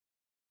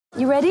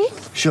You ready?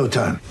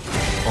 Showtime.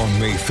 On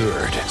May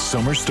 3rd,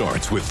 summer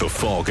starts with The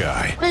Fall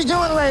Guy. Let's do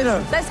it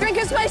later. Let's drink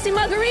a spicy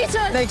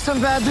margarita. Make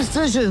some bad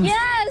decisions.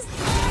 Yes!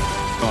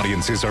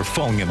 Audiences are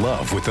falling in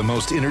love with the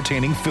most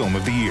entertaining film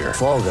of the year.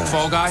 Fall Guy.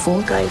 Fall Guy?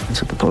 Fall guy.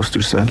 That's what the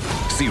poster said.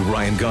 See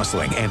Ryan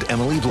Gosling and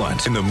Emily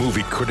Blunt in the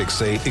movie critics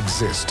say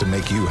exists to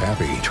make you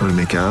happy. Trying to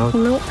make it out?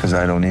 Nope. Because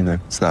I don't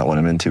either. It's not what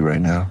I'm into right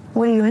now.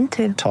 What are you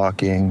into?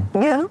 Talking.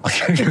 Yeah.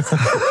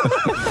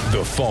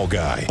 The Fall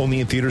Guy.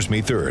 Only in theaters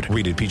May 3rd.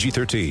 Rated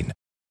PG-13.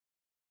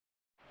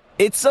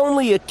 It's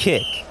only a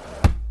kick,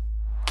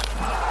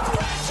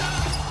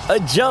 a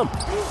jump,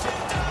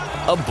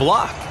 a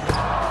block.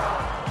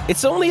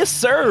 It's only a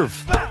serve.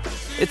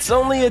 It's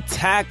only a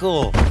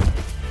tackle,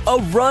 a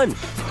run.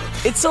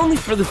 It's only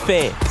for the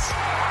fans.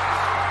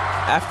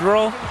 After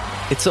all,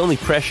 it's only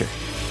pressure.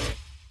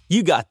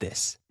 You got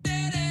this.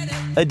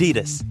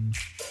 Adidas.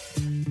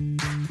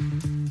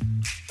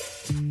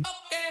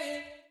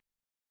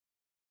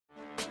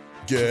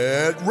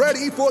 Get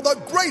ready for the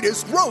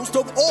greatest roast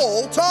of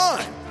all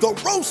time. The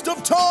Roast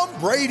of Tom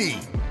Brady.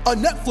 A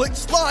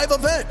Netflix live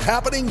event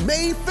happening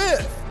May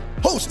 5th.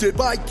 Hosted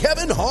by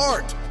Kevin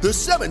Hart. The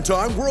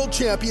 7-time world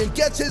champion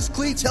gets his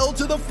cleats held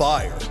to the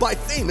fire by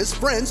famous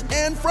friends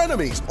and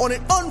frenemies on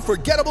an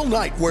unforgettable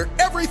night where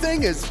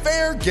everything is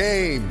fair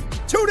game.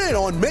 Tune in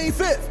on May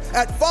 5th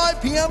at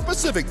 5 p.m.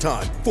 Pacific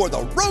time for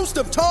the Roast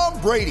of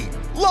Tom Brady.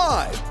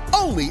 Live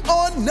only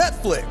on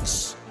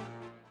Netflix.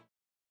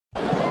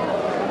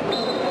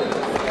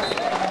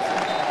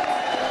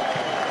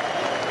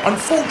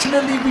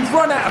 Unfortunately, we've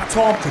run out of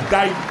time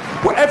today.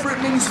 Whatever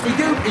it means for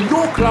you in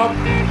your club,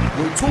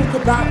 we'll talk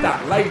about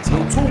that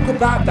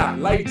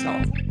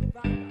later.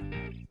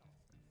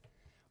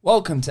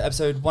 Welcome to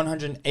episode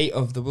 108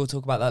 of the We'll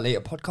Talk About That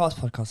Later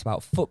podcast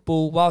about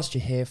football. Whilst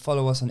you're here,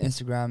 follow us on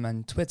Instagram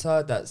and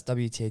Twitter. That's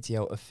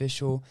WTATL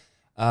official.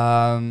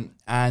 And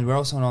we're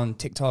also on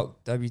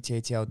TikTok,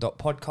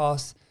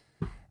 WTATL.podcast.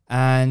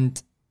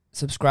 And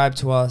subscribe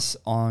to us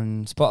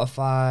on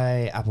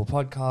Spotify, Apple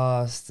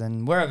Podcasts,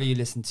 and wherever you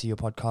listen to your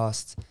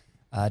podcasts.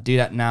 Do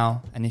that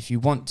now. And if you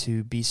want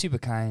to be super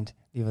kind,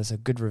 leave us a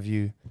good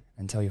review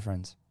and tell your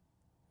friends.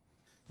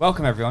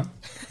 Welcome, everyone.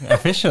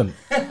 Efficient.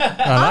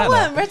 I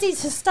weren't ready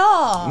to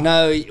start.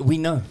 No, we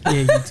know.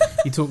 Yeah,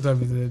 you talked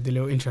over the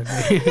little intro.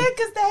 Yeah,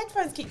 because the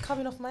headphones keep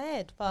coming off my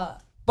head,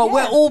 but yeah.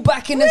 We're all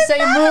back in the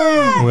same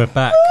room. We're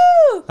back.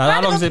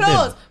 How long has it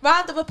been?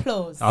 Round of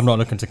applause. I'm not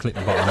looking to click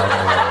the button.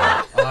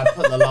 I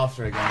put the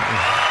laughter again.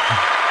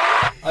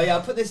 Oh yeah,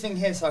 I put this thing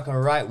here so I can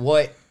write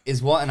what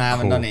is what, and I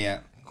haven't done it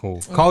yet. Cool.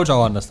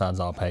 Kojo understands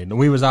our pain.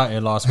 We was out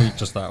here last week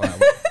just like,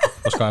 right,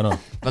 what's going on?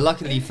 But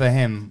luckily for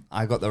him,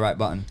 I got the right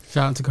button.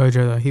 Shout out to Kojo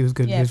though. He was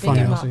good. Yeah, he was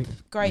funny last up. week.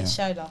 Great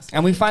show last week.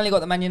 And we finally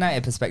got the Man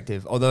United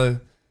perspective, although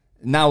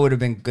now would have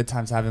been a good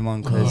time to have him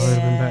on because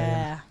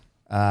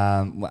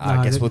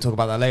I guess we'll talk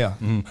about that later.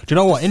 Do you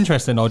know what?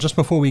 Interesting though, just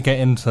before we get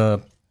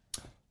into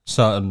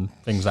certain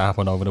things that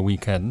happened over the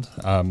weekend,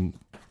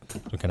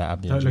 looking at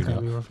Abdi and Don't look Julia.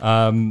 at me,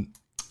 Rob.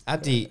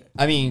 Abdi,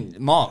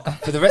 Mark,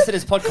 for the rest of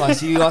this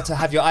podcast, you are to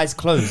have your eyes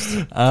closed.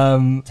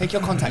 Take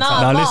your contacts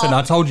out. Now listen,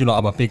 I told you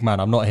I'm a big man.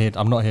 I'm not here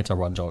to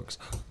run jokes.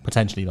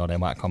 Potentially though, they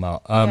might come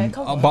out.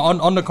 But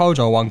on the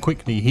Kojo one,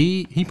 quickly,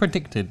 he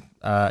predicted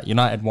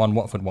United won,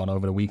 Watford won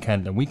over the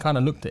weekend, and we kind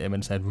of looked at him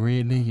and said,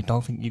 really? You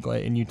don't think you got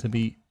it in you to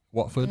beat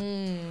Watford?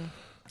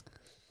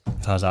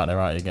 Turns out they're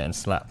right, you're getting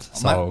slapped.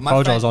 So my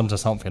Kojo's onto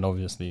something,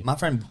 obviously. My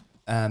friend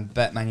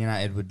bet Man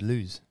United would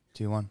lose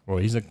 2-1. Well,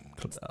 he's not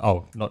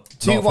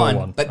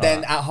 2-1, but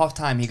then at half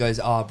time he goes,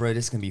 oh bro,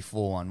 this can be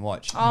 4-1,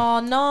 watch. Oh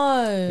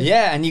no.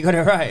 Yeah, and you got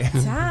it right.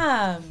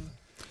 Damn.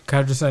 Can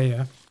I just say,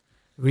 the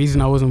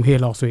reason I wasn't here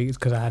last week is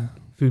because I had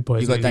food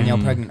poisoning. You got Danielle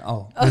pregnant.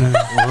 Oh.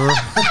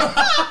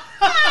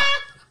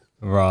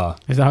 Rah.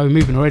 Is that how we're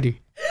moving already?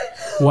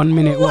 1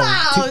 minute,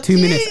 Wow, 2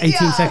 minutes,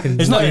 18 seconds.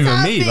 It's not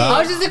even me, That but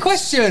was just a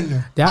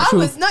question. I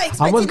was not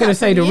expecting I was going to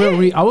say the real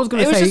reason. I was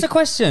going It to was say just a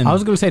question. I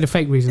was going to say the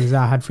fake reason is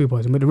that I had food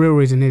poisoning, but the real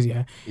reason is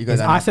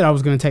I said I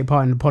was going to take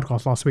part in the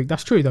podcast last week.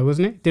 That's true though,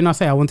 wasn't it? Didn't I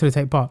say I wanted to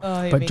take part?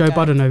 But Joe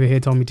Budden over here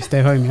told me to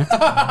stay home.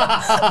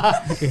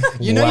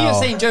 You know you're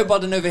saying Joe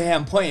Budden over here.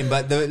 I'm pointing,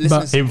 but the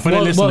listeners. For the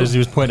listeners, he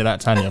was pointing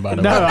at Tanya. By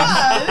the way,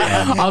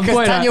 I was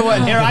pointing Tanya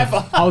wasn't here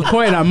either. I was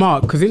pointing at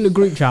Mark because in the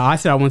group chat I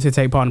said I wanted to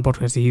take part in the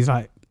podcast. He's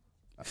like,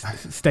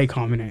 stay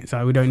calm in it,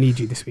 so we don't need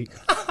you this week.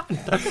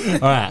 All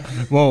right.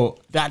 Well,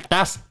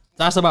 that's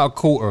about a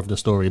quarter of the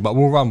story, but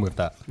we'll run with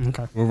that.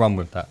 Okay. We'll run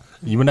with that.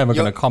 You were never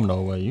going to come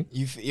though, were you?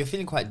 You're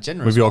feeling quite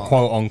generous With your Mark.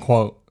 quote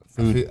unquote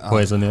food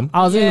poisoning.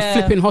 I was in a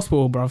flipping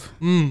hospital, bruv.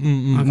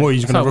 Okay. What are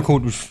you going to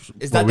record?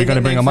 Is that we're going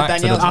to bring a mic to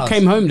Danielle's the house? I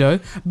came home though.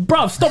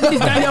 Bruv, stop with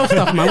this Danielle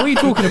stuff, man. What are you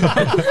talking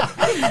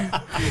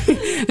about?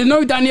 There's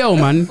no Danielle,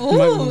 man.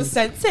 Ooh,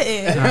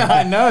 sensitive.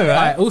 I know,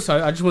 right?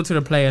 Also, I just wanted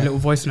to play a little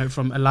voice note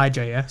from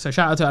Elijah, yeah? So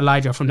shout out to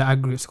Elijah from the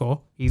aggregate score.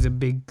 He's a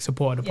big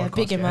supporter of the podcast.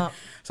 Big him up.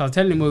 So I was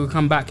telling him we'll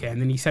come back here,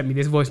 and then he sent me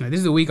this voice note.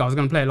 This is a week I was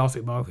going to play it last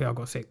week, but okay, I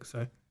got sick,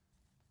 so.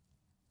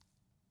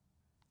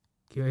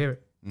 Can you hear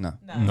it? No.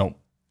 No.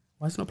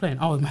 Why is it not playing?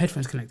 Oh, my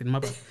headphones connected. My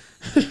bad.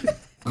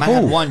 Man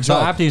had one So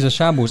job. Abdi's a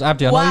shambles.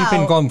 Abdi, I know you've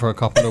been gone for a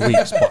couple of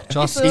weeks, but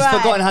just He's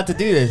forgotten how to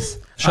do this.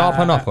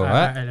 sharpen up,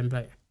 alright?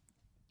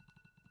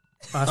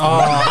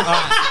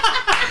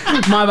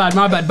 My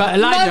bad. But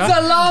Elijah.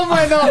 Man's alarm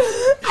went off.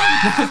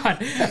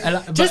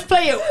 Just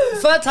play it.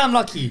 Third time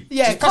lucky.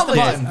 Yeah, just press the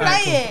button.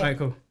 Play it. Alright,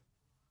 cool.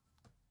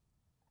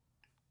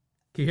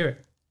 Can you hear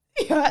it?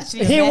 You're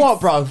actually Hear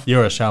what, bro?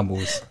 You're a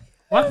shambles.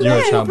 What? You're a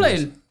What are you shambles.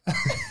 playing?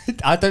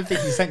 I don't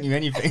think he sent you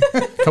anything.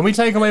 Can we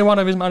take away one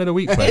of his man of the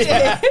week players?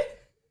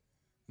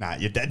 Nah,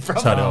 you're dead, bro.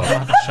 Turn it off.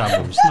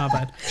 Shambles. My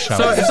bad.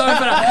 Shambles.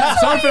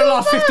 Sorry for the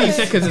last 15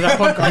 seconds of that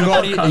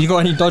podcast. You got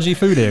any dodgy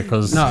food here?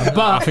 Because No,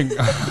 but-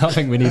 I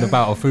think we need a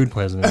bout of food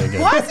poisoning again.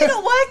 Why is it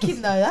not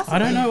working though? That's I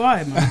don't know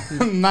why,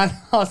 man. Man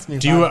asked me.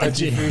 Do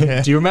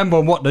you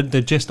remember what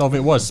the gist of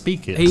it was?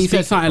 Speak it. He Speak said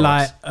it something for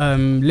like, us.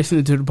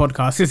 listening to the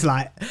podcast is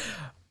like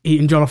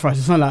eating jollof rice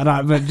or something like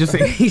that. But just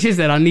he just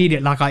said, I need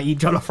it like I eat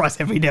jollof rice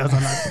every day or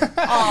something like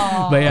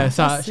that. But yeah,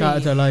 shout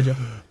out to Elijah.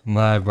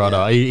 My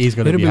brother, he's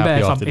going It to would be have been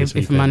happy better after if this I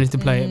weekend. managed to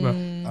play it, bro.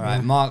 All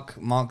right,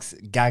 Mark's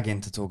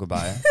gagging to talk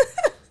about it.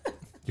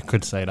 You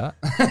could say that.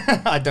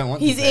 I don't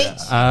want He's to say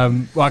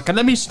that. Well,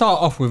 let me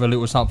start off with a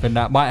little something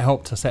that might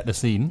help to set the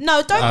scene.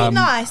 No, don't be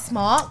nice,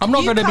 Mark. I'm not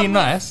You going to be come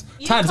nice. with-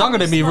 you Tads, come I'm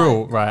going to with be smart.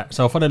 real, right?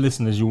 So for the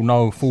listeners, you'll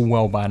know full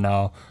well by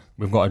now,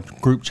 we've got a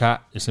group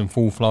chat. It's in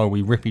full flow.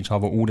 We rip each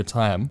other all the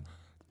time.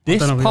 This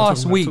don't know what you're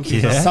past talking about.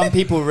 week, yeah. Some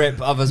people rip,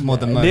 others more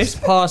than most. This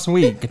past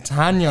week,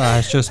 Tanya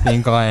has just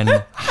been going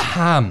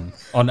ham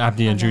on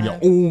Abdi and Junior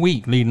all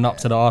week leading up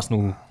to the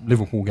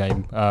Arsenal-Liverpool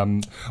game.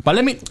 But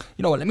let me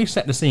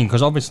set the scene,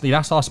 because obviously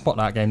that's our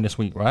spotlight game this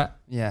week, right?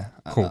 Yeah,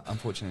 Cool.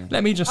 unfortunately.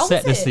 Let me just Oh,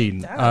 set was the it?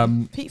 scene.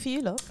 Damn. Pete for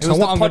you, lot. It was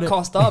the I'm gonna-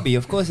 podcast derby,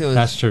 of course it was.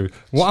 That's true.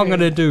 What I'm going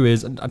to do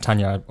is,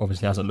 Tanya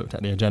obviously hasn't looked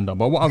at the agenda,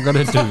 but what I'm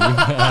going to do...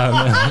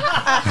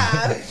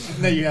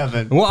 No, you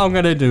haven't. What I'm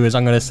going to do is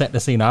I'm going to set the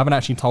scene. I haven't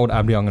actually told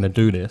Abdi I'm going to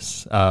do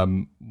this,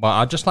 but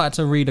I'd just like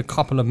to read a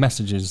couple of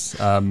messages.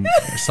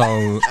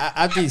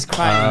 Abdi's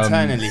crying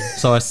internally.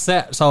 So a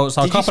couple of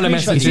screenshot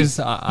messages.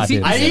 I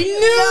did. I knew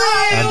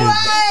it!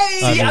 I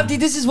See, did. Abdi,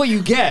 this is what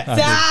you get.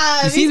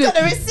 Damn, see he's the- got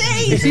the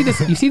receipt.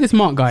 You see this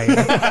Mark guy?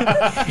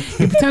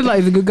 He pretends like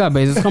he's a good guy, but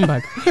he's a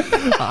scumbag.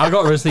 I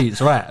got receipts,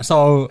 right?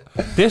 So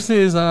this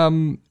is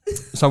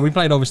so we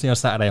played obviously on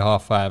Saturday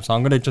 5:30. So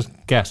I'm gonna just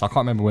guess. I can't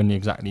remember when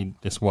exactly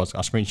this was.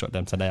 I screenshot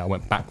them today. I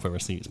went back for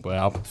receipts, but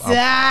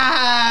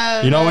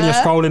Damn. you know when you're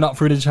scrolling up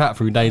through the chat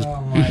through days,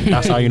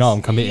 that's how you know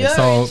I'm committed. You're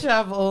So in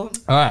trouble.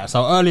 all right.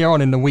 So earlier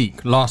on in the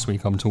week, last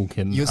week I'm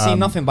talking. You'll see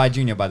nothing by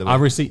Junior, by the way. I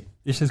received.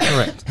 This is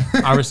correct.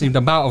 I received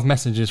a bout of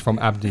messages from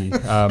Abdi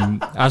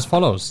as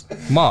follows: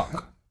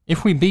 Mark,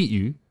 if we beat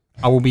you,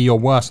 I will be your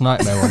worst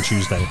nightmare on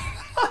Tuesday.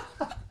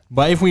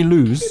 But if we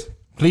lose,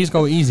 please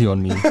go easy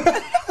on me.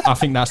 I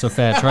think that's a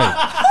fair trade.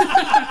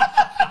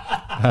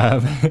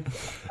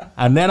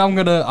 And then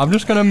I'm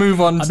just gonna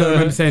move on I don't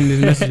remember to. saying these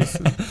messages.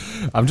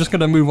 I'm just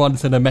gonna move on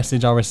to the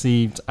message I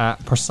received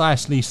at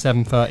precisely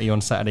 7:30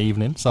 on Saturday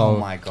evening. So. Oh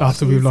my god.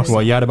 After we've lost.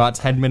 Well, you had about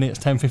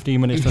 10-15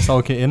 minutes to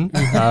soak it in.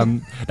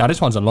 Now,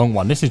 this one's a long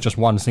one. This is just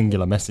one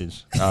singular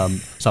message.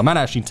 So a man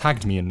actually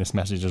tagged me in this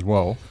message as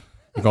well.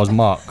 He goes,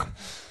 Mark,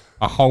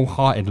 I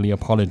wholeheartedly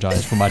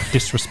apologise for my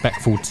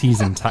disrespectful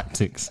teasing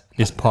tactics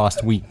this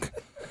past week.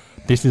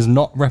 This is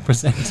not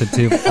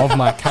representative of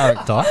my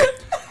character,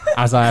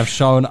 as I have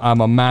shown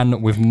I'm a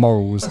man with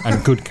morals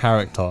and good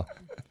character.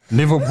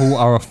 Liverpool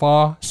are a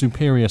far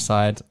superior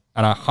side,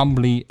 and I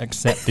humbly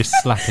accept this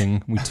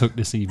slapping we took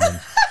this evening.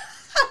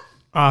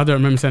 I don't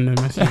remember sending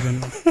a message.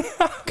 Anyway.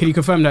 Can you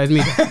confirm that it's me?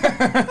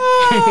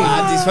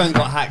 Abdi's phone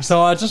got hacked.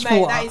 So I just Mate,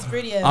 thought that is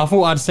brilliant. I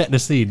thought I'd set the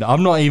scene.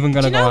 I'm not even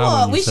going Do to you go know out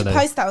what? on you We should today.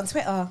 post that on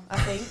Twitter, I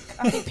think.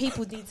 I think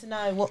people need to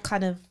know what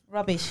kind of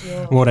rubbish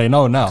you're Well, they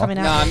know now. coming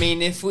out No, I with.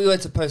 mean, if we were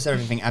to post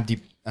everything Abdi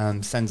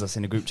sends us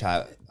in a group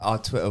chat, our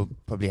Twitter would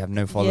probably have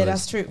no followers. Yeah,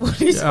 that's true.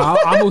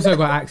 I've also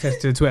got access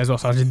to Twitter as well,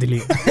 so I'll just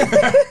delete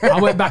it. I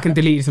went back and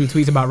deleted some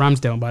tweets about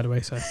Ramsdale, by the way,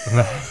 so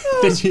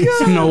Did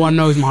you? no one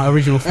knows my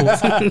original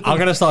thoughts. I'm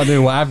gonna start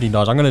doing what Abdi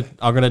does. I'm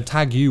gonna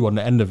tag you on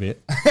the end of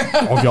it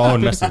of your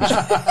own message.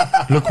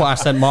 Look what I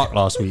sent Mark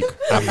last week,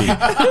 Abdi.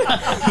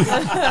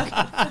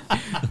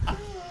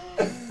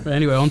 But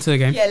anyway, on to the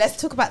game. Yeah, let's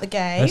talk about the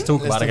game. Let's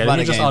talk about it again. about Let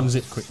me the just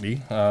game. unzip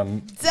quickly.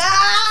 Damn,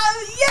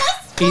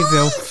 yes!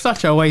 He's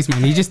such a waste,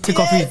 man. He just took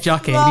off his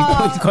jacket.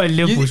 Mark. He's got a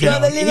Liverpool Yeah,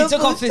 shirt. he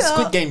took off his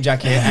Squid Game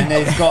jacket and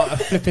they've got a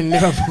flipping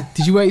Liverpool.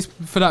 Did you wait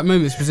for that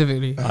moment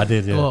specifically? I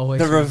did, yeah. What a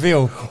waste. The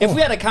reveal. If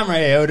we had a camera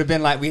here, it would have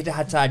been like we'd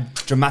had to add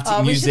dramatic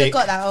Oh, we should have music.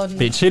 got that on.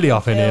 Bit chilly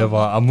up in here,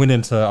 but I'm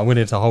willing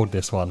to hold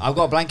this one. I've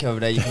got a blanket over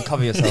there. You can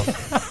cover yourself.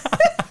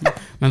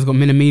 Man's got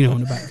Minamino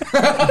on the back.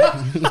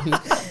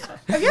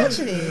 Have you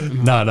actually?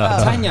 No.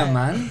 Tanya,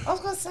 man. I was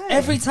going to say.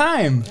 Every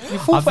time. You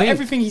fall for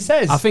everything he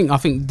says. I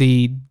think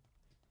the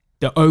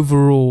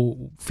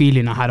overall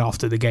feeling I had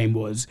after the game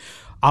was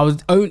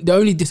the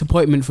only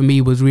disappointment for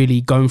me was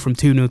really going from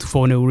 2-0 to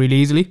 4-0 really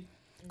easily,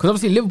 because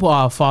obviously Liverpool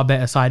are a far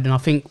better side, and I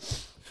think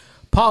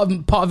part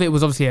of it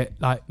was obviously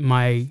like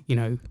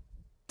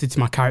it's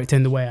my character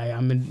in the way I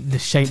am, and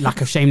the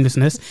lack of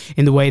shamelessness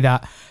in the way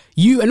that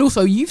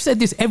You've said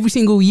this every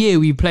single year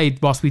we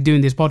played whilst we're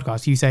doing this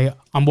podcast. You say,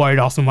 I'm worried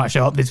Arsenal might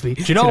show up this week.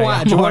 Do you know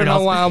why? Do you want to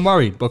know why I'm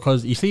worried?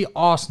 Because you see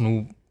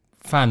Arsenal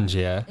fans,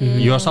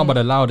 you're some of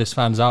the loudest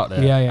fans out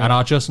there. And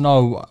I just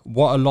know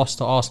what a loss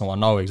to Arsenal. I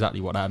know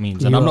exactly what that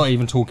means. And I'm not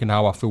even talking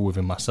how I feel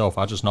within myself.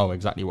 I just know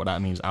exactly what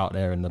that means out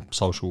there in the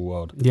social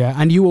world. Yeah,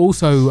 and you were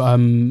also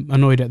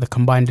annoyed at the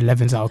combined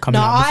 11s that were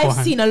coming out beforehand.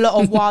 I've seen a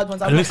lot of wild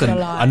ones. Listen,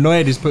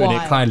 annoyed is putting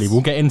it kindly.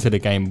 We'll get into the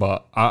game,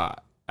 but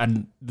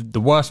and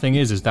the worst thing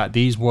is that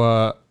these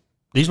were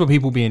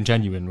people being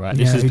genuine, right?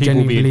 This is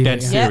people being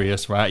dead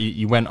serious, right?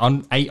 You went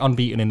 8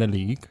 unbeaten in the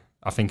league.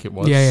 I think it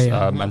was,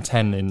 and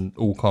 10 in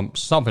all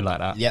comps, something like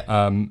that.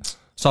 Yep.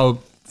 So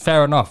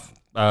fair enough.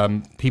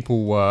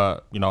 People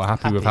were,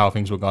 happy with how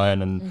things were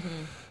going, and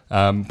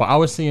but I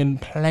was seeing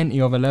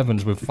plenty of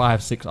 11s with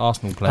 5-6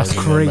 Arsenal players.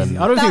 That's crazy.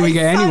 I don't think we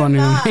get anyone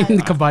in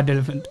the combined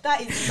 11.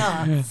 That is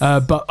nuts.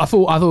 But I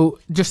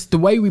thought just the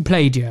way we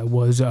played,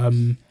 was.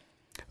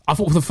 I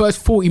thought for the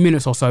first 40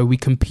 minutes or so we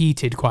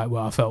competed quite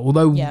well. I felt,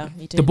 although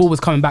the ball was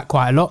coming back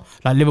quite a lot,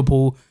 like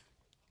Liverpool.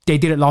 They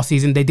did it last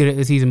season. They did it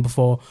the season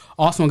before.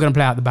 Arsenal are going to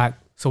play out the back.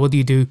 So what do?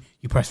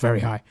 You press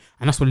very high.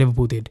 And that's what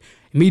Liverpool did.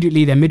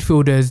 Immediately, their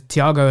midfielders,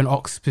 Thiago and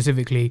Ox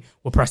specifically,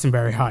 were pressing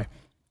very high.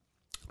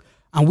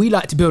 And we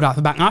like to build out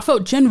the back. And I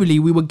felt generally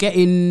we were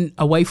getting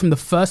away from the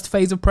first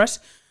phase of press.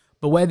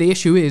 But where the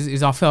issue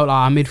is I felt like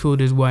our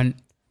midfielders weren't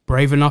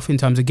brave enough in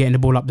terms of getting the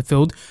ball up the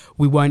field.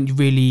 We weren't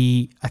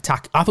really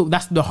attacking. I thought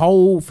that's the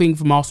whole thing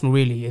from Arsenal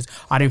really is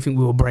I don't think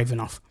we were brave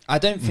enough. I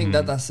don't think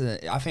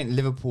I think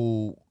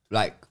Liverpool...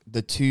 Like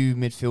the two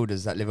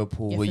midfielders that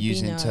Liverpool were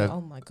using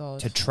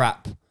to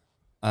trap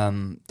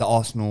the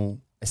Arsenal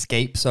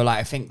escape. So like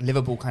I think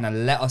Liverpool kind of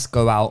let us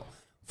go out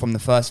from the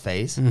first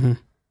phase and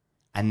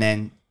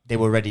then they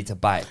were ready to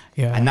bite.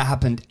 Yeah. And that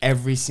happened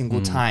every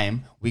single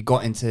time we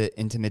got into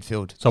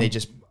midfield. So they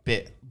just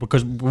bit.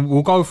 Because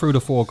we'll go through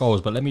the 4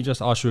 goals, but let me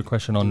just ask you a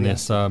question on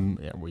this.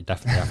 We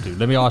definitely have to.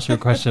 Let me ask you a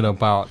question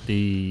about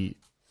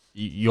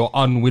your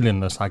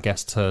unwillingness, I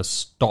guess, to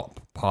stop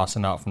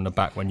passing out from the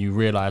back when you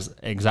realise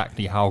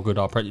exactly how good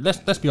our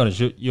let's be honest,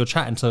 you're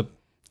chatting to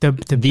the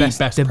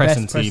best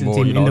pressing team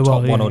or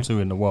top 1 or 2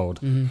 in the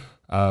world,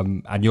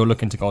 and you're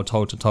looking to go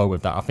toe to toe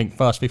with that. I think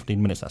first 15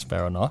 minutes that's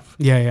fair enough.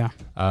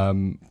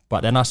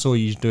 But then I saw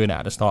you doing it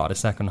at the start of the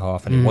second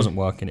half, and it wasn't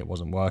working.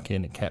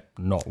 It kept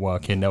not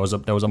working. There was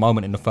a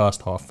moment in the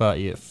first half,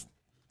 30th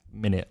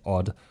minute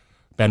odd.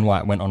 Ben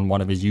White went on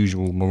one of his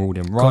usual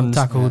marauding runs.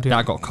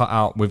 That got cut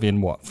out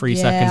within 3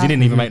 seconds. He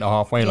didn't even make the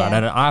halfway line.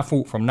 And I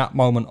thought from that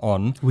moment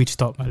on, we'd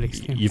stop at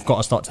least. You've got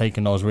to start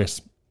taking those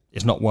risks.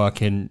 It's not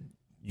working.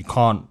 You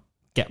can't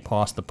get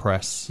past the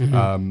press.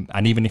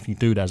 And even if you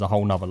do, there's a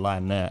whole nother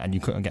line there, and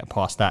you couldn't get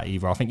past that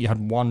either. I think you had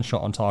 1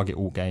 shot on target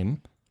all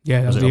game.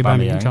 Yeah, that was the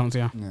Aubameyang chance.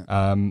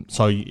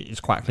 So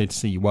it's quite clear to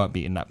see you weren't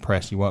beating that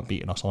press. You weren't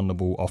beating us on the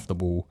ball, off the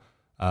ball.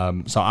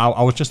 So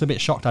I was just a bit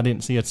shocked I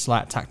didn't see a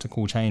slight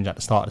tactical change at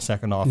the start of the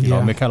second half. You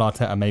know, Mikel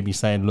Arteta maybe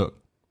saying, look,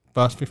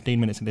 first 15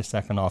 minutes of this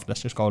second half,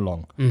 let's just go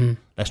long.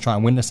 Let's try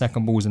and win the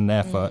second balls in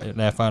their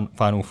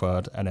final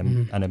third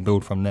and then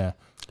build from there.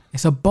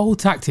 It's a bold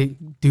tactic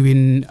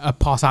doing a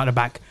pass out the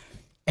back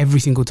every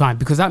single time,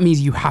 because that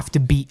means you have to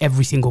beat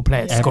every single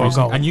player to score a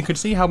goal. And you could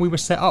see how we were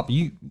set up.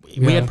 We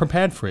had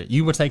prepared for it.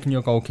 You were taking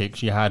your goal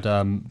kicks. You had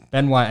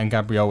Ben White and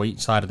Gabriel each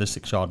side of the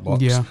 6-yard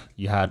box.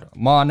 You had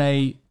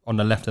Mane on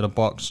the left of the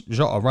box,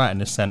 Jota right in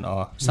the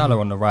centre, Salah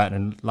on the right,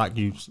 and like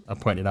you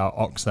pointed out,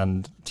 Ox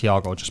and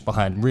Thiago just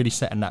behind, really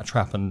setting that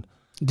trap. And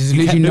there's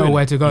literally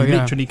nowhere to go. You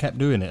literally kept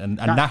doing it, and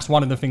that's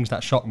one of the things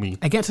that shocked me.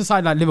 Against a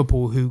side like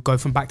Liverpool, who go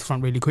from back to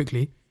front really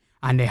quickly,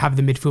 and they have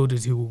the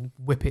midfielders who will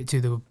whip it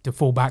to the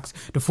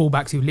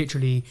fullbacks who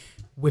literally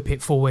whip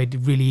it forward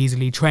really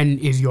easily.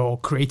 Trent is your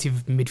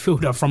creative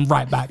midfielder from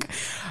right back.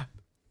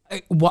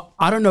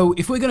 I don't know,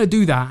 if we're going to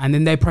do that and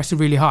then they're pressing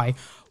really high,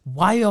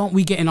 why aren't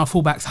we getting our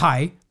fullbacks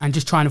high and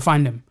just trying to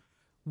find them?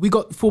 We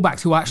got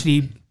fullbacks who are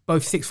actually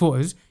both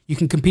 6-footers. You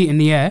can compete in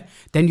the air.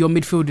 Then your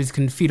midfielders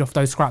can feed off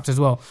those scraps as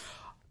well.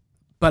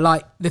 But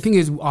like the thing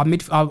is, our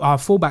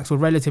fullbacks were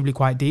relatively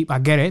quite deep. I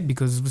get it,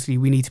 because obviously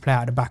we need to play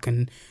out the back.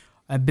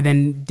 But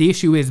then the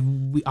issue is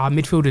our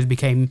midfielders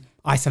became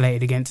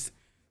isolated against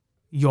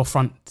your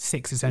front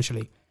 6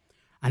 essentially.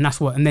 And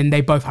then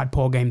they both had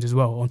poor games as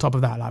well. On top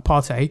of that, like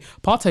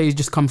Partey has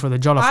just come for the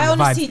Jollof. I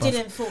and honestly vibes,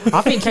 didn't think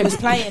I think he was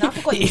playing. I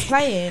forgot he was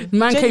playing.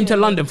 Man came to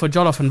London for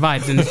Jollof and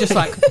vibes, and it's just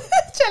like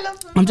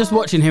I'm just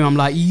watching him. I'm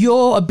like,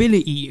 your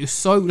ability is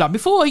so like.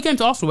 Before he came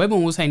to Arsenal,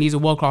 everyone was saying he's a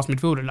world-class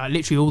midfielder. Like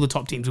literally, all the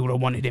top teams would have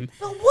wanted him.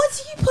 But what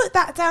do you put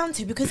that down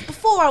to? Because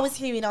before I was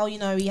hearing,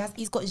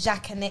 he's got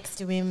Xhaka next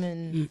to him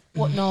and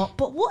whatnot.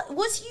 But what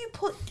do you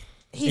put?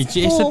 It's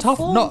a tough.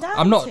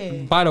 I'm not.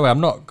 By the way,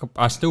 I'm not.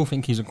 I still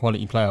think he's a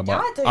quality player,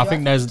 but I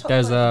think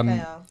there's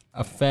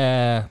a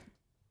fair.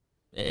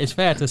 It's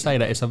fair to say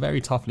that it's a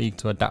very tough league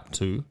to adapt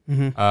to,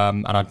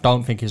 and I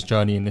don't think his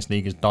journey in this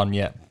league is done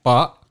yet.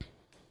 But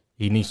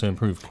he needs to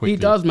improve quickly. He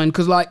does, man.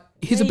 Because like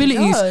his Yeah, he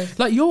abilities, does.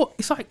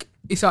 like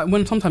it's like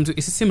when sometimes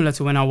it's similar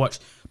to when I watch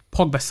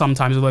Pogba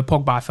sometimes, although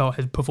Pogba I felt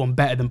has performed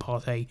better than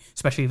Partey,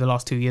 especially the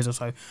last 2 years or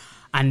so.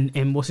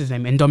 And what's his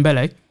name? And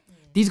Ndombele.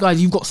 These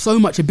guys, you've got so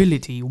much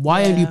ability.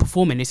 Why aren't you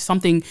performing? It's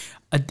something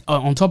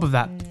on top of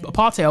that.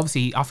 Partey,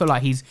 obviously, I feel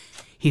like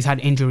he's had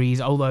injuries,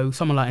 although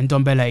someone like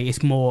Ndombele,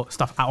 it's more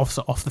stuff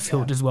off the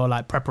field as well,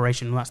 like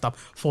preparation and all that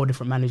stuff. 4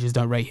 different managers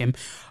don't rate him.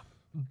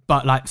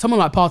 But like someone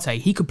like Partey,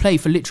 he could play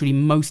for literally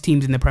most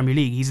teams in the Premier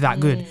League. He's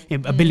that good,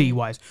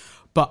 ability-wise.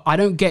 But I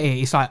don't get it.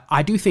 It's like,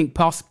 I do think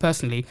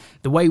personally,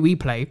 the way we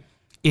play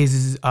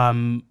is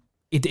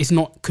it's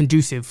not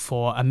conducive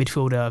for a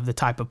midfielder of the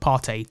type of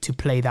Partey to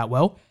play that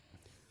well.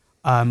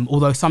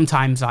 Although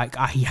sometimes like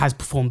he has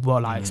performed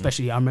well, like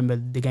especially I remember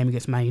the game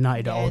against Man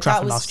United at Old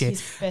Trafford last year.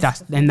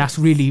 That's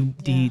really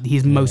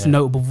his most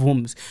notable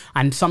performance.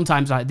 And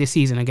sometimes like this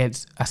season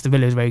against Aston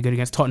Villa is very good,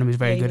 against Tottenham is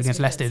very good, against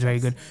Leicester is very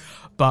good.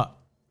 But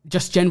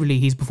just generally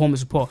his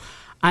performance is poor.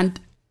 And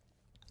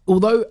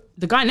although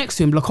the guy next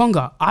to him,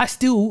 Lokonga,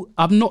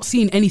 I've not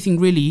seen anything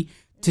really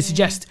to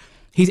suggest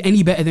he's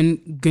any better than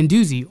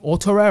Guendouzi or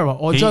Torreira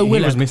or Joe Willock.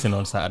 He was missing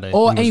on Saturday.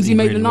 Or Ainsley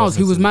Maitland-Niles,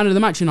 who was man of the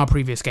match in our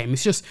previous game.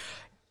 It's just,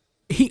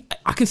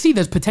 I can see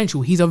there's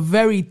potential. He's a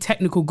very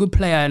technical, good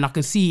player, and I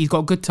can see he's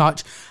got good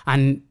touch,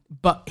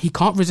 but he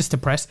can't resist the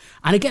press.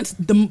 And against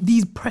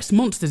these press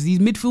monsters, these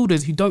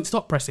midfielders who don't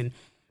stop pressing,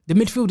 the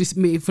midfield is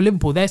for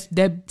Liverpool.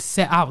 They're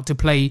set out to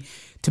play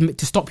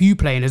to stop you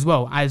playing as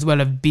well as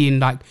being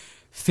like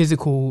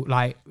physical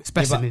like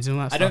specimens and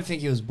all that stuff. I don't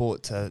think he was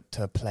bought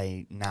to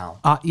play now.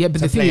 But the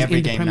thing is, every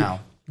in the game Premier, now.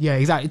 Yeah,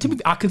 exactly.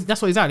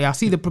 That's what exactly. I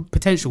see the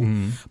potential,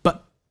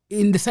 but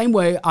in the same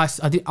way,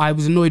 I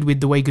was annoyed with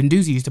the way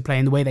Guendouzi used to play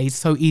and the way that he's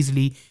so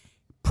easily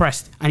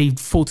pressed and he'd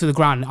fall to the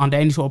ground under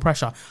any sort of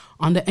pressure.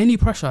 Under any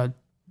pressure,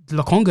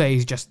 Lokonga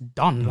is just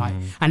done.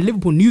 And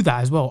Liverpool knew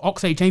that as well.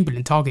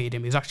 Oxlade-Chamberlain targeted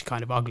him. It was actually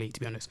kind of ugly, to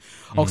be honest.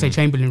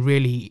 Oxlade-Chamberlain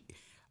really...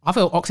 I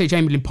felt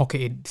Oxlade-Chamberlain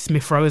pocketed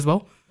Smith-Rowe as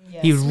well.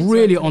 Yeah, he was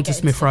really onto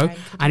Smith-Rowe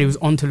and he was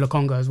onto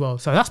Lokonga as well.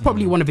 So that's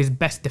probably one of his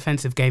best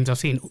defensive games I've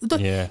seen.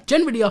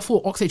 Generally, I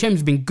thought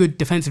Oxlade-Chamberlain's been good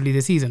defensively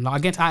this season. Like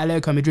against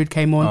Atletico Madrid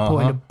came on, put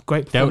in a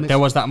great performance. There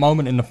was that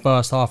moment in the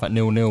first half at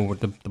 0-0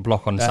 with the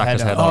block on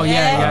Saka's head. Oh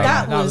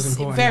yeah, that was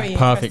very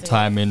perfect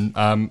timing.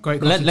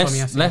 Great.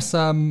 Let's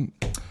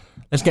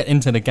get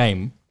into the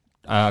game.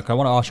 I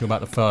want to ask you about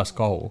the first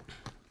goal.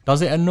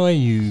 Does it annoy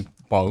you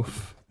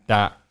both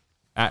that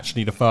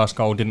actually the first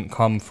goal didn't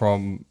come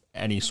from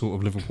any sort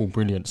of Liverpool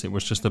brilliance? It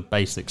was just a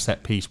basic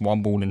set piece,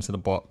 one ball into the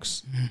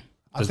box.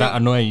 Does that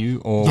annoy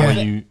you, or were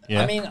you?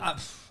 Yeah. I mean,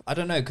 I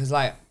don't know, because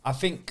like I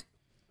think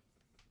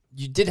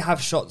you did have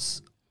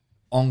shots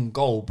on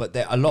goal, but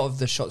a lot of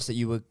the shots that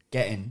you were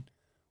getting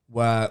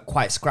were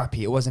quite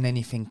scrappy. It wasn't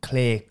anything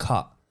clear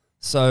cut.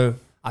 So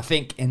I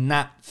think in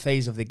that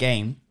phase of the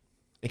game,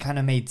 it kind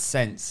of made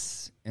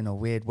sense in a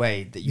weird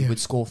way that you would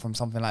score from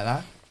something like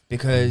that.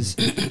 Because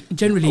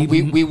generally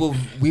we were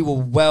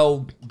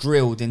well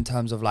drilled in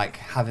terms of like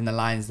having the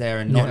lines there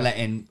and not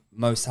letting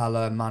Mo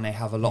Salah and Mane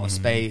have a lot of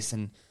space,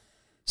 and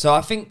so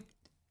I think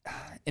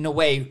in a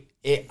way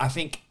I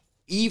think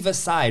either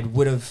side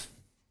would have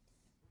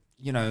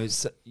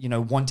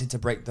wanted to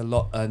break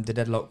the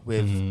deadlock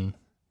with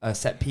a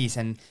set piece,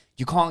 and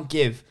you can't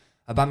give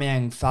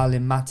Aubameyang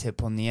fouling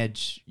Matip on the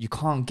edge. You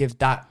can't give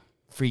that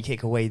free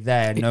kick away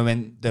there,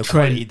 knowing the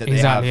quality that they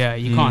have. Yeah,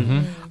 you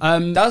can't.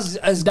 That's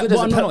as good as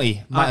a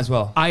penalty. Might as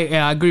well. I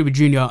agree with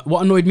Junior.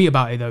 What annoyed me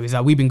about it though is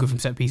that we've been good from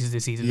set pieces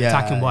this season,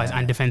 attacking wise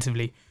and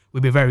defensively.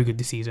 We've been very good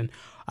this season,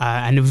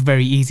 and it was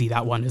very easy,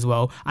 that one as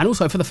well. And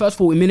also for the first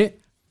 40 minutes,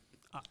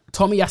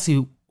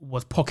 Tomiyasu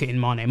was pocketing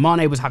Mane.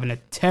 Mane was having a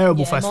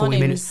terrible first 40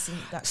 minutes.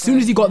 As soon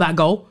as he got that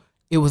goal,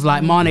 it was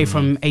like Mane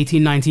from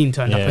 18-19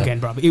 turned up again,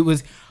 bro. It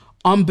was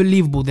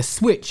unbelievable. The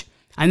switch.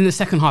 And in the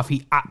second half,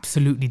 he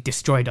absolutely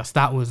destroyed us.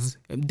 That was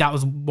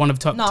one of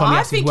Tomiyasu's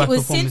I think worst it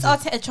was since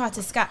performances. Arteta tried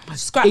to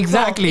scrap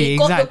Exactly, he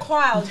got the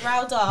crowd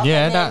riled up,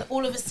 and then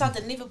all of a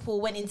sudden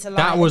Liverpool went into like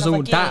that was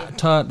all gear.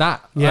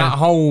 that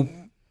whole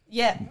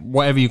Yeah.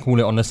 Whatever you call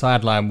it on the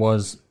sideline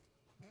was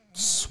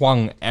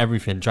swung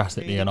everything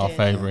drastically in our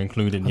favour,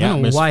 including the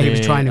atmosphere. Why he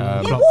was trying to.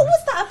 What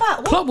was that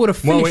about? Klopp would have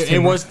finished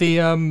him. It was the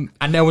and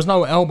there was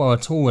no elbow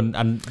at all, and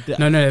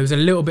no, it was a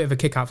little bit of a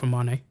kick out from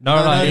Mane. No,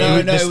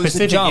 the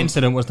specific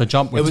incident was the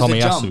jump with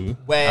Tomiyasu,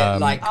 where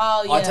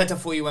Arteta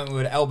thought you went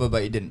with an elbow,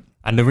 but he didn't.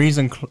 And the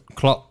reason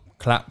Klopp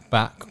clapped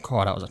back,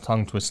 God, that was a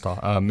tongue twister.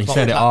 He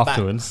said it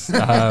afterwards.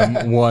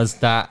 Was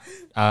that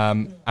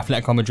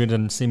Atletico Madrid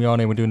and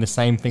Simeone were doing the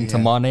same thing to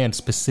Mane and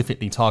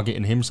specifically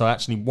targeting him. So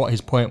actually, what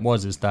his point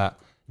was is that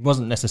he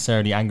wasn't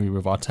necessarily angry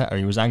with Arteta.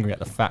 He was angry at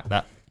the fact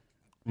that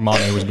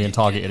Mane was being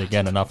targeted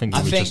again. And I think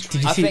I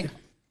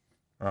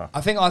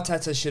think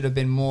Arteta should have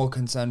been more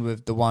concerned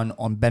with the one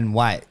on Ben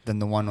White than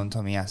the one on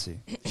Tomiyasu.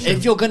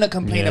 If you're gonna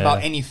complain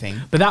about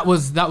anything, but that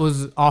was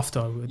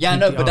after. Yeah,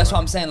 no, but that's what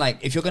I'm saying. Like,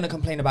 if you're gonna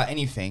complain about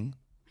anything,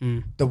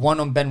 the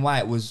one on Ben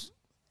White was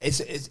it's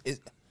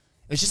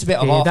just a bit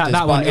of afters,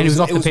 that one, but and it was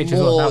off the pitch as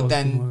well. more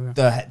than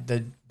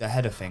the the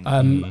header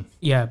thing.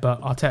 Yeah,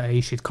 but Arteta,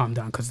 he should calm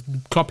down because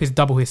Klopp is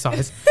double his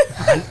size.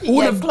 And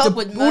all of Klopp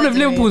would all of murder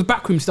Liverpool's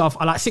backroom staff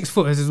are like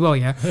 6-footers as well.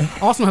 Yeah,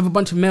 Arsenal have a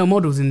bunch of male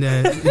models in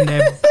their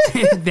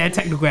their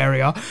technical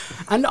area,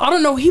 and I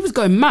don't know. He was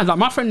going mad. Like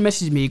my friend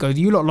messaged me. He goes,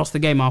 "You lot lost the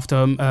game after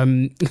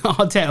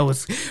Arteta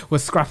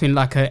was scrapping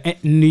like a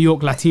New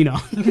York Latina."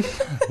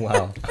 Wow.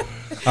 All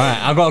right,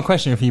 I've got a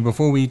question for you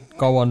before we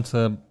go on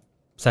to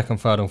second,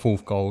 third, and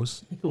fourth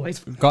goals.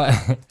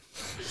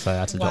 So I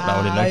had to drop that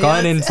one in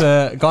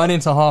there. Going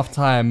into half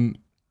time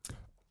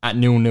at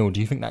 0-0,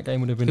 do you think that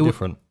game would have been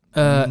different?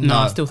 No,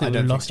 I still think we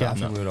would have lost. I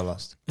think we would have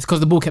lost. It's because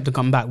the ball kept on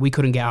coming back. We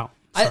couldn't get out.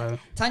 So.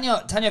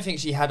 Tanya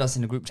thinks she had us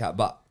in the group chat,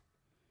 but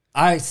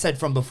I said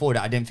from before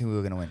that I didn't think we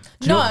were going to win.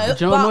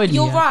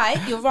 You're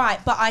right.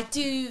 But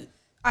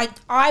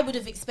I would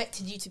have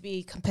expected you to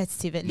be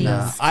competitive at least.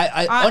 No.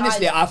 I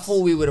honestly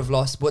thought we would have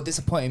lost. What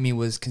disappointed me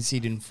was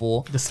conceding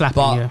 4. The slapping,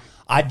 but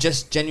I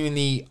just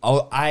genuinely,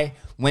 I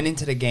went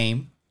into the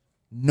game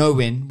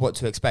knowing what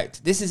to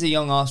expect. This is a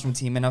young Arsenal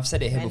team, and I've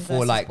said it here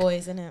before. Like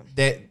boys, isn't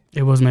it?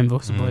 It was men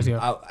versus boys,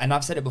 yeah. And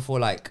I've said it before.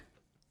 Like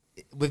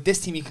with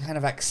this team, you can kind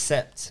of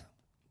accept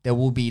there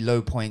will be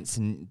low points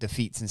and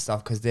defeats and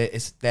stuff because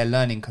it's their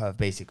learning curve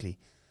basically.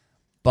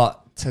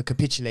 But to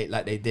capitulate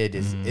like they did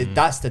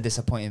that's the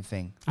disappointing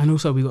thing. And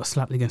also we got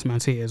slapped against Man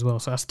City as well,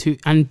 so that's 2.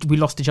 And we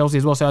lost to Chelsea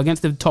as well. So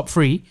against the top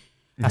 3.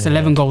 That's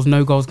 11 goals,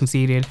 no goals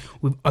conceded.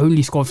 We've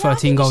only scored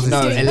 13 goals.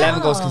 No,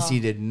 11 goals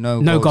conceded,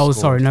 no goals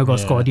scored. No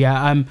goals scored.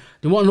 Yeah.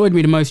 What annoyed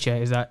me the most,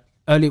 is that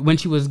early when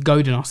she was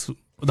goading us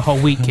the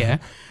whole week,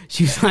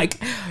 she was like,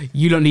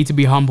 "You don't need to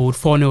be humbled.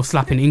 4-0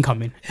 slapping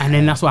incoming," and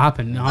then that's what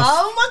happened.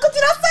 Oh my god,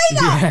 did I say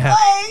that?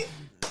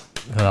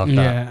 Yeah. I love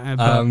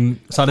that.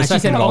 So the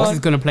second goal, Ox is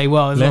going to play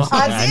well as well.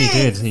 And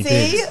he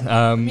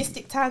did.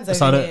 Mystic Tanz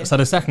over here. So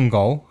the second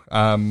goal,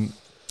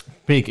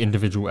 big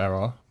individual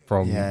error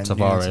from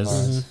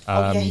Tavares.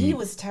 He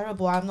was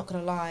terrible. I'm not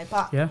gonna lie,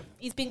 but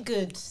he's been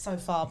good so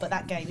far. But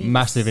that game,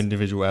 massive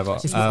individual error.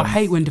 I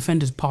hate when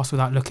defenders pass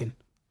without looking.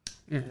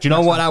 Do you know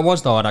what that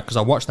was though? Because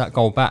I watched that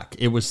goal back.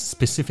 It was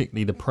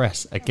specifically the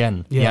press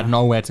again. He had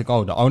nowhere to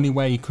go. The only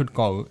way he could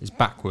go is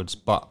backwards.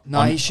 But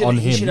he should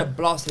have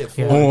blasted it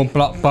forward.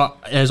 But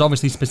there's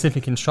obviously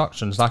specific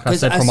instructions, like I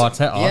said from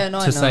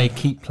Arteta, to say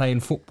keep playing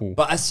football.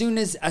 But as soon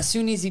as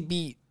he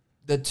beat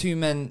the 2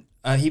 men.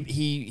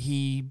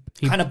 He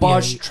kind of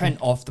barged Trent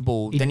off the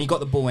ball. Then he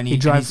got the ball and he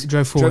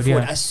drove forward.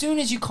 As soon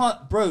as you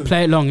can't, bro,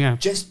 play it long.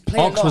 Just play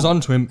it long. Ox was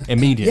onto him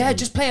immediately. Yeah,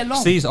 just play it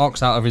long. Sees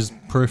Ox out of his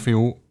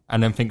peripheral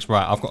and then thinks,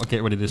 right, I've got to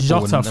get rid of this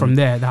ball. Jota from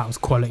there, that was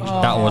quality.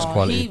 That was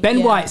quality.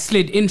 Ben White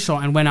slid in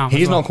shot and went out.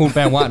 He's not called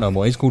Ben White no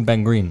more. He's called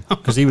Ben Green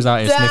because he was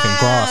out here sniffing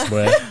grass.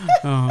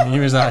 He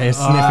was out here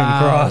sniffing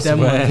grass.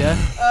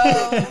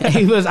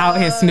 He was out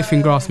here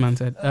sniffing grass, man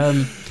said.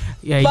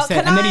 Yeah, he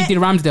said, and then he did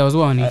Ramsdale as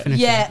well, and he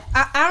finished. Yeah,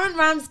 Aaron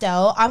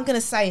Ramsdale. I'm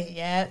gonna say it.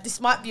 Yeah, this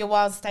might be a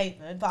wild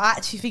statement, but I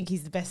actually think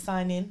he's the best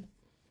signing.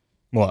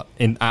 What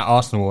at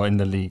Arsenal or in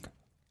the league?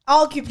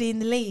 Arguably in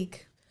the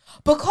league,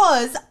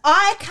 because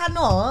I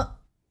cannot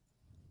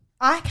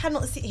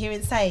sit here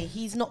and say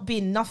he's not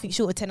been nothing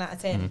short of 10 out of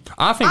 10.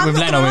 I think with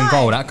Leno in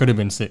goal, that could have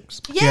been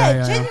 6.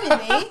 Yeah,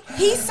 genuinely,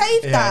 he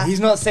saved that. He's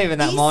not saving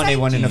that Mane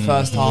one in the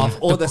first half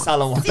or the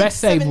Salah one. The best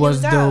save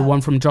was the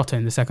one from Jota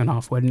in the second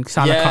half when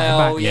Salah cut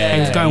it back. He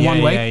was going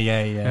one way.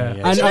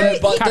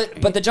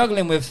 But the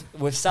juggling with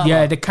Salah.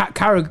 Yeah, the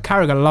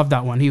Carragher loved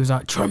that one. He was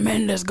like,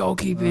 tremendous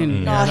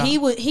goalkeeping.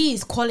 He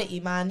is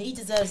quality, man. He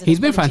deserves it. He's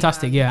been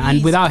fantastic,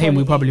 and without him,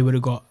 we probably would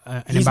have got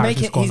an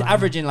embarrassing score. He's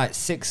averaging like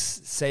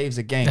 6 saves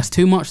a game.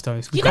 Too much though.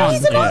 He's an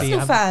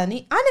Arsenal fan.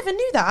 I never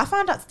knew that. I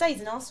found out today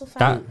he's an Arsenal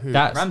fan.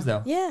 That's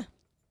Ramsdale. Yeah.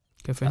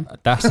 Good for him.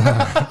 That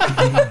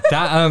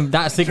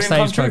 6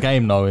 saves per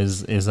game though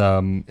is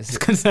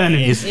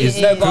concerning. Is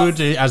good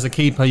as a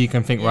keeper. You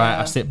can think right.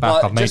 I sit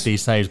back. I've made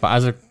these saves, but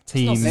as a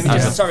team,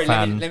 sorry,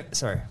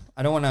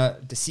 I don't want to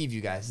deceive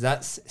you guys.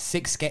 That's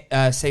 6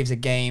 saves a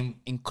game,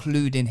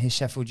 including his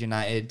Sheffield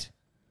United.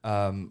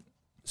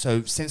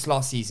 So since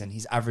last season,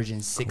 he's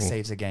averaging 6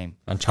 saves a game.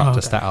 And chucked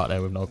a stat out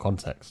there with no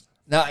context.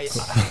 No, it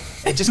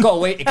just got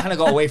away. It kind of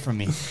got away from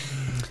me.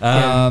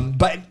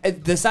 But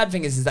the sad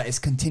thing is that it's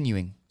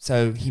continuing.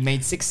 So he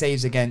made 6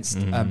 saves against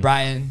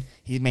Brighton.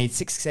 He made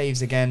 6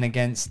 saves again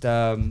against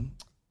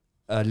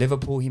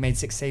Liverpool. He made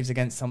 6 saves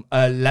against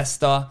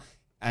Leicester.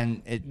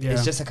 And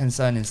it's just a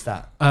concerning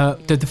stat.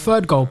 The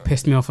third goal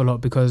pissed me off a lot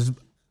because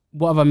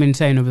what have I been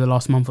saying over the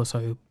last month or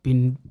so?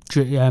 Been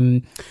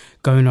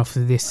going off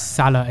of this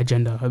Salah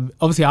agenda.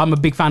 Obviously, I'm a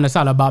big fan of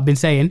Salah, but I've been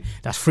saying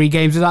that's 3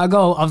 games without a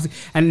goal. I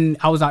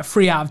was like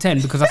 3 out of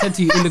 10 because I said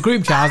to you in the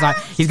group chat, I was like,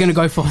 he's going to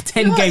go for a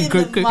 10-game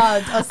group.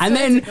 And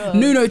then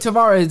Nuno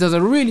Tavares does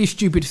a really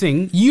stupid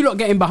thing. You lot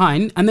get him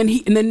behind, and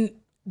then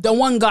the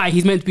one guy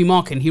he's meant to be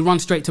marking, he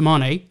runs straight to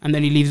Mane, and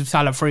then he leaves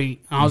Salah free.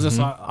 And I was just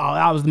like, oh,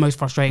 that was the most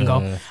frustrating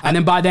goal. And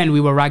then by then,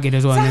 we were ragged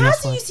as well. So how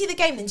do you see the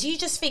game then? Do you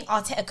just think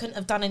Arteta couldn't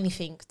have done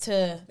anything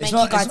to make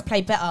you guys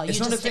play better?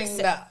 It's not a thing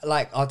that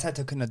like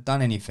Arteta couldn't have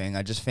done anything.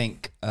 I just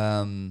think,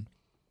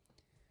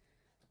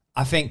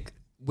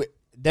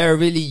 they're a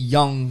really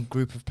young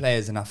group of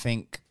players, and I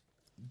think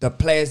the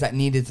players that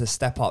needed to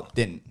step up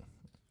didn't.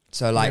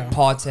 So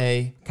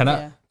Partey,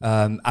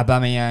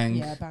 Aubameyang,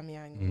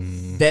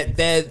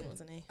 they're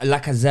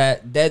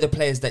Lacazette. They're the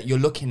players that you're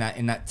looking at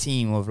in that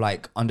team of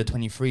like under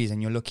 23s,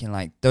 and you're looking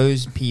like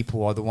those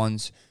people are the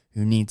ones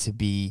who need to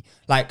be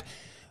like,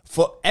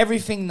 for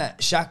everything that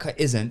Xhaka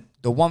isn't.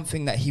 The one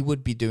thing that he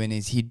would be doing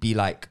is he'd be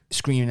like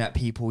screaming at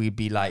people. He'd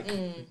be like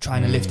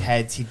trying to lift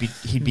heads. He'd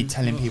be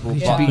telling people. He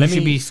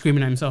should be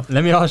screaming at himself.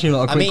 Let me ask you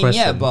a quick question.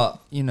 Yeah,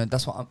 but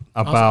that's what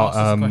I'm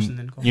about.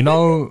 You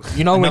know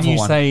when you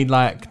say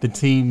like the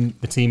team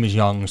is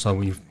young, so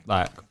we've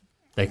like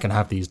they can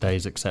have these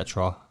days,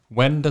 etc.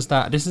 When does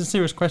that? This is a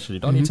serious question. You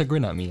don't need to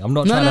grin at me. I'm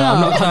not trying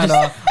to.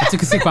 I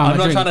took a sip out. I'm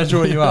not trying to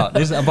draw you out.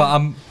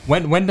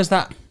 When does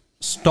that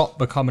stop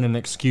becoming an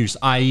excuse?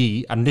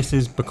 I.e., and this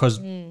is because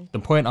the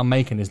point I'm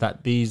making is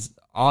that these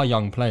are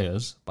young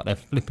players, but they're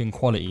flipping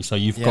quality. So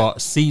you've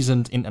got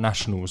seasoned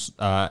internationals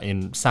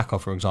in Saka,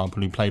 for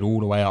example, who played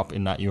all the way up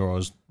in that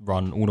Euros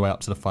run, all the way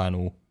up to the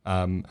final.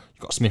 You've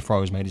got Smith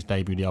Rowe, who's made his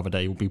debut the other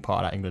day. He'll be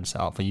part of that England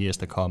setup for years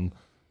to come.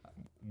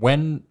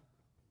 When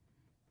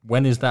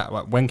is that?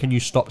 Like, when can you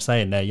stop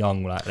saying they're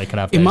young? Like they can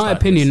have. In my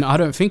opinion, I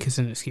don't think it's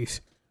an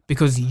excuse.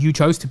 Because you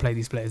chose to play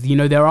these players.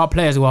 There are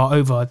players who are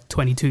over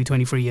 22,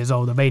 23 years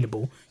old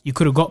available. You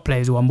could have got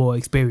players who are more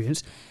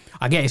experienced.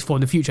 I get it's for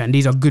the future, and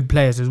these are good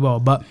players as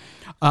well. But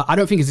I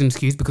don't think it's an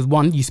excuse because,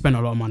 one, you spent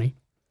a lot of money.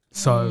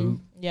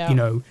 So,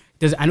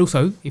 and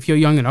also, if you're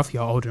young enough,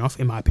 you're old enough,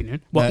 in my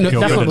opinion. Well, that's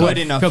not the word.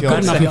 If you're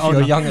good enough, you're old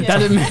enough. That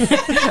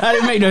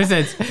didn't make no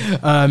sense.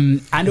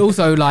 And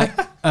also, like...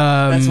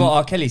 that's what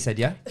R. Kelly said,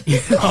 yeah?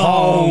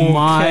 Oh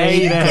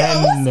my What's going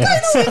on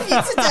with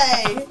you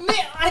today?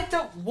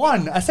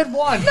 I said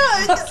one. No,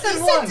 he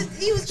said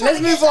he was trying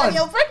to get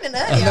Danielle pregnant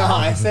earlier. No,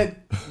 I said...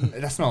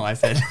 That's not what I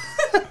said.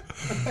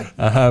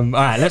 All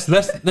right, let's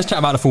chat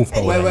about the fourth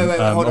goal. Wait,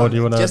 hold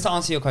on. Just to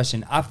answer your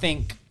question, I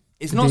think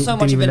it's not so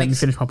much of an... Let me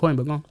finish my point,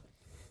 but go on.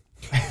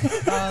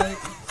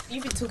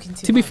 You've been talking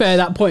too To be fair,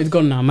 that point is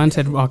gone now. Man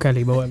said R.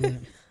 Kelly, but whatever.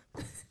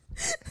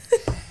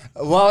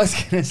 What I was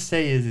going to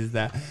say is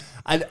that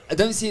I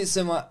don't see it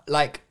so much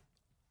like...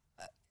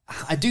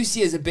 I do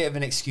see it as a bit of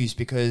an excuse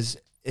because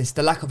it's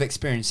the lack of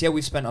experience. Yeah,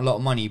 we've spent a lot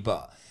of money,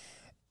 but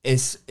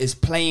it's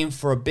playing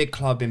for a big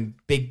club in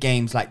big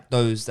games like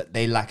those that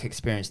they lack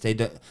experience. They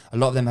don't. A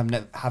lot of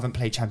them haven't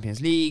played Champions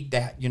League.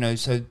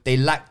 So they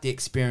lack the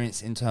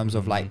experience in terms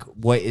of like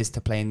what it is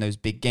to play in those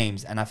big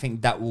games. And I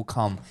think that will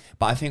come.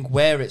 But I think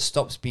where it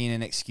stops being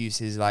an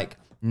excuse is like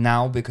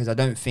now, because I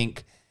don't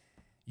think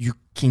you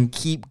can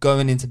keep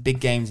going into big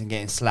games and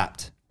getting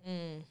slapped.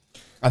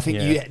 I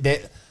think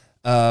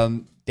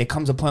there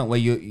comes a point where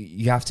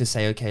you have to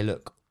say, okay,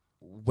 look,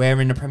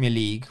 we're in the Premier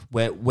League.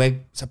 We're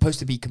supposed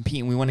to be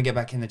competing. We want to get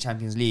back in the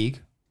Champions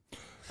League.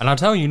 And I'll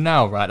tell you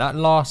now, right,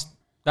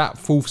 that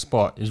fourth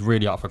spot is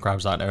really up for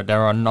grabs out there.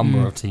 There are a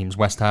number of teams,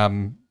 West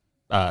Ham,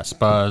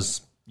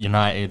 Spurs,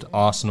 United,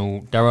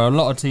 Arsenal. There are a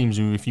lot of teams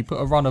who, if you put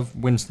a run of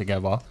wins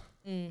together,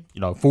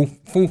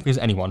 fourth is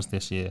anyone's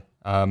this year.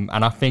 And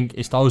I think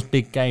it's those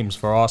big games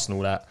for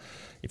Arsenal that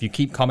if you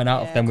keep coming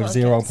out of them with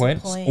 0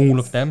 points, all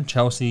of them,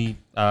 Chelsea,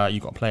 you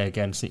got to play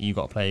again, City, you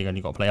got to play again,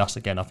 you got to play us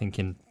again, I think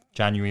in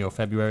January or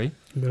February.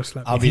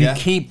 If you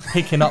keep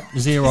picking up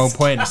 0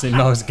 points in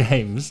those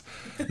games,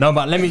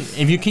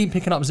 if you keep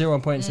picking up 0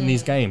 points in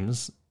these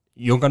games,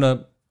 you're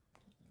gonna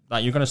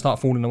start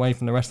falling away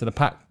from the rest of the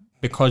pack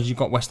because you've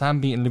got West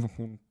Ham beating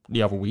Liverpool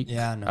the other week.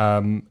 Yeah, I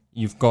know.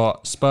 You've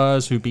got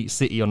Spurs who beat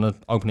City on the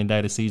opening day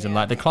of the season.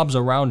 Like the clubs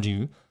around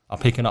you are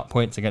picking up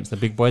points against the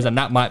big boys, and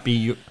that might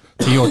be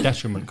to your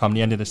detriment come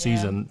the end of the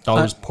season.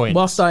 Those points.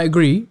 Whilst I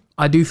agree,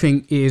 I do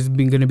think it is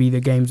going to be the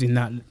games in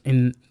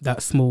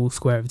that small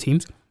square of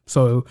teams.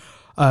 So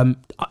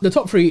the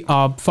top three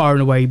are far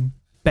and away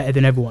better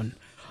than everyone.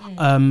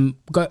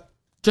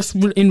 Just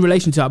in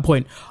relation to that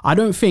point, I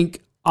don't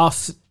think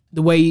us,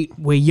 the way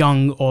we're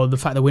young or the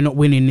fact that we're not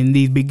winning in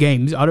these big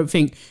games, I don't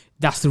think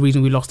that's the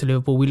reason we lost to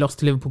Liverpool. We lost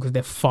to Liverpool because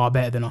they're far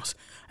better than us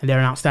and they're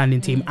an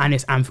outstanding team and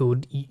it's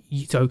Anfield.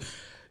 So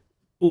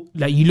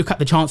like you look at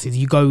the chances,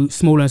 you go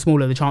smaller and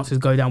smaller, the chances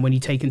go down when you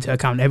take into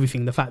account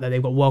everything. The fact that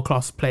they've got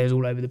world-class players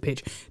all over the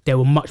pitch. They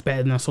were much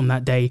better than us on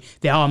that day.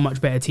 They are a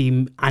much better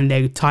team and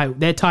they're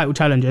title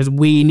challengers.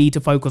 We need to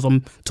focus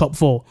on top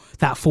four,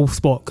 that fourth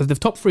spot, because the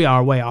top three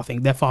are away, I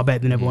think. They're far better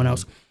than everyone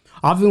else.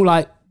 I feel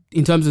like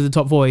in terms of the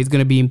top four, it's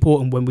going to be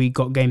important when we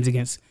got games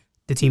against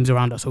the teams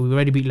around us. So we've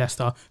already beat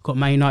Leicester, got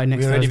Man United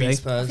next Thursday. We already beat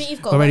Spurs. I think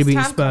you've got already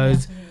beat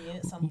Spurs.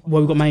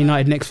 Well, we've got Man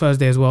United next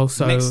Thursday as well.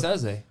 So next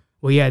Thursday?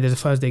 Well, yeah, there's a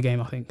Thursday game,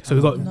 I think. So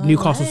we've got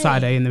Newcastle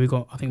Saturday and then we've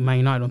got, I think, Man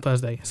United on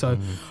Thursday. So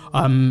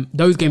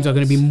those games are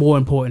going to be more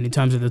important in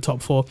terms of the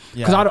top four.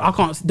 Because I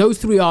can't... Those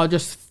three are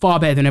just far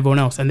better than everyone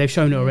else and they've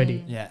shown it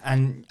already. Yeah,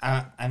 and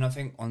I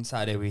think on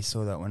Saturday we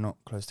saw that we're not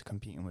close to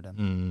competing with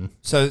them.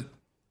 So,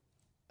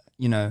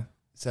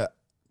 it's a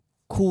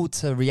call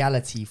to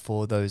reality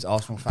for those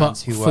Arsenal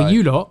fans who were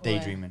you lot,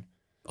 daydreaming.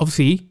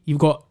 Obviously, you've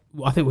got...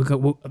 I think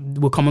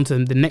we'll come on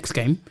to the next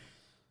game.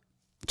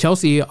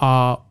 Chelsea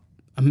are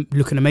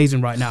looking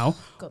amazing right now.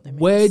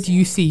 Where do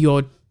you see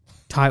your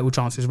title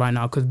chances right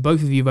now? Because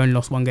both of you have only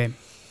lost one game.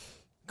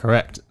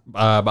 Correct.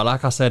 But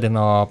like I said in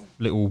our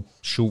little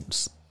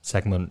shorts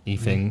segment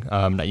thing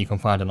that you can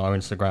find on our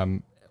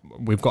Instagram,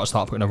 we've got to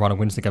start putting a run of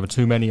wins together.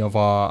 Too many of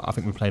our, I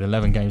think we played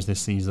 11 games this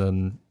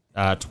season,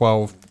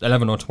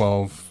 11 or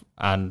 12,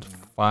 and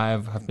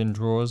 5 have been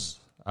draws,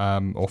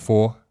 or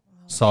 4.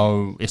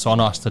 So it's on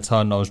us to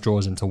turn those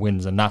draws into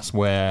wins, and that's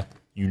where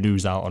you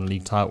lose out on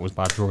league titles,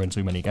 by drawing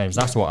too many games.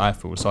 That's what I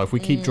feel. So if we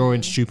keep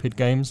drawing stupid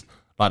games,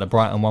 like the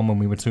Brighton one when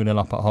we were 2-0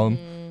 up at home,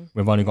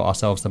 we've only got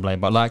ourselves to blame.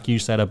 But like you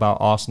said about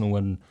Arsenal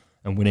and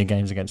winning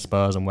games against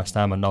Spurs and West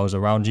Ham and those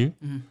around you,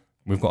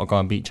 we've got to go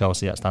and beat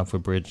Chelsea at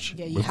Stamford Bridge.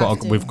 Yeah,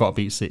 we've got to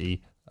beat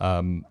City.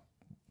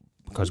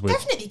 Because we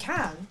definitely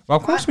can. Well,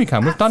 of course we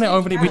can. We've done it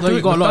over the years.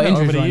 You got a lot of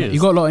injuries right now. You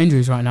got a lot of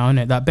injuries right now,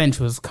 innit? That bench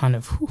was kind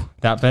of.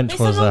 That bench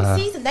was. It's a long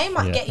season. They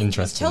might get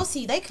injuries.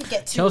 Chelsea, they could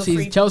get 2 or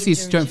 3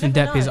 Chelsea's strength and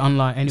depth is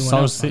unlike anyone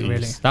else. Like,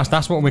 really.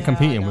 That's what we're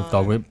competing with,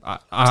 though.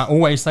 I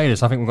always say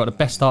this. I think we've got the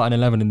best starting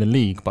 11 in the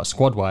league, but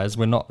squad-wise,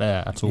 we're not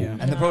there at all. Yeah.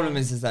 And the problem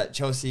is that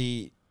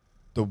Chelsea,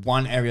 the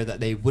one area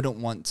that they wouldn't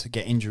want to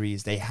get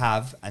injuries, they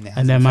have, and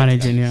they're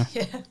managing. Yeah.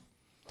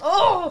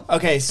 Oh.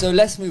 Okay, so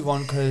let's move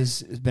on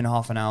because it's been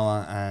half an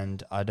hour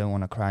and I don't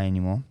want to cry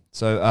anymore.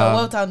 So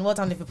well done,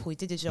 Liverpool. You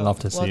did your job. Love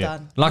to see well it.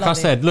 done. Like Love I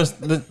said,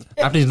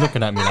 after he's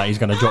looking at me like he's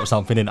going to drop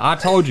something in, I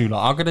told you,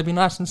 like, I'm going to be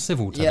nice and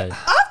civil today. Yeah.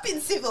 I've been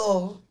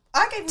civil.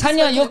 I gave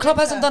Tanya, your club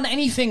hasn't done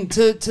anything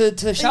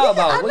to shout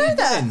about. I What know are you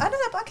that. doing? I know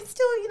that, but I can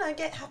still,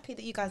 get happy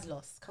that you guys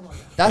lost. Come on.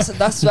 That's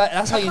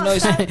how you know.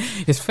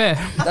 It's fair.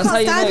 That's how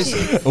you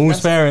know.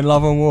 All's fair in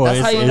love and war. That's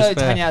how you know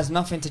fair. Tanya has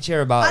nothing to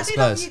cheer about. I do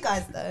love you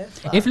guys though.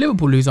 If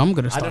Liverpool lose, I'm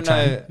gonna start don't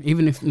chatting. know.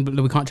 Even if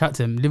we can't chat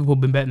to him, Liverpool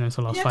been better than us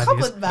the last 5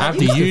 years. On, man.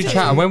 After you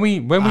chat, when we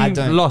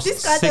lost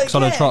This guy 6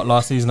 don't on a care. trot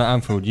last season at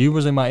Anfield, you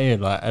was in my ear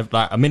like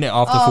a minute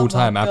after Oh full my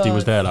time. After he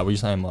was God. there, like, what are you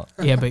saying, Mark?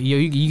 Yeah, but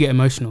you get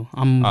emotional.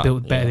 I'm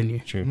built better than you.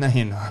 True. No,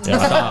 you're not. Yeah, I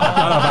don't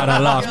know about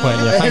that last point.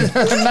 Yeah,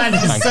 thanks. Man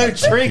is Thank so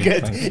you.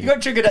 triggered. Thank you. You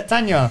got triggered at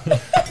Tanya.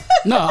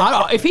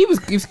 No, if he was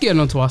getting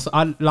onto us,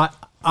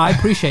 I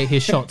appreciate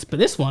his shots, but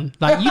this one,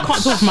 like, you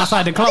can't talk from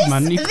outside the club,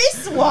 man.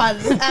 This one.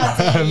 How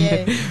dare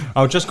you?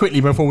 Oh, just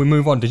quickly before we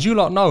move on, did you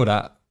lot know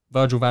that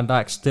Virgil van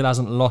Dijk still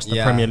hasn't lost a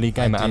Yeah, Premier League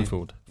game I at do.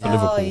 Anfield for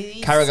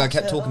Liverpool? Carragher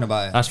kept talking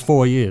about it. That's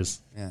 4 years.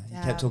 Yeah, he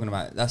kept talking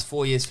about it. That's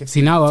 4 years, 50,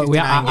 See, now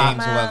 59 I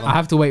games or whatever.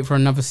 have to wait for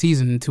another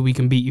season until we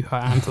can beat you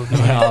at Anfield.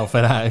 Oh,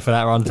 for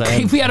that run to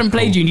end. If we hadn't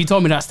played you and you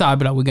told me that start, I'd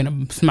be like, we're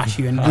going to smash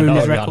you and ruin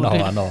this record.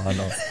 I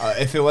know.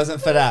 If it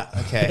wasn't for that,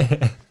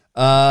 okay.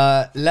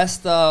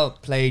 Leicester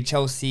played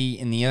Chelsea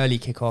in the early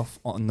kickoff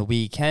on the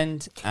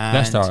weekend. And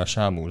Leicester are a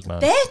shambles,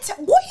 man.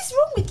 What is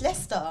wrong with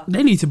Leicester?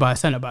 They need to buy a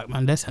centre back,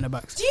 man. They're centre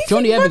backs. Do you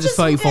Johnny think Evans is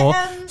Rodgers will 34.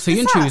 get,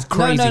 Soyuncu is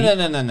crazy.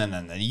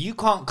 No. You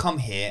can't come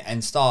here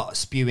and start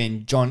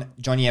spewing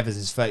Johnny Evans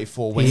is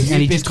 34 when And you've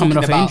he's been just coming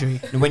talking off an about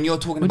injury. when you're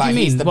talking What do about you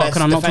he's mean? the What, best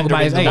can I not talk defender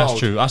about in his the age? world. That's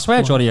true. I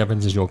swear Johnny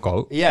Evans is your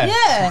GOAT.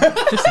 Yeah.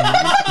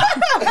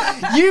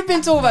 You've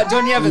been talking about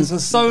Johnny Evans for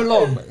so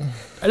long.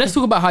 Let's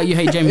talk about how you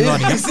hate Jamie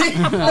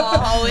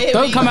Vardy.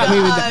 Don't come at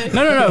me with that.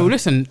 No.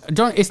 Listen,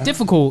 John, it's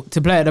difficult to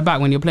play at the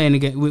back when you're playing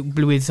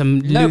with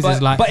some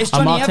losers like but it's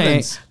Johnny Amate.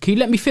 Evans. Can you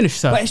let me finish,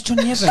 sir? But it's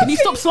Johnny Evans. Can you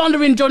stop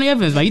slandering Johnny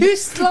Evans, man? You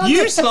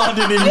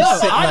slandered him,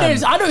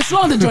 I don't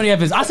slander Johnny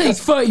Evans. I said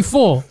he's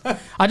 34.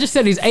 I just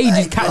said his age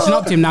is catching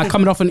up to him now,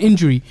 coming off an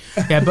injury.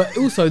 Yeah, but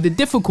also the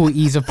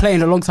difficulties of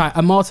playing alongside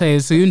Amate and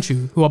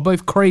Soyuncu, who are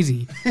both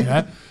crazy.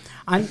 Yeah.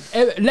 And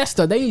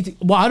Leicester, they need to,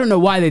 well, I don't know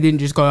why they didn't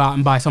just go out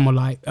and buy someone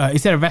like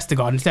instead of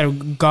Vestergaard, instead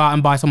of go out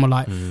and buy someone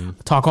like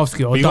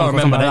Tarkovsky or You got to Dunk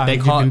or something remember,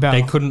 like that.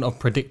 they couldn't have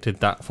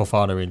predicted that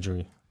Fofana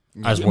injury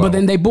as well. But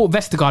then they bought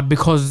Vestergaard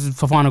because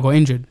Fofana got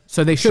injured,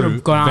 so they should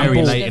have gone out very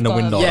and bought. late in the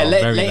window. Yeah,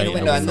 late very in the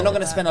window, and they're not going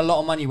to spend a lot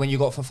of money when you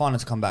got Fofana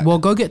to come back. Well,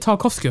 go get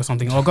Tarkovsky or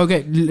something, or go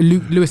get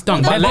Lewis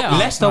Dunk. But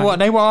Leicester,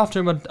 they were after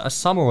him a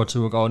summer or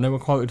two ago, and they were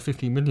quoted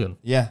 50 million.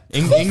 Yeah,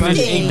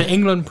 the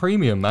England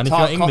premium, man. If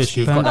you're English,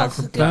 you've got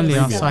that. Burnley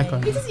are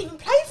psycho. He doesn't even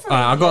play for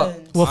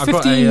England. Well,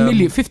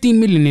 15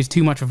 million is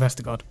too much for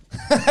Vestergaard.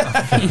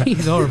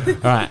 He's horrible.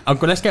 All right,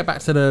 let's get back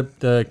to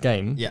the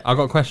game. Yeah. I've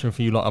got a question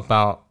for you lot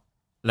about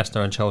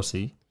Leicester and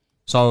Chelsea.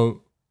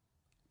 So,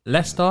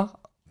 Leicester,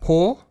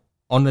 poor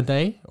on the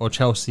day, or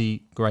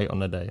Chelsea, great on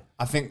the day?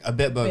 I think a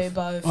bit both.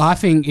 I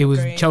think it was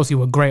Chelsea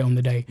were great on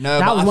the day. No,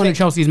 that but was I one of think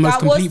Chelsea's most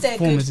That was complete their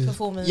performances. good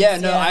performance. Yeah,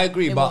 no, I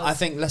agree, it but was. I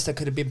think Leicester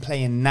could have been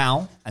playing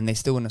now, and they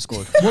still wouldn't have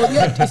scored. Well,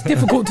 yeah, it's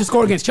difficult to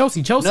score against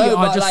Chelsea. Chelsea No,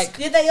 are but just like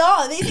Yeah, they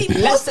are. It's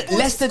impossible to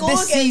Leicester score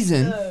this against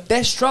season, them.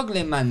 they're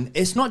struggling, man.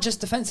 It's not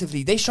just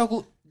defensively; they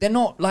struggle. They're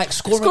not like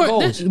scoring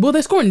goals.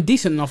 they're scoring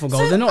decent enough of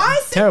goals. So they're not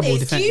I said terrible this.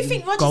 defense Do you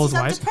think Rodgers goals is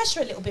under wise.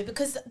 pressure a little bit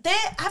because have they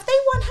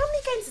won? How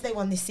many games have they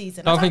won this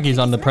season? I don't think he's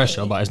under many.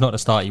 pressure, but it's not the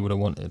start you would have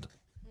wanted.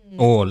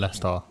 Or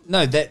Leicester.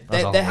 No, they're I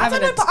having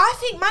don't know, a but I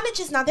think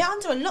managers now they're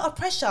under a lot of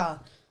pressure.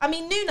 I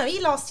mean, Nuno,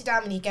 he lasted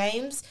how many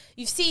games?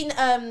 You've seen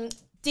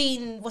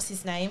Dean, what's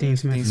his name? Dean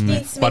Smith. Dean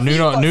Smith. But he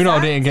got Nuno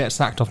sacked. didn't get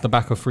sacked off the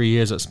back of 3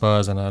 years at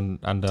Spurs and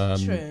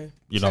True.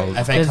 you know.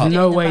 FA There's Cup.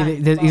 no way.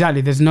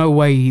 There's no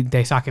way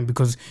they sack him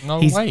because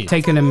No he's way.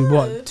 taken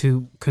them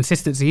to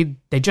consistency.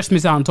 They just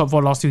missed out on top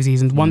 4 last 2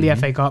 seasons. Won the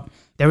FA Cup.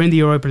 They're in the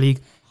Europa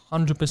League.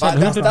 100%.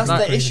 But that's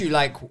the issue.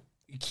 Like,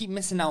 you keep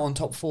missing out on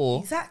top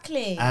 4.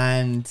 Exactly.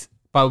 And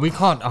But we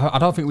can't. I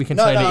don't think we can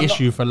say the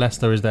issue for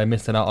Leicester is they're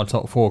missing out on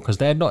top 4 because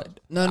they're not.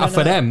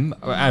 For them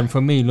and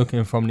for me,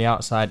 looking from the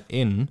outside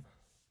in,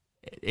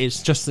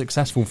 it's just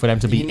successful for them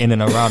to be in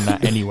and around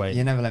that anyway.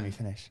 You never let me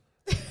finish.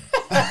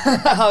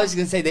 I was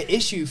going to say the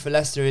issue for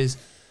Leicester is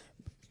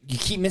you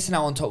keep missing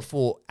out on top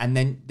 4, and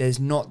then there's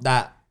not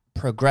that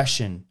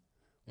progression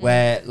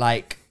where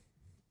like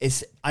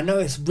it's. I know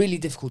it's really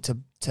difficult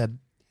to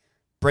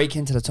break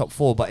into the top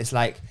 4, but it's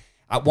like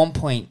at one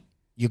point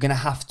you're gonna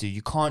have to.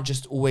 You can't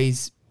just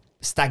always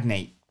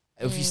stagnate.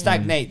 If you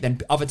stagnate, then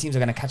other teams are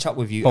gonna catch up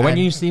with you. But when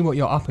you see what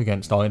you're up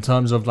against, though, in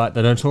terms of like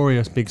the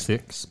notorious Big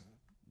Six,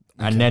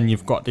 and then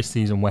you've got this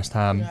season West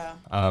Ham.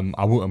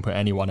 I wouldn't put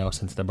anyone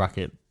else into the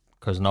bracket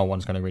because no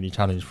one's going to really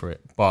challenge for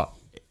it. But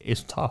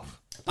it's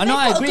tough. I know,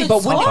 I agree.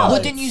 But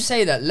wouldn't you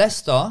say that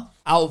Leicester,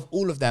 out of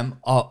all of them,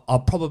 are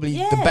probably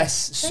the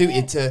best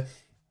suited to,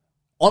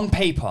 on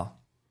paper,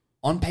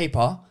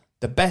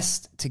 the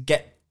best to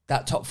get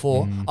that top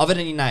 4, other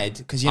than United,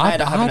 because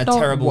United are having a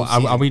terrible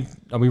season. Are we?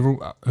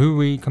 Who are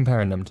we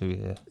comparing them to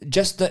here?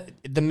 Just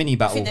the mini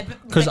battle.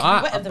 Because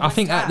I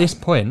think at this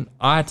point,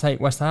 I'd take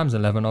West Ham's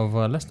 11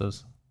 over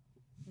Leicester's.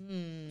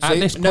 At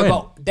this point.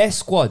 No, but their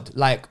squad,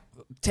 like,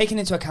 taking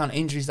into account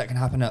injuries that can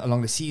happen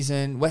along the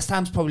season, West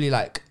Ham's probably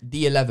like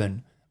the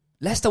 11.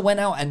 Leicester went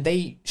out and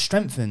they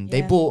strengthened.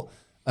 They bought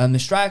the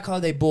striker.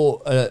 They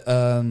bought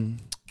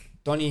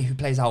Donny, who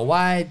plays out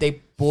wide.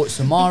 They bought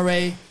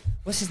Samare.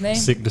 What's his name?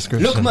 Sick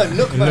description.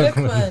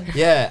 Lookman.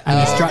 Yeah.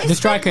 And the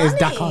striker is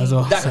Daka as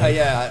well. Daka,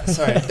 yeah.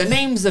 Sorry. The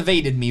names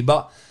evaded me,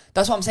 but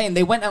that's what I'm saying.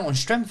 They went out and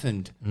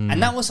strengthened.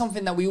 And that was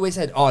something that we always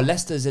said,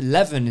 Leicester's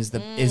 11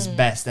 is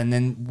best. And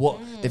then what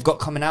they've got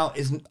coming out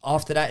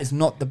after that is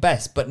not the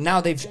best. But now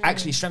they've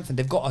actually strengthened.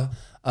 They've got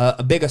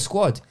a bigger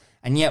squad.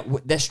 And yet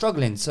they're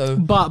struggling. So,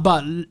 But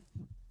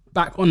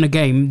back on the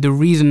game, the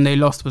reason they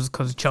lost was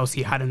because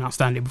Chelsea had an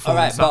outstanding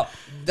performance. all right,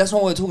 but that's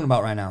what we're talking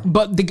about right now.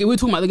 But we're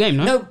talking about the game,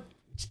 no? No,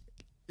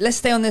 let's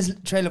stay on this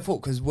trail of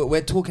thought because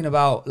we're talking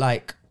about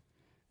like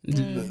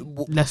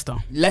Leicester.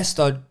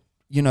 Leicester,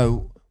 you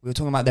know, we were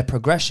talking about their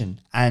progression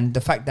and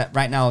the fact that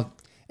right now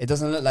it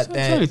doesn't look like It's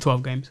they're. only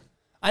 12 games.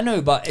 I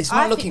know, but it's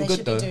not looking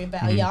good though. Doing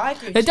better. Yeah, I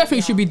agree. They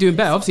definitely should be doing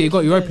better. Obviously, they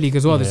got Europa League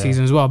as well this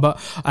season as well. But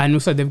and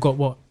also they've got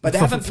what? But they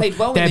haven't played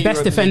well. Their in the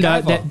best Europa League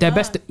defender. either. Their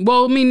best.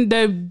 Well, I mean,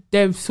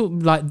 they're sort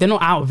of like they're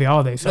not out of it,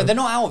 are they? So No, they're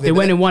not out of it. They but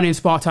went and won in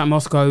Spartak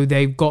Moscow.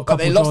 They've got a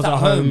couple they of lost draws at at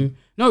home. home.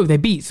 No, they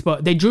beat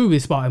they drew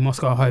with Spartak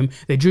Moscow at home.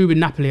 They drew with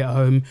Napoli at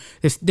home.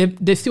 They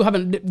still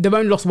haven't. They've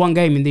only lost one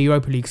game in the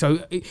Europa League,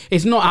 so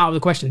it's not out of the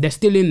question. They're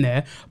still in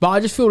there. But I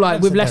just feel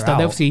like with Leicester,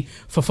 they obviously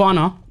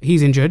Fofana,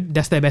 he's injured.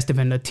 That's their best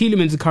defender.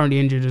 Tielemans is currently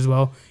injured as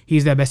well.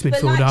 He's their best But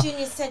midfielder. like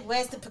Junior said,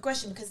 where's the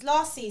progression? Because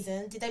last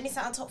season, did they miss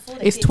out on top 4?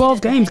 It's 12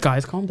 games,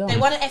 guys. Calm down. They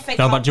won an FA No,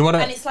 Cup, but do you wanna-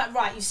 and it's like,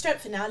 right, you've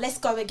strengthened now. Let's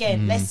go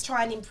again. Let's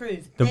try and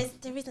improve. There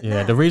isn't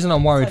that. The reason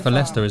I'm worried so for far.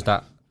 Leicester is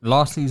that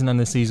last season and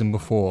the season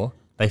before,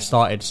 they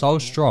started so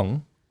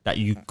strong that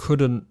you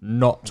couldn't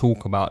not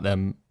talk about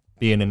them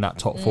being in that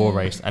top 4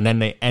 race. And then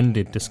they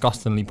ended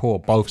disgustingly poor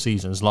both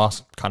seasons,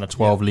 last kind of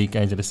 12 league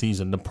games of the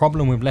season. The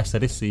problem with Leicester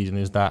this season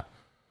is that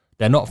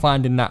they're not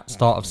finding that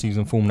start of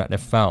season form that they've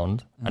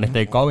found. And if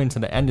they go into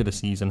the end of the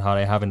season, how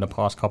they have in the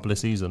past couple of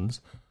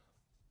seasons,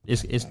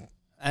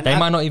 they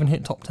might not even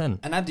hit top 10.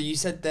 And Abdi, you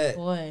said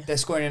that they're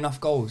scoring enough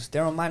goals.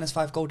 They're on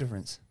 -5 goal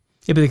difference.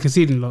 Yeah, but they're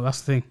conceding a lot.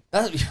 That's the thing.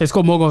 They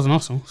scored more goals than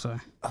Arsenal. So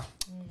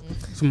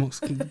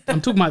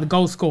I'm talking about the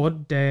goals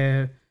scored.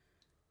 I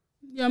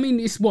mean,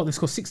 it's what they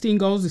scored 16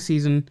 goals this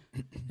season.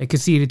 They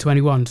conceded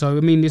 21. So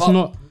I mean, it's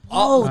not.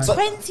 Oh,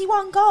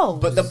 21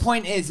 goals. But the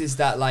point is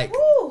that like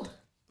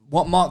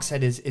what Mark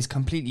said is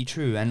completely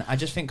true, and I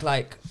just think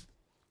like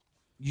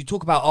you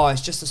talk about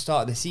it's just the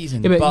start of the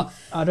season, Yeah, but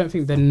I don't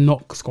think they're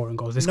not scoring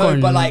goals. They're No,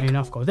 scoring but, like-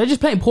 enough goals. They're just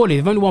playing poorly.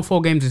 They've only won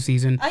 4 games this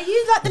season. Are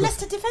you like the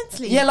Leicester Defence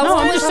League? Yeah, like, No,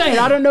 I'm just saying.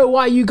 I don't know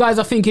why you guys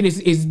are thinking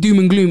it's doom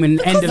and gloom and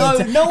end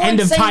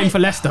of time for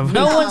Leicester.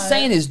 No one's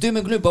saying it's doom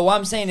and gloom, but what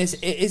I'm saying is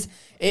it is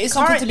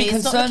something to be Currently,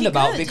 it's not concerned looking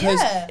about good, because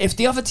yeah. if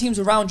the other teams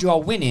around you are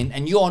winning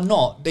and you're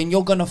not, then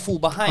you're gonna fall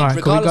behind, All right,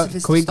 regardless if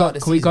it's the start of the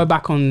can we season. go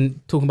back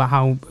on talking about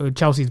how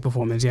Chelsea's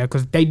performance? Yeah,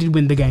 because they did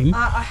win the game.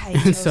 I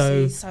hate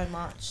Chelsea so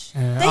much. I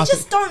They just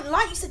think- don't,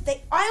 like you said,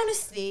 I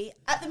honestly,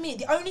 at the minute,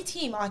 the only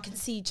team I can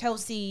see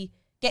Chelsea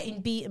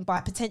getting beaten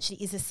by potentially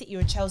is a City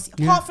or a Chelsea.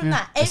 Apart from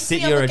that, every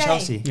City other or a game,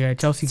 Chelsea? Yeah,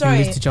 Chelsea Sorry,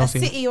 can lose to Chelsea.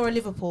 a City or a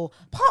Liverpool.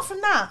 Apart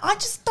from that, I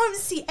just don't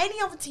see any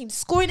other team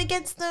scoring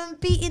against them,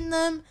 beating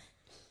them.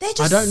 They're I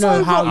just don't know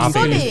so how rock you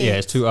solid.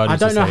 it's too early. I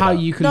don't to know say how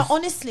that. you can. No,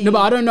 honestly. No, but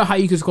I don't know how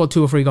you can score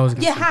 2 or 3 goals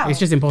against Yeah, them. how? It's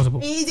just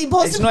impossible. It's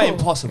impossible. It's not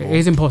impossible. It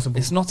is impossible.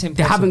 It's not impossible.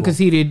 They haven't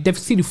conceded. They've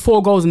conceded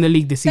 4 goals in the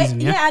league this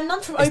season. Yeah. and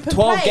none from It's open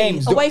 12 play,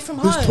 games. away from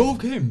home. There's 12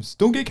 games.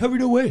 Don't get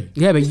carried away.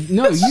 Yeah, but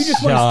no, you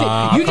just want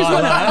to stick. You just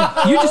want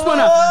to. You just want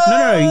to.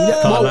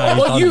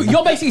 No.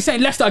 You're basically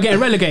saying Leicester are getting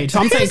relegated. So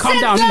I'm saying, calm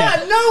down.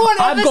 that? No one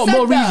ever I've got said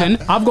more that.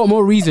 reason. I've got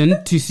more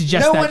reason to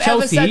suggest No that one ever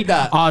Chelsea said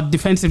that. are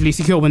defensively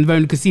secure when they've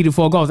only conceded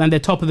 4 goals and they're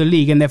top of the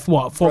league and they're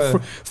what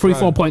 4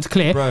 points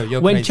clear. Bro,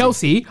 you're when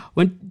crazy.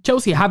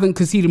 Chelsea haven't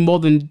conceded more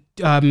than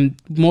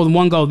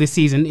 1 goal this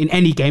season in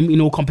any game in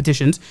all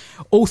competitions.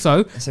 Also,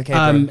 It's okay,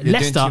 bro. You're doing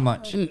Leicester. too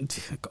much.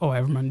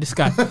 Oh, man, this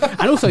guy.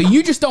 And also,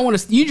 you want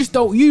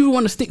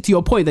to stick to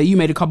your point that you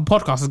made a couple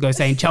podcasts ago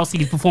saying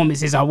Chelsea's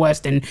performances are worse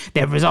than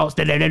their results.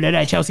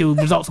 Chelsea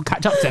results will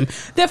catch up to them.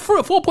 They're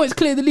 4 points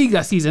clear of the league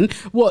that season.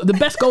 What the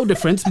best goal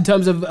difference in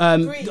terms of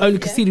only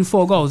conceding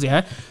 4 goals?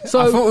 Yeah. So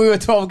I thought we were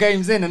 12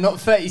 games in and not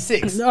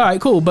 36. all right,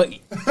 cool. But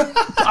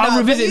I'll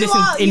revisit this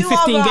in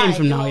 15 games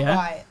from now. Yeah.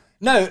 Right.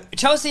 No,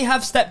 Chelsea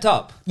have stepped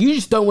up. You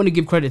just don't want to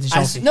give credit to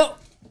Chelsea. No,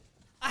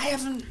 I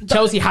haven't.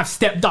 Chelsea have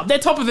stepped up. They're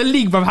top of the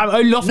league, bro. Have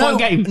only lost 1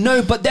 game.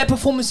 No, but their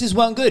performances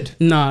weren't good.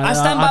 No, I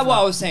stand by what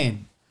I was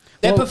saying.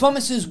 Their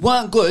performances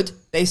weren't good.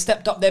 They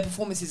stepped up their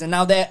performances, and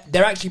now they're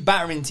actually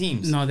battering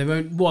teams. No, they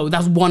won't. Well,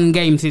 that's 1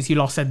 game since you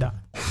last said that.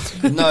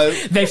 No,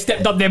 They've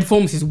stepped up their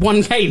performances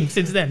 1 game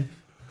since then.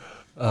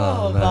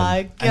 Oh my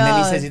god! and then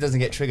he says he doesn't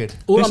get triggered.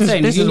 All I'm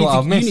saying This is is you what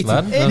I've need missed,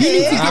 to. man. It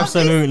is.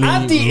 Absolutely.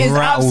 Abdi is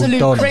rattled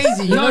absolute on.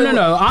 crazy.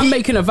 No. I'm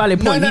making a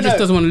valid point. He just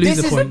doesn't want to lose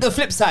this the point. This is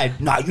the flip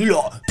side. No, you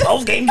lot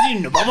 12 games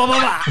in, blah, blah, blah,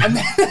 blah. And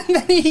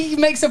then he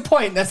makes a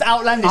point that's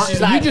outlandish. He's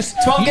like,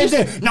 12 games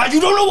in. No,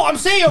 you don't know what I'm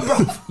saying, bro.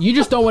 You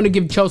just don't want to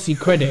give Chelsea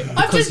credit.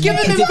 I'm just giving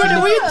them predicted- credit.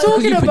 What are you because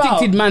talking you about?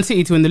 predicted Man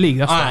City to win the league.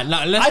 That's All right. right,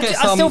 now let's get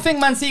I some. still think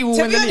Man City will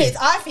To win be the league.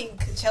 honest, I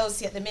think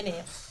Chelsea at the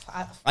minute.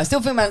 I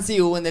still think Man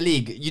City will win the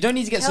league. You don't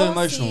need to get so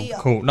emotional.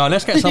 Cool. Now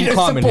let's get some You don't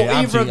calm in support here.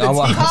 either of Abdi,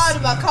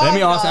 the teams. let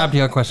me ask Abdi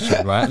a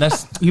question, right?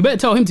 Let's. You better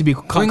tell him to be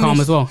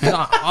calm as well.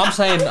 No, I'm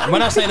saying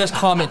when I say let's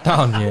calm it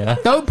down, yeah.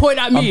 Don't point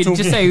at me and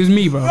just say it was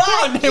me, bro.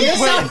 Right, You're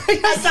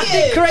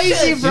sounding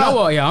crazy, You know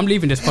what? Yeah, I'm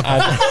leaving this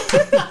podcast.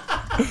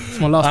 It's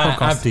my last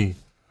podcast. Abdi,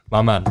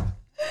 my man,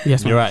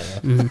 Yes, you're man.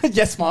 right. Yeah?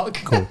 Yes, Mark.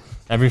 Cool.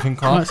 Everything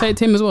calm. Right, say it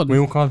to him as well. We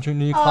all calm.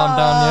 You calm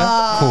down,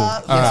 yeah. Cool.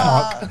 All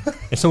right. Mark.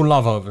 It's all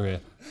love over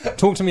here.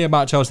 Talk to me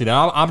about Chelsea. Then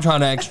I'm trying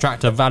to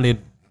extract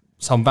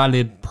some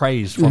valid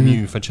praise from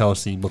you for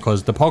Chelsea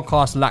because the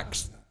podcast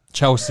lacks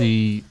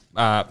Chelsea.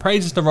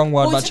 Praise is the wrong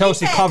word, Well, but to be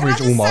Chelsea fair, coverage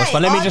can I just almost. say,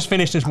 But let me just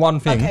finish this one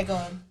thing. Okay, go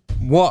on.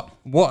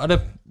 What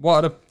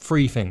are the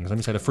 3 things? Let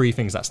me say the 3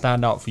 things that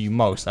stand out for you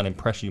most and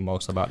impress you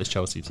most about this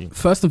Chelsea team.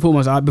 First and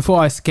foremost, before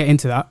I get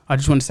into that, I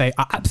just want to say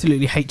I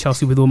absolutely hate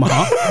Chelsea with all my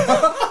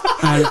heart.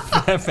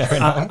 And Fair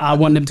enough. I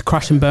want them to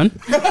crash and burn.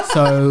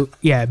 So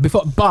yeah,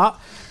 but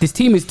this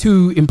team is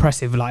too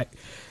impressive. Like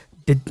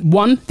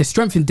the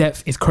strength and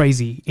depth is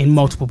crazy in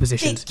multiple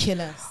positions.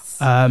 Ridiculous.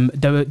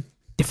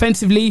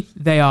 Defensively,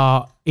 they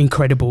are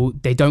incredible.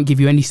 They don't give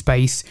you any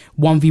space.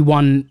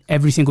 1v1,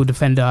 every single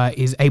defender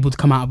is able to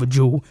come out of a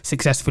duel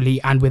successfully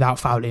and without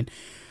fouling.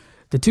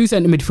 The 2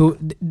 centre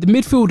midfield, the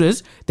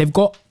midfielders, they've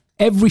got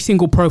every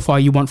single profile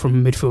you want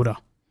from a midfielder.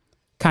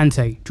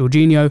 Kante,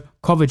 Jorginho,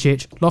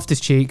 Kovacic,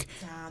 Loftus-Cheek.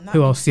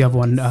 Who else? The other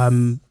one?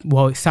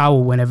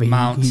 Saul. Whenever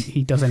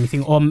he does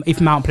anything, or if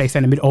Mount plays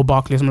centre mid, or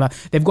Barkley or something like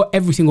that. They've got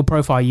every single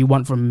profile you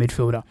want from a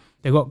midfielder.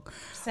 They've got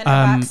Centre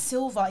back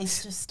Silva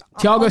is just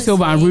Thiago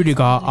Silva and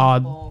Rudiger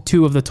are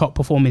 2 of the top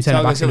performing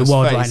centre backs in the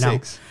world right now.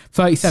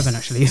 37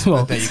 actually as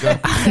well. There you go.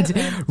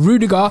 And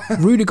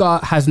Rudiger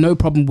has no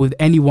problem with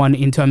anyone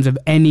in terms of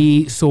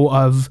any sort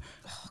of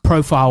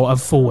profile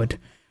of forward.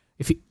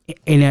 If he,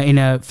 in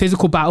a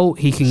physical battle,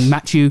 he can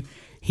match you.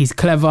 He's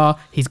clever.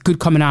 He's good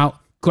coming out.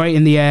 Great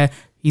in the air.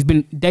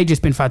 They've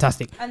just been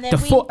fantastic. And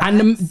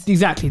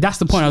exactly, that's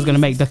the point I was going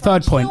to make. The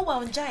third point.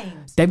 Chilwell and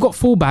James. They've got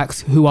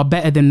fullbacks who are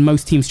better than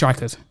most team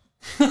strikers.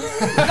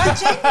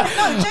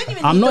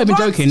 Genuinely. I'm not even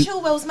joking.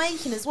 Chilwell's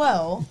making as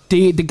well.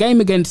 The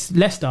game against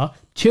Leicester,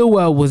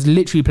 Chilwell was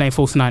literally playing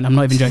false 9. I'm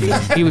not even joking.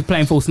 He was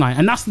playing false 9,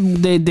 and that's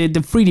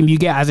the freedom you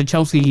get as a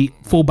Chelsea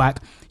fullback.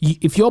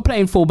 If you're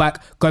playing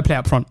fullback, go play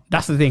up front.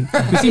 That's the thing.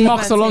 You see,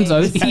 Marcus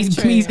Alonso,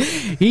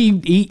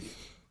 he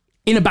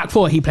in a back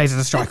 4, he plays as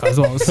a striker as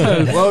well.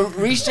 So, well,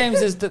 Reece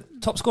James is the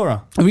top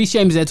scorer. Reece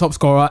James is their top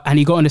scorer, and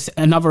he got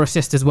another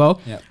assist as well.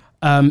 Yep.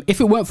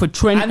 If it weren't for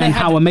Trent and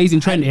how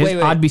amazing Trent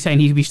is, I'd be saying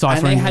he'd be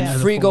starting. And they had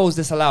 3 goals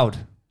disallowed.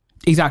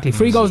 Exactly,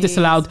 3 goals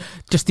disallowed.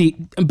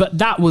 But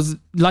that was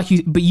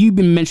but you've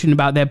been mentioning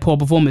about their poor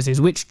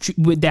performances, which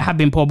there have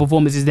been poor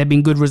performances. There've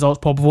been good results,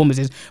 poor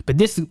performances. But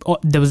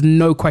there was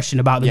no question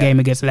about the game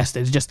against Leicester.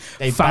 It's just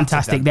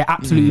fantastic. They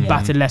absolutely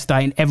battered Leicester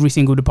in every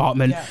single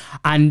department,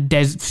 and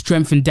there's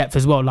strength and depth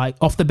as well. Like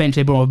off the bench,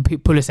 they brought on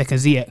Pulisic and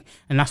Ziyech,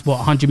 and that's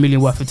 100 million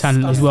worth of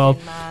talent as well.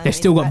 They've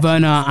still got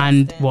Werner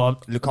and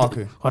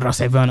Lukaku. What did I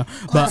say, Werner?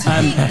 But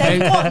they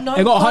got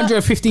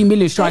 115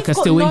 million strikers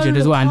still injured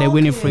as well, and they're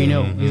winning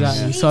 3-0.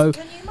 Exactly. So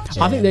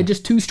I think they're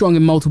just too strong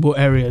in multiple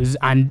areas,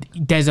 and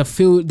there's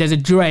a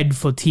dread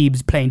for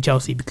teams playing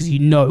Chelsea because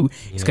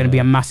it's going to be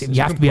a massive.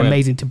 You have to be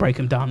amazing to break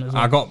them down as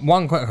well. I got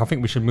one question. I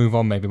think we should move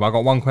on maybe, but I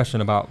got one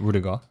question about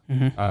Rudiger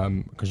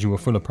because you were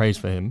full of praise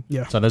for him.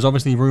 Yeah. So there's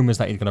obviously rumours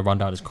that he's going to run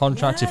down his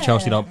contract if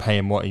Chelsea don't pay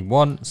him what he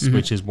wants,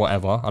 which is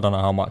whatever. I don't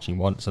know how much he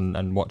wants and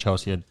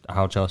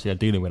how Chelsea are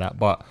dealing with that.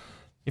 But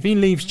if he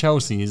leaves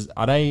Chelsea,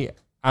 are they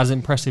as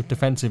impressive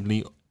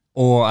defensively,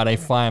 or are they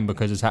fine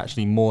because it's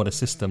actually more the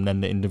system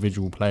than the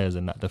individual players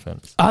in that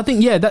defence? I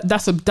think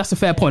that's a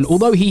fair point.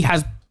 Although he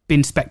has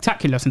been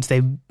spectacular since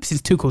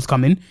Tuchel's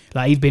come in,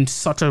 like he's been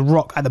such a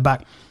rock at the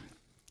back.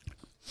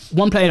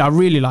 One player that I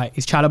really like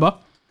is Chalobah,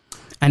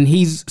 and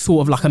he's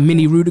sort of like a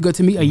mini Rudiger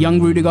to me, a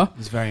young Rudiger.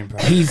 He's very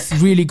impressive.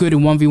 He's really good in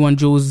 1v1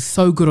 duels,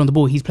 so good on the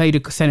ball. He's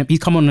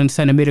come on and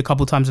centre mid a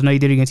couple of times. I know he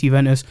did against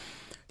Juventus.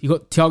 You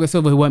got Thiago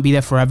Silva, who won't be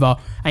there forever,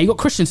 and you got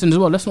Christensen as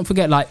well. Let's not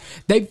forget, like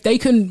they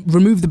can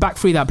remove the back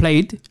three that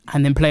played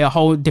and then play a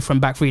whole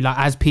different back three. Like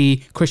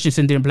Aspi,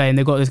 Christensen didn't play, and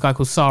they've got this guy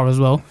called Sarr as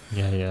well.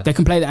 Yeah. They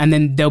can play that, and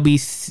then they'll be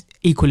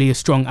equally as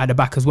strong at the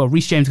back as well.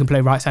 Reece James can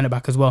play right centre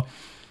back as well.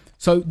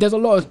 So there's a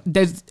lot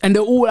and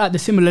they're all at the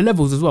similar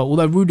levels as well.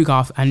 Although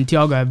Rudiger and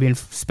Thiago have been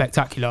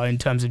spectacular in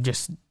terms of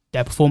just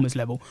their performance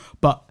level,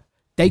 but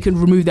they can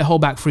remove their whole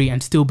back three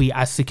and still be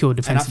as secure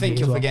defensively. And I think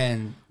you're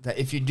forgetting that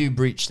if you do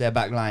breach their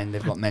back line,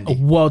 they've got Mendy.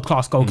 A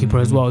world-class goalkeeper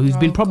as well, who's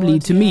been probably,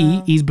 to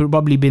me, he's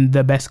probably been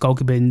the best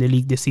goalkeeper in the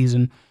league this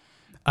season.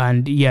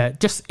 And yeah,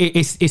 just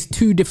it's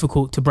too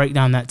difficult to break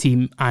down that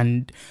team,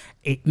 and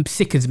it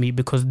sickens me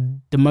because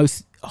the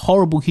most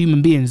horrible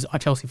human beings are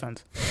Chelsea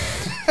fans.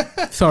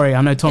 Sorry,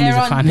 I know Tommy's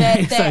a fan.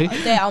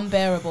 They're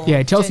unbearable.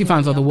 Yeah, Chelsea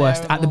fans are the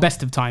worst at the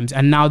best of times,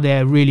 and now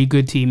they're a really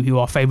good team who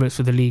are favourites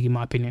for the league, in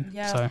my opinion.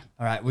 Yeah. So,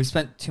 all right, we've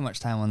spent too much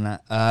time on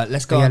that.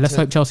 Let's go. Let's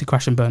hope Chelsea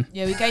crash and burn.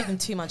 Yeah, we gave them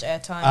too much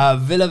airtime.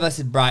 Villa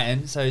versus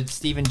Brighton. So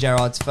Steven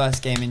Gerrard's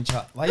first game in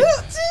charge.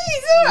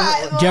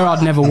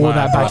 Gerrard never wore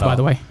that badge, by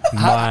the way.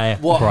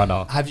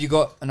 Brother. Have you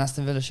got an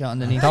Aston Villa shirt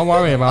underneath? Don't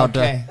worry about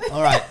that. Okay,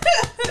 all right.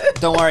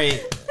 Don't worry.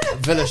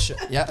 Villa shirt.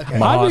 Yeah, okay.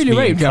 I really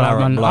rate Gerrard,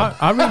 man.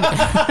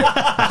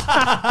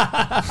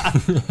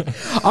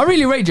 I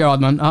really rate Gerrard,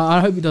 man.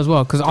 I hope he does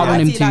well because I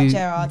want him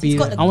to be.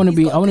 I want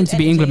him to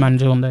be England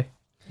manager one day.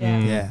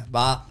 Yeah,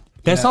 but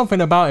there's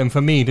something about him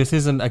for me. This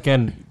isn't,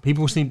 again,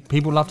 people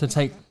love to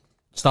take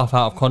stuff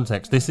out of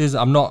context.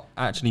 I'm not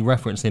actually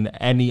referencing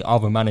any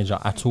other manager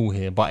at all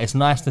here, but it's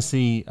nice to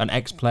see an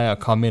ex-player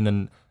come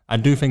in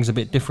and do things a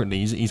bit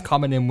differently. He's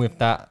coming in with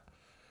that.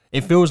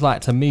 It feels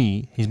like, to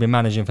me, he's been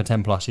managing for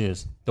 10 plus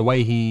years. The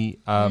way he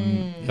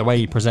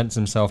presents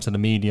himself to the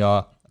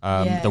media,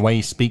 the way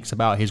he speaks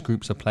about his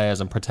groups of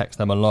players and protects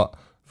them a lot.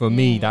 For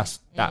me, that's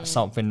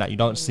something that you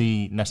don't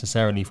see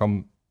necessarily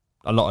from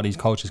a lot of these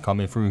coaches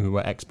coming through who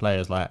were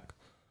ex-players. Like,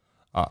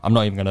 I'm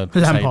not even going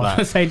to say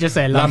like just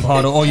say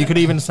Lampard, or you could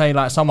even say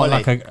like someone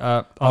like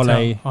a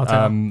Ole.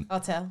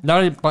 Arteta.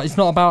 No, but it's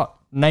not about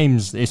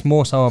names. It's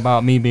more so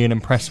about me being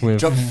impressed with.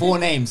 Drop 4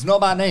 names, not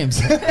about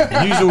names.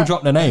 You all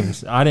drop the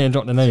names. I didn't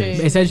drop the names.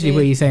 True. Essentially,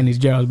 what he's saying is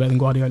Gerrard's better than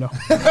Guardiola.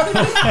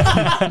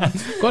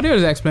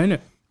 Guardiola's explained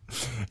it.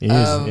 He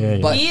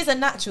is, but he is a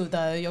natural,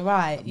 though. You're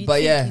right.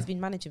 He's been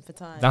managing for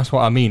time. That's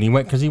what I mean. He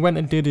went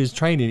and did his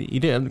training. He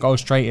didn't go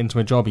straight into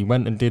a job. He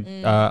went and did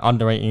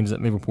under 18s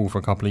at Liverpool for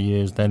a couple of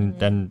years. Then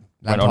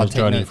went on his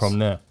journey from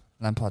there.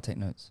 Lampard, take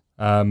notes.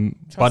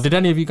 But did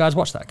any of you guys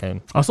watch that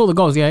game? I saw the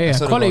goals. Yeah.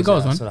 Quality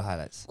goals, man. I saw the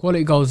highlights.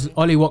 Quality goals.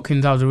 Ollie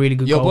Watkins, that was a really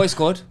good goal. Your boy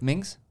scored,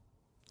 Mings.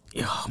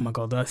 Oh my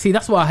god! See,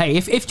 that's what I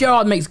hate. If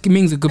Gerrard makes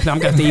Mings a good player,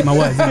 I'm going to have to eat my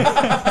words.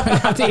 I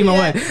have to eat my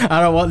words.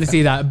 I don't want to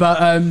see that.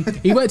 But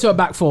he went to a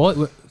back four.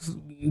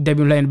 They've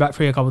been playing the back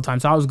three a couple of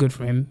times. So that was good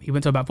for him. He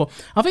went to a back four.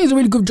 I think it's a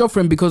really good job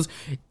for him because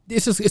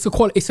it's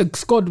a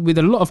squad with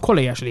a lot of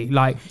quality. Actually,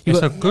 like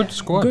a good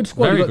squad. Good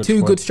squad. You got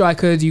two good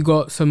strikers. You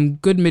got some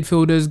good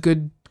midfielders.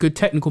 Good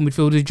technical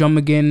midfielders. John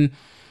McGinn.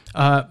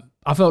 I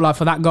felt like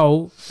for that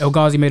goal, El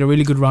Ghazi made a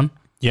really good run.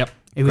 Yep.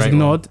 It was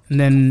ignored, and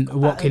then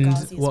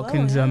Watkins.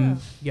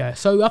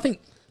 So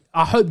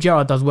I hope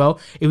Gerrard does well.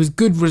 It was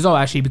good result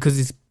actually because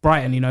it's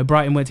Brighton. You know,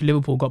 Brighton went to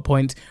Liverpool, got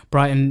points.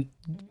 Brighton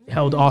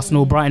held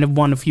Arsenal. Brighton have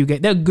won a few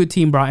games. They're a good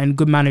team. Brighton,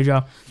 good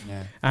manager.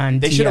 Yeah,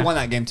 and they should have won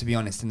that game. To be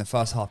honest, in the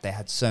first half, they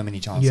had so many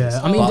chances. Yeah,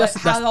 I mean,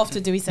 how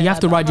often do we say you have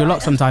to ride your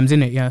luck sometimes,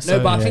 innit? Yeah. No,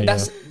 but I think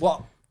that's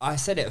what I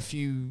said it a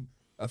few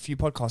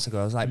podcasts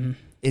ago. I was like,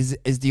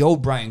 is the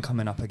old Brighton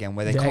coming up again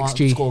where they can't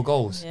score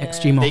goals? Yeah.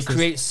 XG monsters. They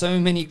create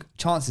so many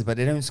chances, but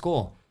they don't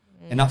score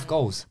enough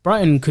goals.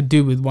 Brighton could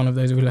do with one of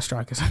those Villa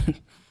strikers.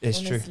 It's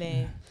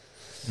Honestly.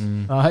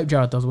 true. I hope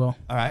Gerrard does well.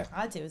 All right.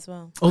 I do as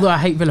well. Although I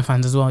hate Villa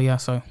fans as well, yeah,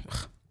 so...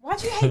 Why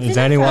do you hate Villa Is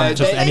anyone fans?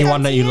 just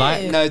anyone that you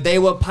like? No, they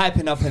were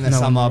piping up in the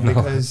summer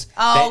because...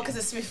 because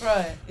of Smith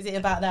Rowe. Is it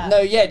about that?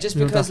 No, yeah, just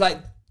because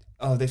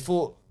they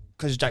thought...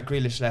 Because Jack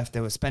Grealish left, they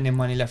were spending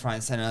money left, right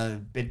and centre,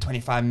 bid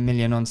 25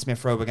 million on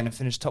Smith Rowe. We're going to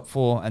finish top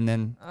 4 and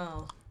then...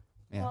 Oh.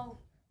 Yeah. Well,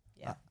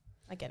 yeah,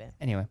 I get it.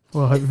 Anyway.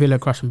 Well, I hope Villa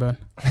crash and burn.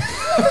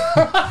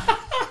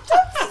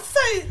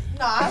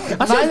 I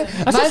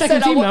That's the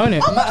second team now, isn't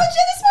it? Oh my god,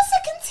 yeah, this is my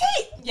second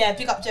team. Yeah,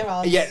 big up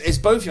Gerrard. Yeah, it's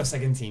both your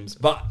second teams,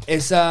 but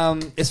it's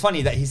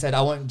funny that he said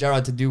I want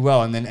Gerrard to do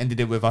well and then ended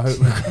it with I hope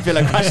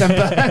Villa crash and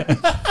burn.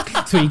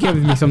 That's what you get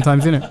with me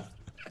sometimes, isn't it?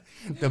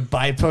 The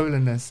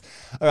bipolarness.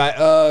 All right.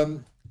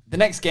 The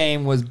next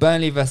game was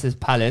Burnley versus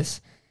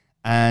Palace,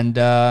 and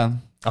oh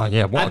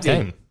yeah, what Abdi,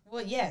 a game!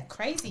 Well, yeah,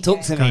 crazy.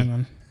 Talk to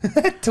game. me.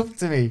 Talk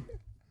to me.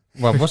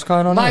 Well, what's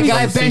going on? My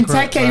guy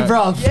Benteke,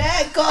 bro.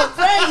 Yeah, God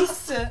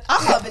grace. I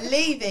can't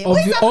believe it.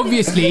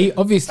 Obviously, he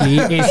scored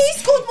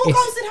more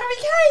goals than Harry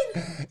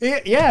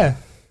Kane. Yeah.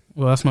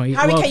 Well, that's not easy.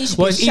 Harry Kane should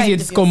be it's easier ashamed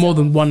to of score more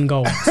than one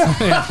goal.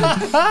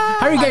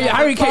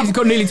 Harry Kane's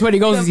got nearly 20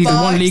 goals this season,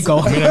 one league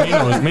goal.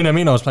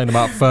 Minamino's playing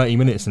about 30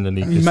 minutes in the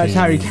league. You match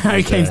Harry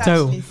Kane's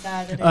total.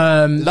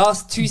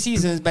 Last 2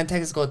 seasons,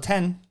 Benteke scored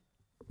 10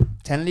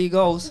 league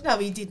goals. No,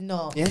 he did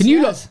not. Yes, Can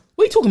you look?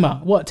 What are you talking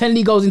about? What, 10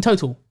 league goals in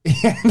total?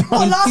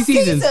 Last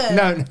season?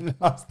 No,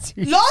 last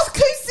 2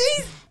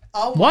 seasons.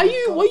 Oh Why are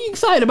you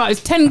excited about?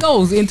 It's 10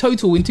 goals in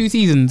total in 2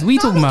 seasons. What are you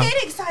talking about? I'm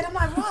getting excited. I'm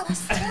like, wow,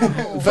 that's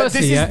terrible. But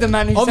Firstly, this is the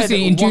man who obviously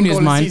said in one Junior's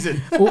goal a mind.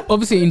 season.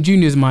 Obviously in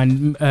Junior's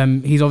mind,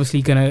 he's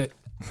obviously gonna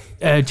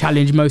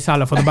challenge Mo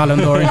Salah for the Ballon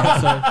d'Or.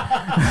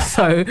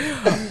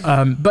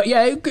 But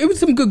yeah, it was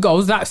some good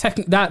goals.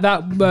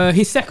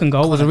 His second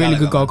goal was a really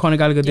good goal. Conor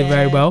Gallagher did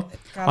very well.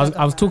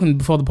 I was talking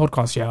before the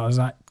podcast. Yeah, I was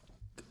like,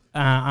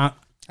 I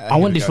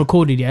want this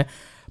recorded. Yeah,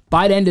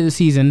 by the end of the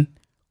season,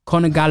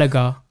 Conor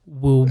Gallagher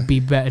will be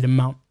better than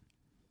Mount.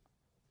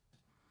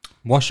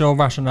 What's your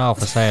rationale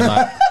for saying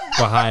like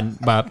by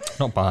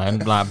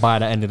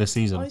the end of the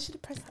season?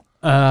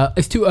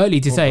 It's too early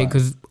to say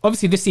because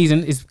obviously this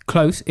season is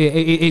close.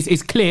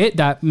 It's clear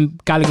that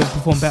Gallagher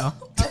performed better.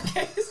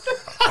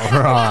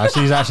 Right,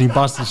 she's actually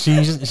busted.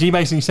 She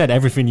basically said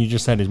everything you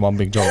just said is one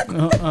big joke. So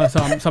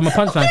I'm a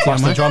punchline to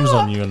Bust the drums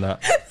on you and that.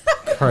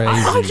 Crazy.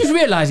 I just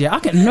realised, I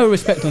get no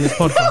respect on this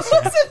podcast.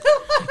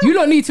 You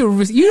don't need to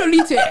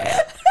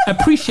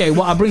appreciate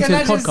what I bring to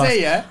this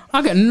podcast.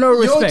 I get no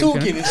respect. You're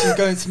talking and she's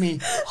going to me,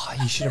 oh,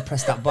 you should have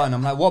pressed that button.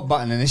 I'm like, what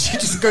button? And then she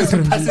just goes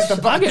and presses the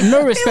button. I get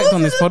no respect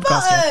on this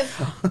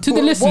podcast. To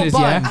the listeners,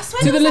 I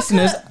swear to the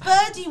listeners. Like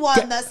a birdie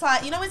one that's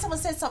like, when someone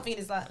says something,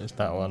 it's like. It's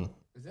that one.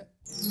 Is it?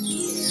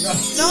 No,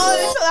 it's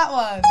not that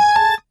one.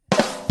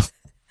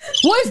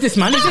 What is this,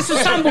 man? Is this a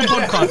sample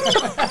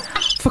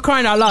podcast? For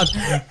crying out loud.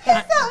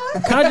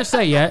 Can I just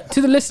say,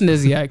 to the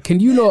listeners, can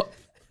you not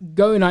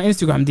go in our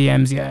Instagram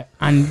DMs,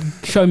 and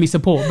show me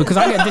support because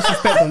I get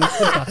disrespect on this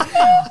podcast.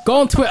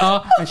 Go on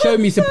Twitter and show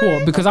me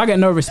support because I get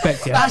no respect,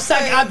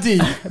 Hashtag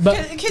Abdi.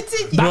 But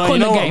continue. back on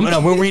the game.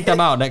 No, we'll read them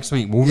out next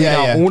week. We'll read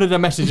out all of the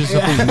messages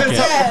of support we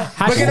get.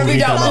 We're going to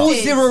read out all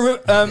 0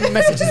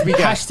 messages we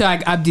get.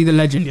 Hashtag Abdi the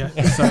legend,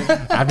 So,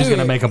 Abdi's going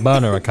to make a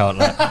burner account.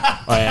 Like,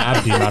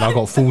 Abdi, man, I've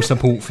got full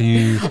support for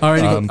you. I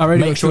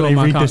already make got sure two they on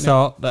my read account. this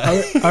out.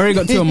 I already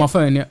got 2 on my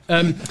phone,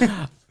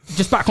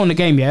 Just back on the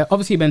game,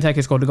 Obviously,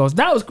 Benteke scored the goals.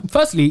 That was,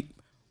 firstly,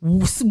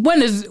 what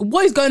is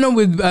going on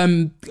with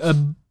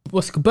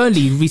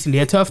Burnley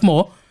recently? Turf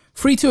Moor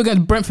 3-2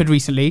 against Brentford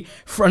recently.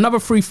 For another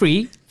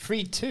 3-3.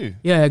 3-2.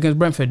 Yeah, against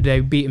Brentford,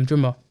 they beat him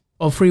Drimmer.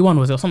 Or 3-1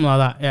 was it, or something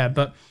like that. Yeah,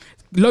 but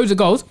loads of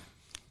goals.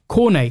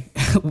 Cornet,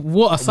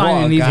 what a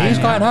signing He's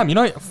going ham.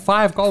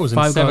 5 goals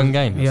in 7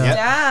 games. Yeah.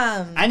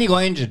 Damn. And he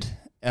got injured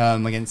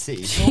against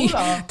City.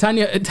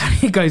 Tanya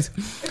goes,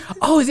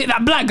 oh, is it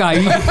that black guy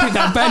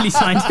that Burnley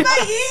signed? Mate,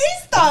 it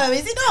is though,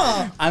 is it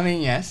not? I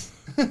mean, yes.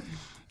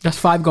 That's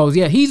 5 goals.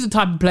 Yeah, he's the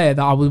type of player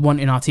that I would want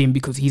in our team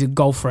because he's a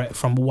goal threat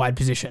from a wide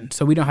position.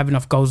 So we don't have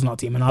enough goals in our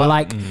team, and I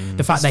like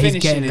the fact that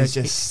he's getting. Is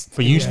just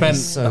but you spent.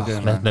 So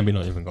good, let me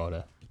not even go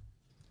there.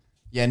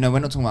 Yeah, no, we're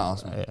not talking about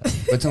Arsenal.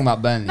 We're talking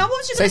about Burnley. Now,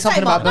 what you say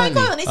something about Burnley.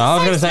 No, go on, I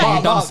was going to say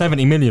he done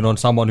 70 million on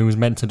someone who was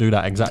meant to do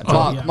that exact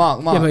job.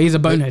 Mark. Yeah, but he's a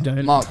bonehead,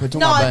 don't Mark, we're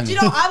talking about Burnley. Do you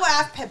know, I would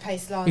have Pepe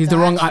slander. He's the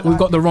wrong. We've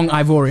got the wrong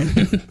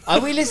Ivorian. Are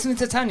we listening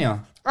to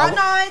Tanya? No,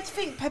 I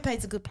think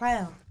Pepe's a good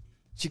player.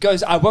 She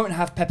goes, I won't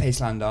have Pepe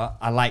slander.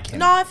 I like him.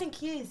 No, I think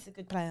he is a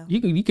good player.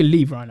 You can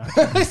leave right now.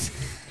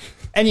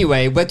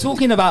 Anyway, we're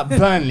talking about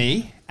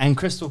Burnley and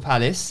Crystal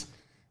Palace.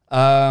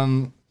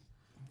 3-3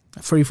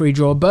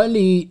 draw.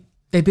 Burnley,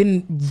 they've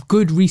been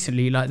good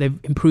recently. Like they've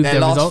improved their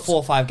last results. 4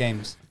 or 5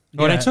 games.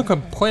 Well, they took a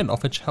point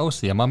off of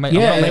Chelsea. Am I making?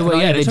 Yeah,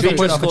 they took a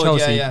point off of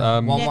Chelsea. Yeah,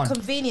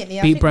 conveniently.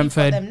 I Beat think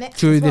Brentford, we've got them next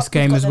drew as well. this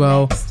game We've got as them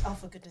well. next. Oh,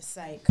 for goodness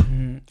sake.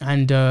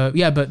 And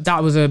but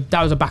that was a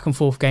back and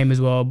forth game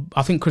as well.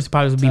 I think Crystal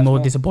Palace would be more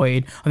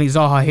disappointed. I think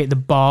Zaha hit the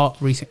bar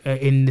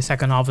in the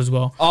second half as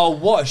well. Oh,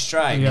 what a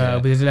strike! Yeah,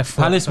 with his left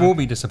foot. Palace will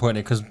be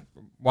disappointed because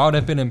while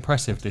they've been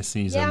impressive this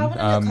season, I want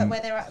to look at where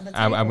they're at the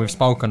table. and we've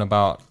spoken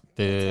about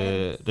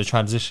the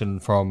transition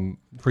from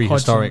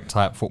prehistoric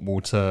type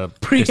football to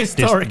this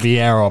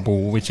Vieira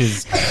ball, which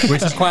is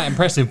quite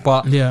impressive.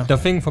 But the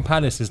thing for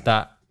Palace is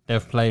that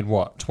they've played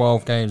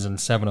 12 games and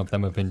 7 of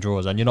them have been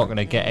draws, and you're not going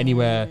to get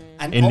anywhere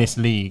in this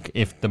league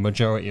if the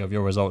majority of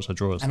your results are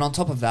draws. And on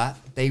top of that,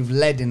 they've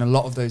led in a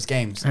lot of those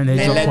games. And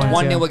they led points,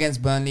 1-0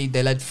 against Burnley.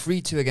 They led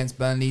 3-2 against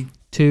Burnley.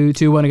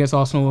 2-1 against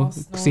Arsenal.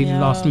 Conceded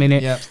last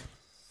minute. Yeah.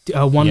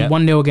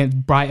 1-0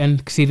 against Brighton,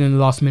 conceded in the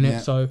last minute.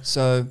 Yeah.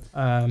 So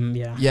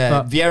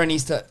yeah. Vieira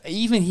needs to.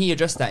 Even he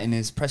addressed that in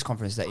his press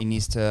conference that he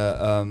needs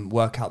to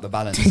work out the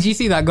balance. Did you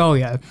see that goal?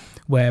 Yeah,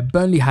 where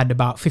Burnley had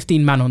about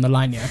 15 man on the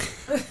line. Yeah,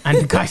 and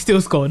the guy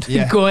still scored.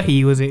 Yeah.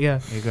 Guehi was it? Yeah.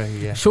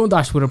 Yeah. Sean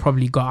Dyche would have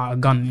probably got out a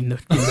gun in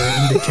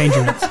the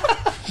changing rooms.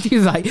 He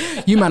was like,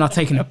 "You man are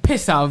taking a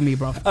piss out of me,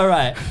 bro." All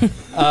right,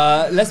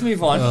 let's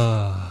move on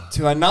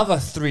to another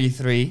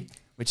 3-3,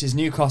 which is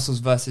Newcastle's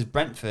versus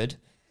Brentford.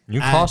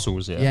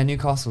 Newcastle's, yeah. Yeah,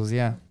 Newcastle's,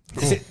 yeah.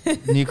 Cool.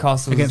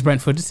 Newcastle's against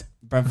Brentford's.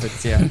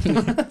 Brentford's, yeah.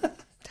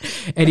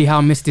 Eddie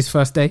Howe missed his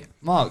first day.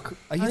 Mark,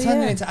 are you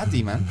turning into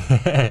Addy, man?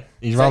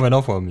 He's rubbing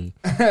off on me.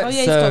 He's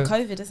got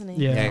COVID, hasn't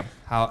he? Yeah.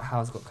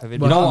 How's got COVID?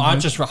 You know what? I've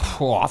just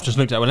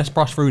looked at. Well, let's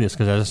brush through this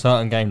because there's a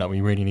certain game that we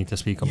really need to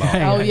speak about.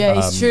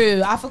 It's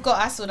true. I forgot.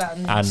 I saw that.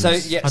 I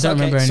don't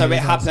remember. So it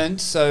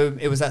happened. So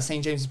it was at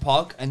St James's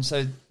Park, and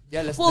so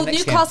yeah. Let's. Well,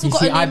 Newcastle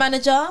got a new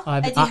manager,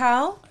 Eddie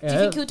Howe. Yeah. Do you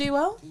think he'll do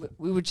well?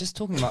 We were just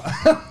talking about.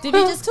 Did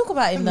we just talk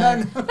about him though?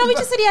 No, we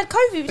just said he had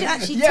COVID. We didn't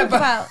actually talk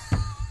about.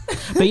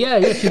 But yeah,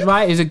 she's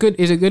right. Is a good.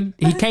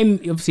 He came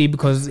obviously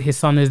because his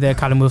son is there,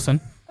 Callum Wilson.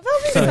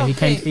 So he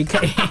came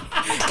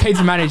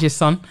to manage his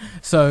son.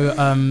 So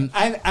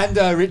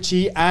and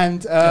Richie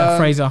and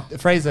Fraser.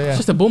 Fraser, yeah. It's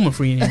just a Bournemouth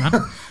reunion, man.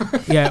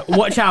 Yeah,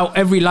 watch out!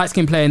 Every light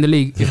skinned player in the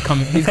league is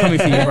coming. He's coming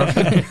for you, bro.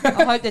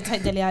 I hope they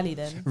take Dele Alli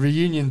then.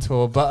 Reunion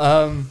tour,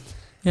 but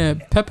yeah,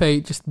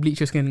 Pepe, just bleach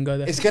your skin and go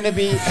there. It's gonna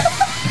be.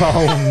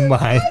 Oh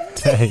my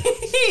day.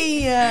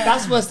 Yeah.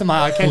 That's worse than my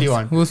R. Kelly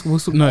one. No,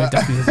 it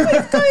definitely isn't.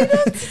 What's going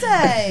on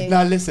today?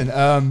 No, listen.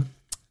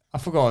 I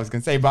forgot what I was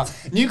going to say, but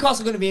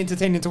Newcastle going to be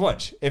entertaining to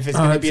watch if it's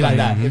going to be like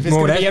that. If it's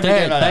going to be every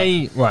game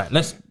like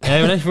that.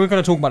 Right, we're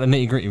going to talk about the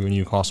nitty gritty with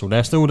Newcastle.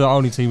 They're still the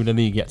only team in the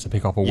league yet to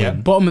pick up a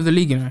win. Bottom of the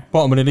league, you know.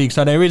 Bottom of the league.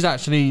 So there is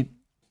actually,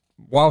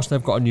 whilst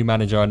they've got a new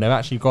manager and they've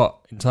actually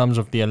got, in terms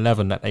of the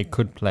 11 that they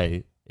could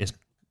play, it's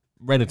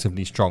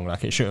relatively strong.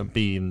 Like it shouldn't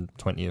be in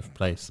 20th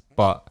place,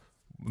 but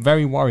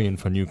very worrying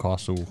for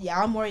Newcastle. Yeah,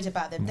 I'm worried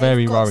about them.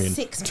 Very They've got worrying.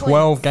 6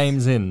 12 points.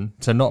 games in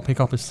to not pick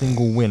up a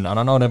single win, and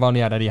I know they've only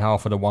had Eddie Howe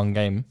for the one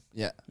game.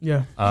 Yeah. He's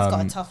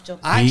got a tough job.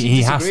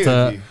 He has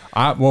to.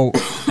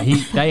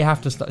 They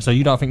have to. So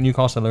you don't think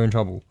Newcastle are in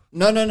trouble?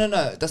 No.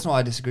 That's not what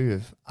I disagree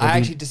with. I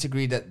actually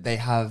disagree that they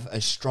have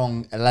a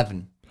strong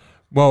 11.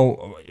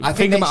 Well, I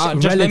think about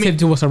just relative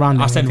to what's around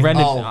them. I said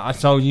relative.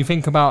 So you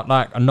think about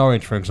like a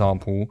Norwich, for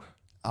example.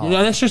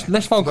 Yeah,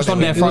 let's focus on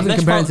their front.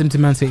 Comparing them to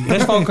Man City.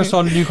 Let's focus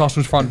on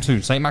Newcastle's front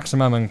two. St.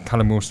 Maximin and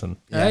Callum Wilson.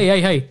 Yeah.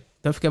 Hey!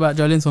 Don't forget about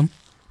Joe Linton.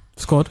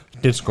 Scored.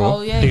 Did score.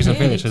 Oh, yeah, Decent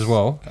finish as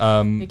well.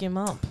 Pick him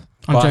up.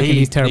 I'm joking.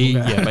 He's terrible.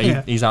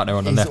 But he's out there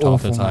on the left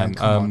half the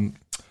time.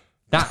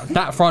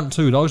 That front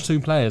two, those two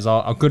players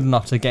are good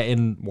enough to get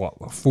in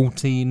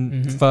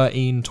 14,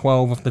 13,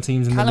 12 of the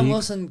teams in the league. Callum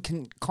Wilson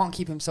can't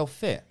keep himself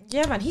fit.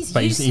 Yeah, man, he's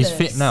but useless. he's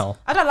fit now.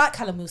 I don't like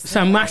Callum Wilson. So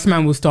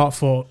Maximan will start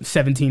for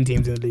 17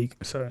 teams in the league.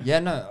 So yeah,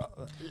 no,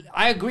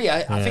 I agree.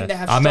 I think they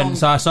have.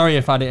 Sorry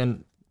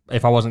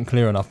if I wasn't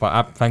clear enough,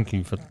 but thank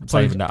you for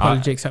saving that.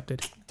 Apology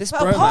accepted. This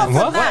But apart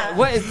bromance. from that-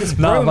 What is this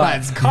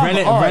bromance? Come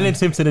on.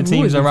 Relative to the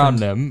teams around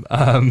them,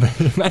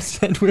 I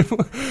said we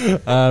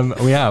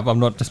have. I'm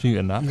not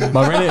disputing that.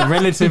 But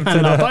relative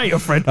to your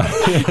friend.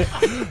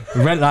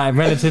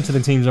 relative to the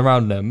teams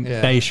around them,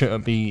 Yeah. they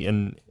shouldn't be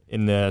in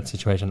the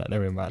situation that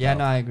they're in right Yeah, now.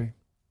 no, I agree.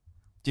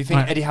 Do you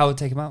think Eddie Howe would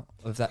take him out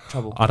of that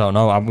trouble? I don't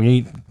know.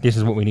 this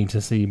is what we need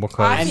to see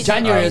because And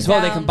January as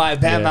well, they can buy a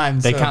bear man.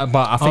 They so- can,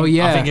 but I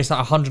think it's like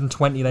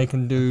 120 they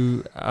can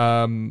do,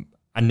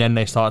 and then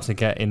they start to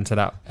get into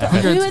that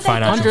financial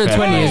 120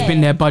 fair. has been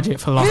their budget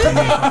for the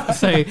last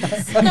 10 years.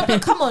 So No,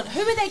 but come on,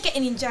 who are they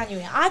getting in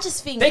January? I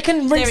just think They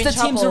can they're rinse in the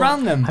teams trouble.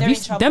 around them. They're in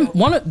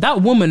trouble.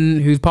 that woman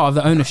who's part of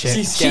the ownership,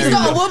 She's She's scary.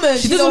 not a woman.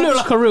 she doesn't look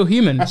like a real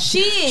human. She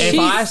is. If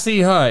I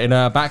see her in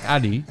a back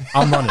alley,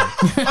 I'm running.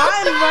 I'm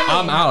running.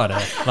 I'm out of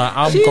there. Like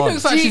I'm She gone.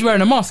 looks like she's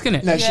wearing a mask,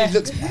 innit? No, Yeah. she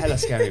looks hella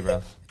scary,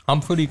 bro. I'm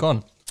fully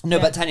gone. No,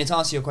 but Tanya, to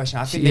answer your question,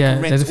 I think they Yeah,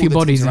 can rinse there's a few all the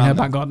bodies teams in her around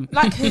back them. garden.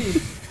 Like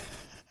who?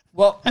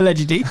 Well,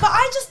 Allegedly. But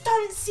I just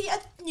don't see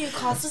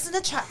Newcastle as an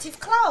attractive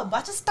club.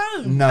 I just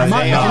don't. no, Do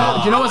they you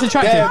are. know what's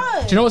attractive?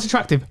 Yeah. Do you know what's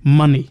attractive?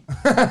 Money.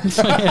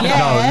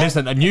 Yeah. No,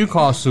 listen.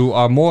 Newcastle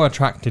are more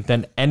attractive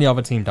than any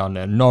other team down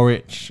there.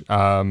 Norwich.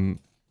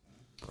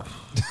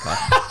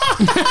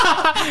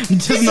 Just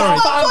This is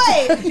Norwich.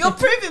 my point. You're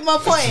proving my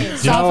point.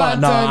 Do you know what?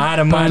 No, I had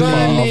a mind of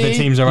the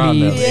teams around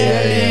them. Leeds.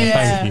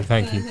 Yeah.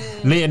 Thank you.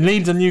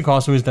 Leeds and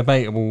Newcastle is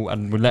debatable,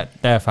 and we'll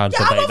let their fans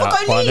Yeah, I'd debate rather that.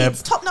 go But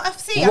Leeds, Tottenham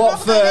FC. I'd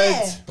rather go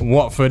there.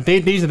 Watford,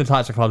 these are the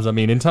types of clubs. I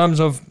mean, in terms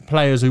of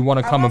players who want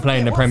to come and play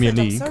in the Premier Watford,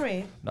 I'm League.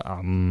 sorry.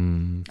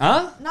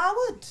 Huh? No,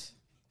 I would.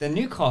 The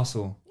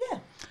Newcastle. Yeah.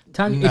 If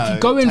No, you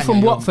go in Tanya, from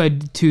you're-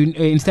 Watford to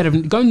instead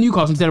of going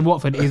Newcastle instead of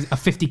Watford is a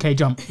 50k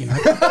jump,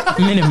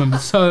 minimum.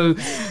 So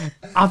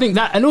I think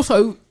that, and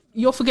also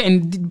you're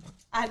forgetting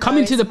I know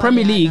coming to it's the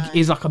Premier money, I League know.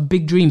 is like a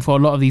big dream for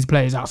a lot of these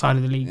players outside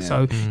of the league.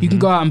 So you can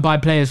go out and buy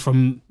players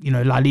from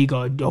La Liga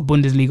or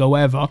Bundesliga or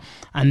whatever,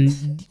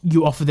 and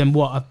you offer them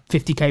a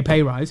 50k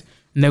pay rise.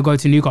 and they'll go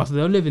to Newcastle.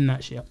 They'll live in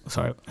that shit.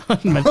 Sorry. All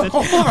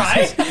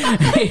right.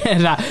 Yeah,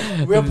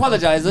 that. We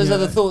apologise. Those are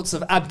the thoughts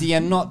of Abdi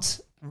and not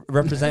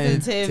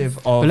representative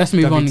of But let's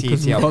move on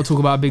because we've WTTL. got to talk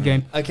about a big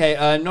game.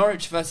 Okay,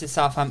 Norwich versus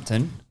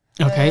Southampton.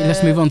 Okay,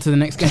 let's move on to the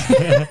next game.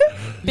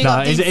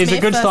 It's a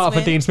good start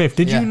for Dean Smith.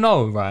 Did you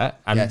know, right?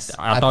 And Yes.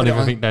 I don't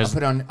even think there's. I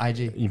put it on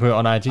IG. You put it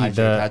on IG. I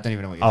don't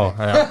even know what you're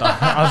saying.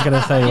 I was going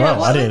to say,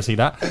 well, I didn't see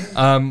that.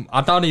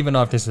 I don't even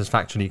know if this is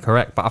factually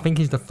correct, but I think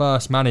he's the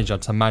first manager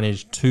to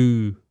manage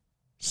 2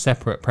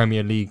 separate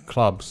Premier League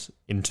clubs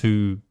in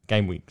 2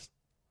 game weeks.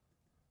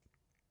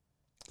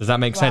 Does that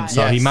make sense?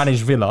 So he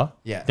managed Villa,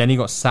 then he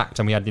got sacked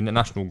and we had the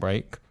international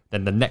break.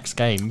 Then the next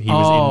game, he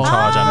was in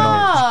charge at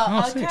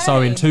Norwich. Okay.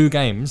 So in 2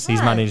 games,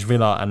 he's managed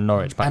Villa and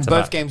Norwich back And to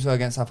both back. games were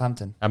against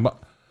Southampton. And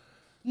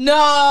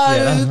No,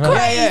 Yeah.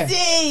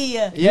 crazy.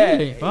 Yeah.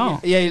 Really?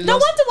 Wow. Yeah, he No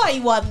lost. wonder why he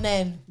won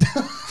then.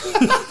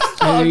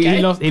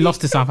 He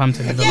lost to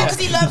Southampton. Yeah, because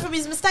he learned from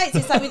his mistakes.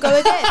 It's like we go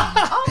again.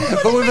 Oh,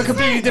 But with a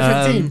completely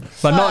different team.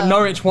 But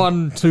Norwich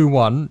won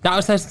 2-1. That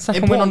was their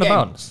second win on the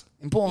Important game. bounce.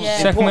 Important. Yeah.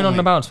 Second win on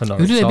the bounce for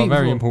Norwich. did they So beat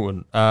very before?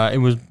 important. It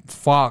was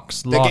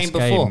Farke's last game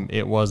before. game.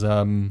 It was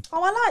Oh,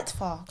 I liked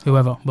Fark.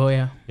 Whoever, but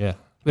yeah. yeah.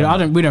 We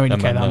don't really Them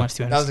care man that there. much,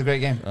 to be That was honest. a great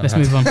game. Let's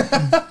move on.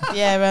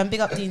 Yeah, big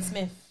up Dean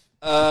Smith.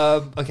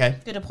 Okay.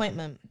 Good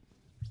appointment.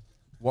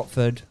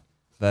 Watford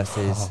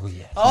versus.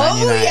 Oh,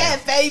 United. yeah,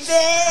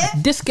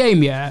 baby. This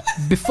game, yeah,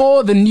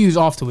 before the news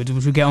afterwards,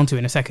 which we'll get onto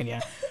in a second,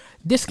 yeah,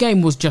 this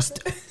game was just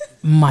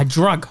my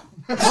drug.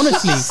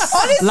 Honestly.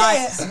 Honestly, Like,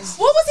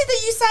 what was it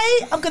that you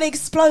say? I'm going to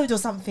explode or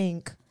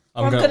something.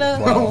 Or I'm gonna.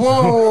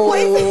 Whoa. What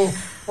is it?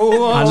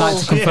 I'd like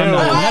to confirm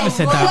that. I've never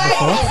said that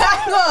before.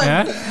 Hang on.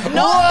 Yeah?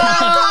 Not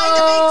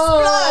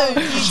that kind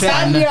of explode.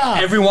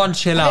 Tanya. Everyone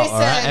chill out, Listen,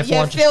 alright? you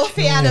Everyone just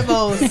filthy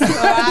animals.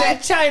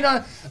 Alright?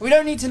 China. We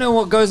don't need to know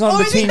what goes on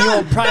Or is it between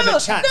your private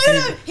chats.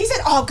 No. He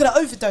said, "Oh, I'm gonna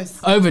overdose."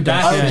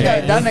 Overdose. Okay,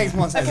 Yeah. that makes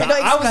more sense. Okay, no, I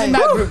was in explain.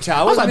 that group chat.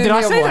 I was like, wasn't did in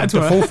I the say other that to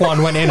The her? fourth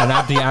one went in and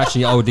Abdi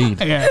actually OD'd.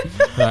 Yeah.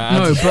 No,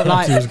 Abdi- but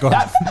like Abdi was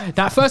gone.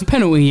 that first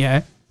penalty,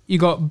 yeah, you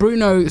got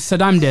Bruno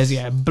Sadamdes,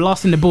 yeah,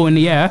 blasting the ball in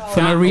the air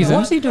for no reason.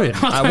 What's he doing?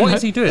 I don't What know.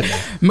 is he doing?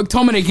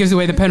 McTominay gives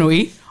away the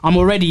penalty. I'm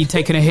already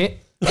taking a hit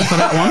for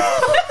that one.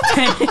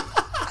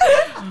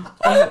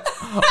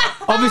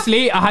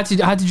 Obviously, I had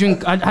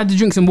to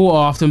drink some water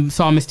after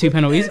Saar missed 2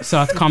 penalties, so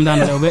I had to calm down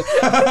a little bit.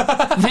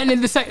 Then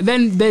in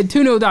then they're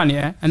 2-0 down,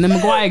 yeah, and then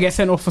Maguire gets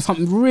sent off for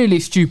something really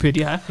stupid,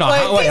 yeah. No,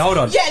 wait, hold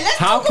on. Yeah, let's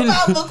talk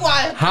about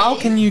Maguire. How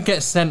can you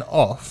get sent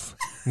off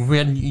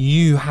when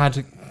you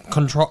had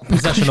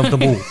possession of the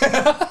ball?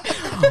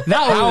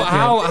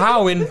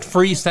 How in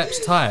 3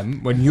 steps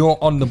time when you're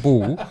on the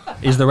ball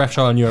is the ref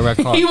showing you a red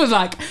card? He was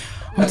like,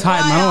 I'm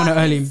tired, man. I want to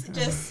early him.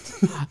 Just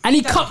And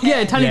he cupped, Tanya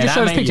Yeah, just that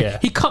showed his made- picture. yeah.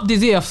 He cupped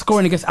his ear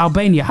scoring against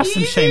Albania. Have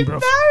some shame, bro.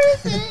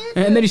 embarrassing.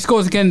 And then he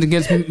scores again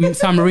against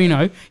San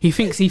Marino. He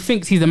thinks he's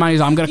the man. He's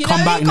like, I'm going to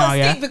come back now,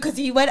 yeah. Because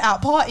he went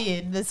out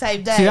partying the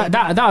same day. See, that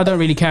I don't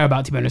really care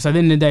about, to be honest. At the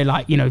end of the day,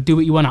 like, do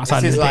what you want outside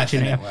of It's the his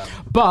pitch, life, innit? innit? Well.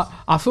 But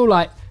I feel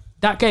like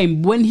that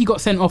game, when he got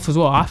sent off as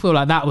well, I feel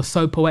like that was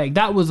so poetic.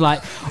 That was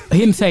like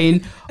him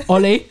saying,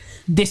 Ole,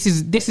 this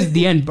is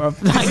the end, bro.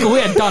 Like,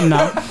 we're done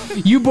now.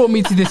 You brought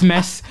me to this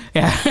mess.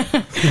 Yeah.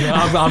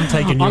 I'm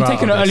taking you I'm out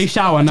taking of an early this.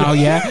 shower now,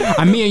 yeah.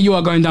 And me and you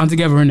are going down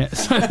together, innit?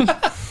 So,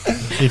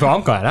 If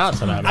I'm going out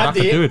tonight, I have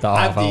to do with that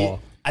half Abdi, hour.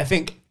 I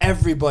think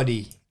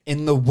everybody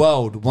in the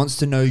world wants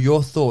to know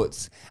your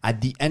thoughts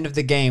at the end of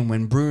the game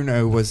when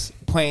Bruno was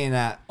pointing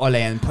at Ole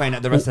and pointing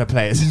at the rest of the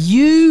players.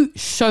 you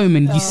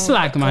showman, you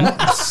slag, man.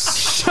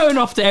 Showing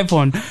off to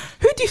everyone.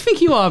 Who do you think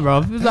you are, bro?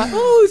 It's like,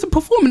 he's a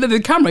performer to the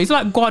camera. He's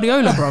like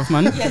Guardiola, bro,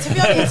 man. Yeah, to be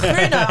honest,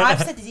 Bruno, I've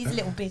said that he's a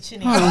little bitch,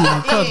 isn't he? Oh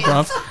my god,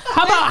 bro.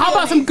 How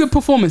about some good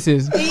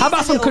performances? How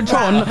about some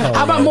control?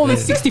 How about more than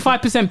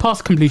 65%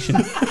 pass completion?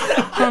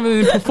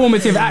 Rather than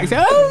performative acts. Oh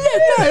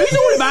no, it's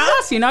all about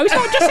us, It's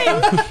not just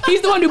him.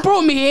 He's the one who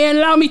brought me here and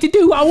allowed me to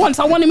do what I want.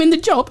 So I want him in the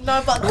job.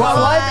 No, but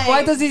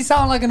Why does he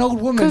sound like an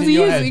old woman Because in he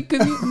your is.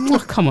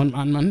 head? Come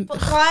on, man. But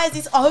guys,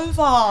 it's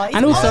over. It's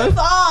And also,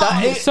 over.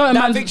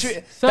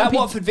 That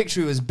Watford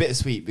victory was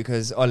bittersweet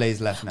because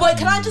Ole's left now. But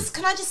can I just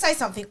say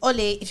something,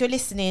 Ollie? If you're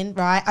listening,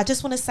 right, I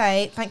just want to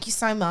say thank you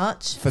so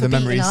much for the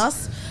beating memories.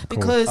 us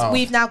because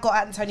we've now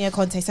got Antonio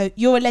Conte. So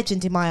you're a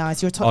legend in my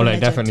eyes. You're a top Ole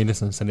legend. definitely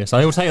listens to this. So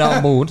he'll take that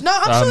on board. No,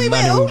 I'm sure he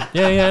and will.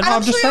 Yeah. And No, I'm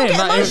I'm just sure he'll saying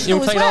get that he'll emotional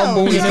take as that on well.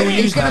 board. He's and gonna- he'll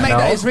he's use gonna that make now.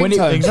 that his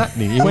ringtone.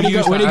 Exactly.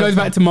 when he goes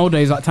back to Molde,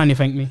 he's like, Tanya,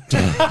 thank me. Do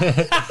you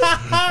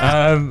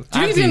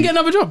think he's going to get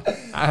another job?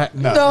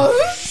 No.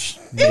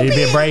 It'll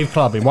be a brave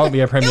club. It won't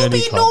be a Premier He'll be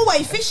League in club.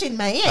 Norway fishing,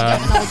 mate. He ain't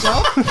getting another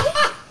job.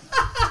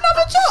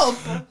 Another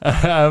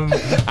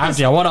job.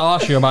 Andy, I want to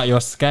ask you about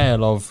your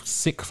scale of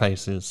sick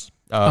faces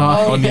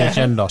on the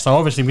agenda. So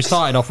obviously we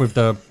started off with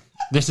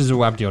this is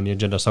all Abdi on the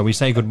agenda. So we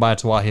say goodbye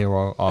to our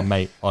hero, our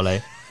mate, Ole.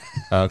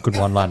 Good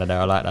one-liner there,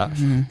 I like that.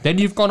 Then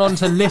you've gone on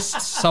to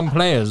list some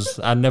players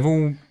and they've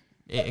all,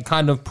 it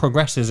kind of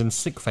progresses in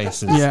sick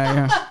faces.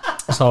 Yeah.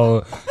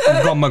 So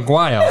you've got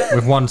Maguire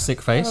with 1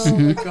 sick face. Oh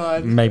my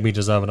God. Maybe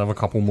deserve another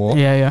couple more.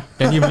 Yeah.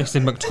 Then you've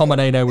listed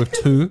McTominay there with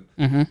 2.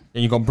 Then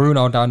you've got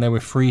Bruno down there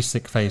with 3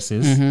 sick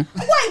faces. Wait,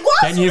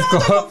 what? Then you've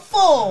got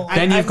 4.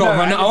 Then you've got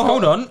Ronaldo. Oh,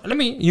 hold on.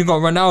 You've got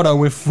Ronaldo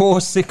with 4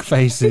 sick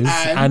faces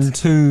and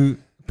 2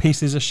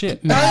 pieces of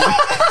shit. So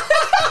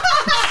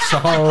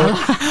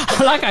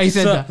I like how you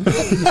said that.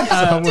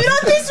 Do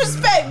not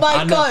disrespect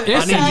my goat.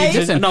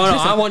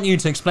 I want you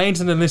to explain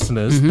to the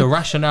listeners the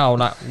rationale.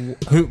 Like,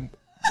 who?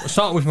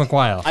 Start with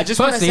Maguire. I just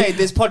want to say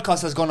this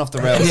podcast has gone off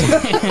the rails.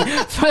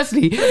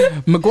 Firstly,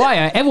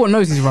 Maguire, everyone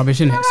knows he's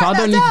rubbish, isn't it? So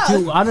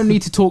I don't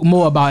need to talk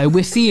more about it.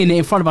 We're seeing it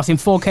in front of us in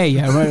 4K,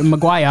 yeah. Right?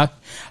 Maguire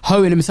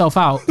hoeing himself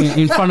out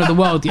in front of the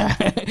world, yeah.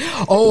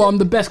 Oh, I'm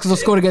the best because I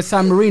scored against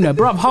San Marino.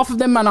 Bruv, half of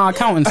them man are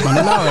accountants, man.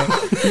 Allow it.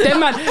 Them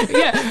man,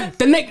 yeah.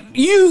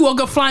 You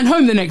are flying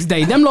home the next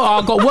day. Them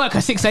lot are got work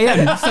at 6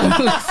 a.m. So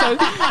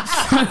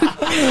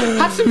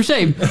have some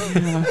shame.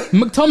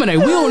 McTominay,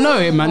 we all know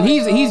him, man.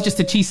 He's just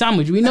a cheese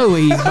sandwich. We know what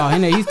he's about,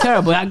 innit? He's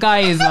terrible. That guy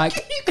is like...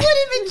 You call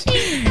him a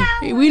cheese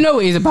sandwich. We know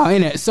what he's about,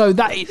 innit? So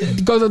that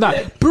it goes with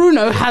that.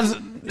 Bruno has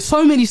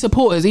so many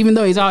supporters, even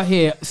though he's out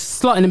here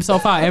slutting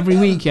himself out every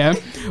week, yeah?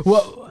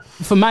 Well,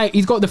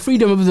 he's got the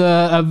freedom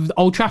of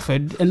Old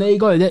Trafford, and there you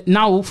go.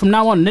 From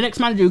now on, the next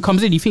manager who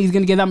comes in, you think he's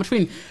going to get that much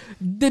freedom?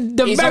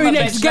 The very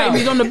next game,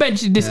 he's on the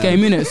bench this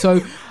game, innit?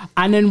 So,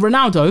 and then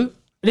Ronaldo...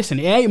 Listen,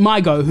 it ain't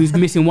my goat who's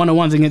missing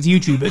one-on-ones against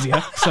YouTubers,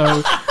 yeah?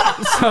 So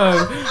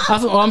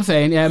that's what I'm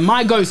saying. Yeah,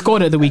 my goat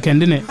scored at the weekend,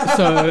 didn't it?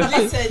 So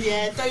listen,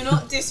 do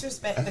not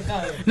disrespect the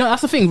goat. No,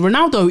 that's the thing.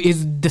 Ronaldo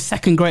is the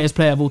second greatest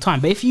player of all time.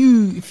 But if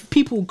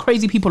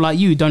crazy people like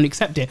you don't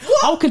accept it,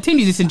 I'll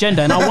continue this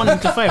agenda and I want him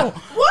to fail.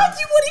 Why do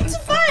you want him to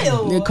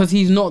fail? Because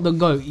he's not the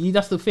GOAT.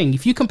 That's the thing.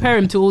 If you compare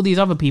him to all these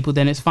other people,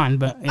 then it's fine.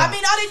 But yeah. I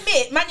mean, I'll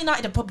admit, Man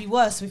United are probably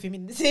worse with him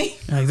in the team.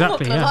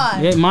 Exactly.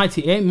 Yeah, my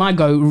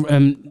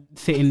GOAT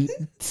sitting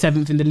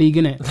 7th in the league,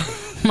 innit?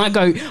 My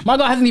GOAT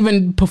hasn't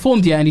even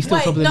performed yet, and he's still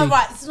top of the league.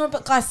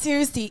 But guys,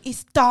 seriously,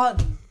 it's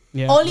done.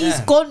 Yeah. Ollie's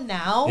gone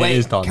now. It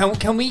is done.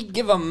 Can we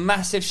give a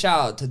massive shout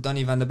out to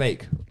Donny van der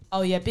Beek?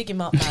 Oh yeah, big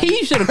him up, man.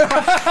 He should have.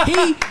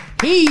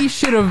 he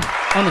should have.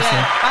 Honestly,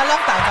 I love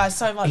that guy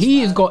so much.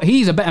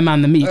 He's a better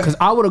man than me, because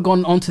I would have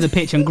gone onto the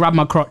pitch and grabbed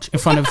my crotch in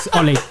front of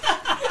Ollie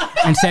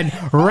and said,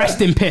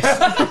 "Rest in piss."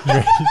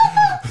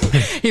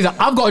 He's like,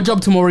 "I've got a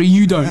job tomorrow,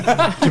 you don't." Do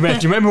you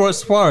remember what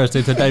Suarez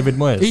did to David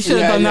Moyes? He should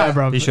have done that,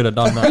 bro. He should have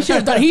done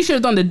that. He should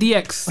have done the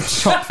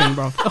DX chop thing,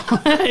 bro.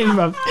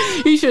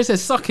 He should have said,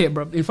 "Suck it,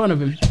 bro," in front of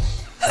him.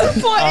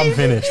 I'm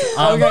finished.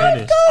 I'm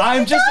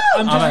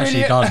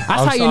actually done.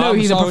 That's how you know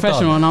he's a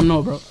professional and I'm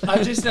not, bro.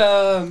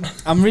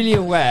 I'm really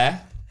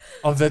aware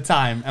of the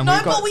time. And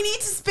but we need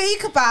to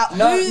speak about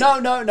No.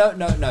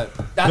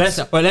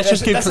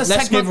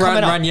 Let's give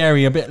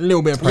Ranieri a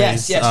little bit of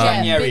praise. Yes,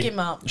 Ranieri. Big him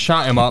up.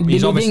 Shout him up.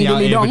 He's obviously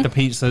out here with the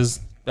pizzas.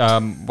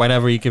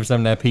 Whenever he gives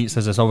them their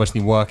pizzas, it's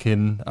obviously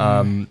working.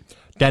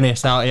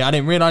 Dennis out here. I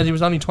didn't realise he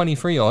was only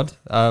 23 odd.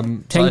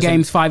 10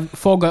 games, 4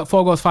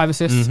 goals, 5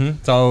 assists.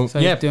 So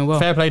yeah, doing well.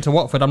 Fair play to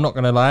Watford. I'm not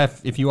going to lie.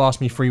 If you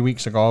asked me 3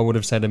 weeks ago, I would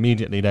have said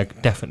immediately they're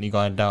definitely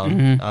going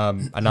down.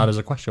 And now there's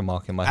a question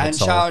mark in my head. And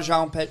shout out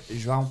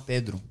João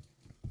Pedro.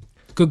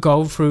 Good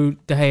goal through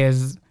De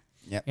Gea's.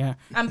 Yep. Yeah.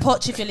 And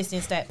Poch, if you're listening,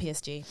 stay at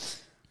PSG.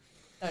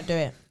 Don't do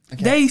it.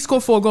 Okay. They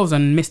scored 4 goals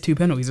and missed 2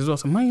 penalties as well.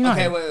 So Man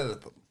United. Okay,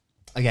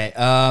 wait. Okay,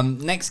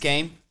 next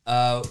game,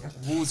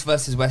 Wolves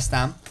versus West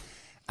Ham.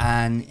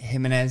 And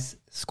Jimenez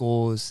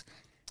scores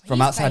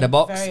from outside the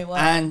box. Very well.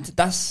 And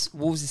that's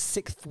Wolves'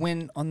 6th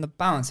win on the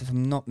bounce, if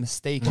I'm not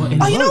mistaken.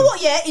 Oh, you know what?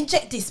 Yeah,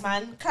 inject this,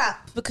 man.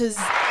 Clap, because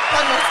West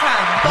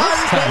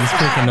Ham. He's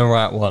picking the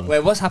right one.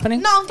 Wait, what's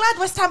happening? No, I'm glad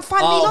West Ham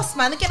finally lost,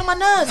 man. They're getting on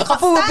my nerves. I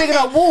thought we were picking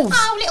up Wolves.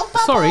 Oh, little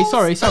bubbles.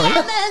 Sorry.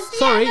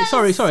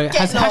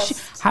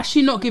 Has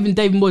she not given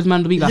David Moyes man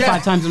of the week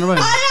 5 times in a row?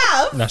 I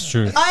have. That's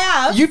true. I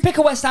have. You pick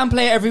a West Ham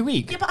player every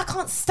week. Yeah, but I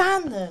can't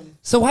stand them.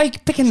 So why are you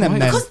picking them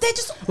then? Because they're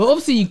just... Well,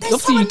 obviously you can,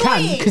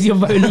 because you're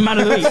voting the man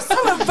of the week. They're so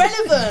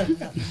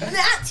irrelevant. And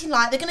they're acting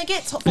like they're going to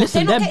get top 4.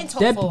 Listen, they're not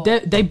getting top 4.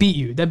 They beat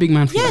you. They're big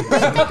man for you. Yeah,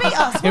 they beat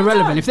us. Well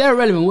irrelevant. done. If they're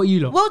irrelevant, what are you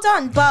lot? Well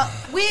done, but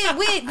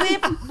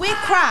we're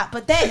crap,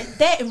 but they're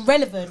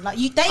irrelevant. Like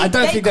I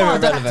don't think they're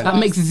irrelevant. That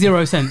makes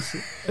 0 sense.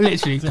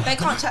 Literally. They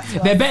can't chat to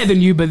us. They're better than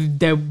you, but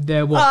they're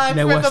what? I'm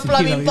they're forever worse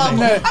than you. blowing bubbles.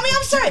 No. I mean,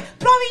 I'm sorry,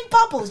 blowing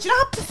bubbles. Do you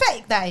know how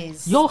pathetic that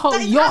is? Your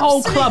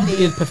whole club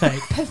is pathetic.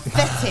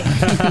 Pathetic.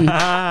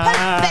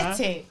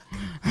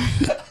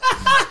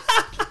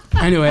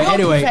 Anyway.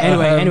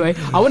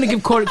 I want to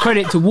give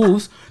credit to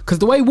Wolves, because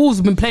the way Wolves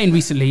have been playing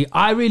recently,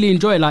 I really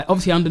enjoy it. Like,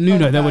 obviously under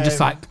Nuno, they were just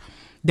like,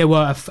 they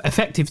were an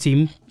effective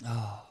team,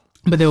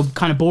 but they were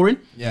kind of boring.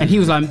 Yeah. And he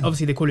was like,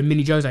 obviously they call him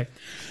Mini Jose.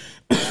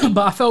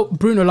 But I felt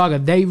Bruno Lager,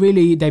 they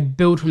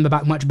build from the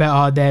back much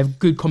better. They have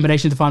good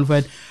combinations to find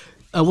third.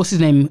 What's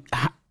his name?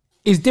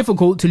 It's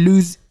difficult to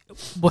lose,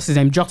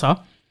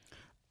 Jota.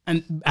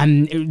 And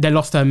they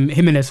lost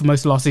Jimenez for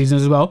most of last season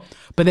as well.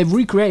 But they've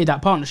recreated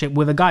that partnership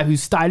with a guy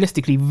who's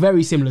stylistically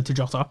very similar to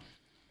Jota.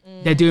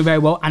 They're doing very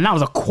well. And that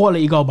was a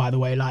quality goal, by the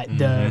way,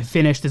 the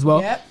finished as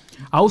well. Yep.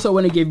 I also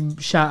want to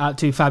give shout out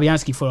to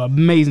Fabianski for an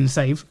amazing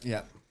save.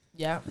 Yeah.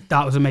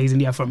 That was amazing.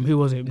 Yeah, from who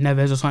was it?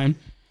 Neves or something?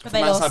 But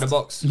they outside lost. the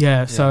box.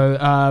 Yeah. So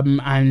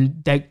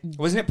and they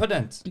wasn't it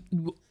Podence?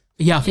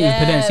 Yeah, I think it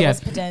was Podence. Yeah, it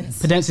was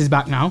Podence. Podence is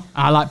back now.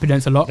 I like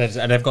Podence a lot.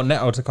 And they've got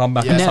Neto to come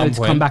back. Yeah. At some Neto to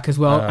point. come back as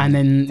well, and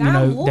then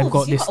they've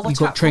got this. You've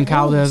got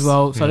Trincao there as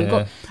well, so they've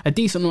got a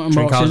decent number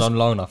of Trincau's options. on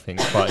loan, I think,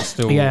 but it's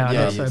still I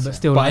know so, but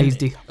still like he's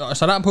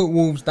so that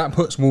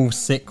puts Wolves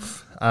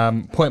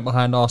 6th, point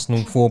behind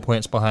Arsenal, 4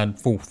 points behind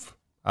 4th.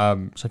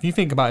 So if you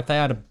think about if they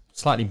had a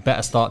slightly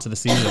better start to the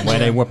season where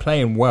they were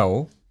playing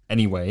well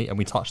anyway, and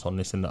we touched on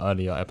this in the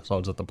earlier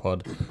episodes of the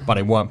pod, but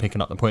they weren't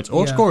picking up the points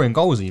or scoring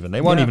goals even. They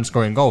weren't even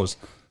scoring goals.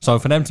 So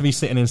for them to be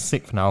sitting in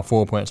 6th now,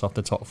 4 points off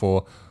the top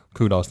 4,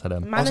 kudos to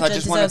them. Manager Also, I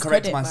just want to deserves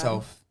correct credit,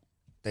 myself. man.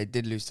 They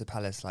did lose to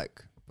Palace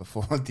like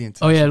before the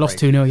international. Oh yeah, lost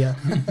break. 2-0.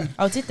 Yeah.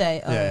 Oh, did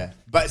they? Oh. Yeah,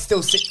 but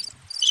still 6.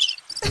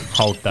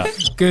 Hold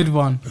that. Good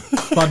one.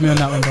 Pardon me on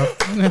that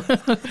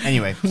one, bro.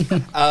 Anyway,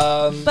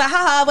 But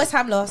haha, West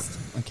Ham lost.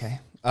 okay.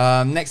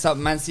 Next up,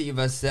 Man City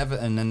versus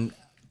Everton, and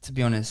to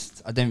be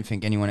honest, I don't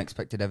think anyone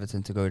expected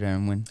Everton to go there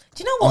and win.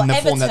 Do you know what? On the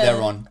Everton, form that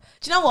they're on.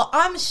 Do you know what?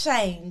 I'm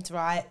ashamed,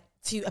 right,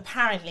 to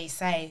apparently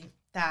say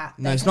that.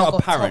 No, they've it's not got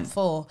apparent. Top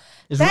 4.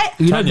 It's They-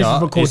 you know this is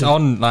It's recorded.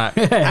 on like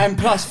And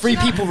plus, 3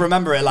 people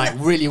remember it like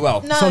really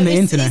well. No, It's on the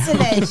internet. It's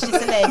alleged.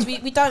 It's alleged.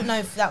 We don't know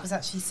if that was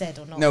actually said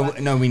or not. No,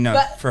 right? no, we know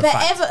But, for a but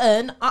fact.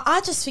 Everton,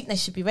 I just think they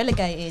should be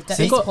relegated at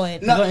They this got-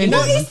 point. they got What injured.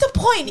 is the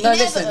point No, in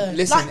listen, Everton?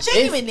 listen, Like,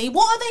 genuinely,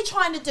 what are they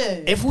trying to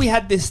do? If we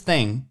had this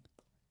thing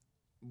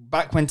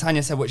back when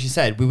Tanya said what she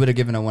said, we would have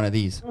given her one of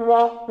these. that's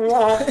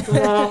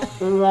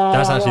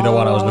actually the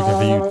one I was looking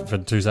for you for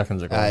 2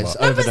 seconds ago. It's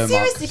but- No, over but the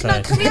seriously,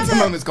 Mark. can we have The a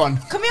moment's gone.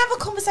 Can we have a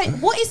conversation?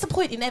 What is the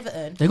point in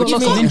Everton? They got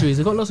lots of injuries.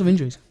 They got lots of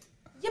injuries.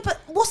 Yeah,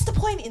 but what's the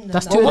point in them?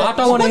 That's though? too- Well, I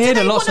don't want to What do hear the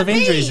they loss of wanna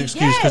injuries be?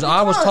 excuse because Yeah,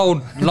 I was we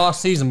told last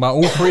season by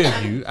all 3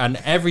 of you and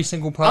every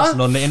single person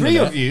on the 3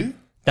 internet of you?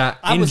 that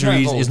I was not injuries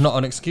involved. is not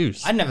an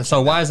excuse. I never So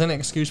said why that. is it an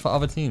excuse for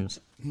other teams?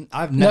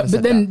 I've No, never but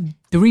said then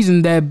the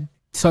reason they're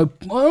so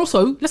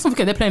also let's not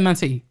forget they're playing Man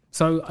City,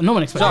 so no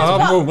one expects. I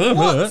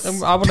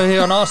want to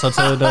hear an answer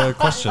to the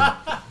question.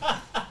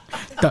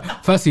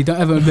 Firstly, don't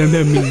ever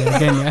blame me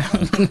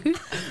again.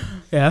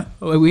 Yeah,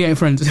 yeah, we ain't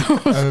friends.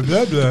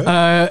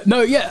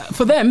 No, yeah,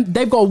 for them,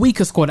 they've got a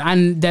weaker squad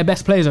and their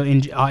best players are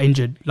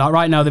injured. Like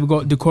right now, they've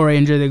got Doucouré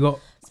injured. They've got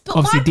But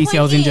obviously my point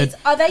DCL's is, injured.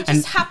 Are they just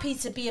And- happy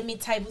to be a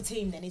mid-table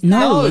team then? Is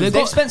No, that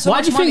they've spent so why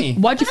much do you money.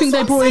 think? Why do you think they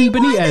That's brought what I'm in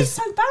saying, why are they Benitez?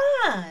 so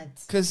bad?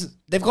 because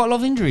they've got a lot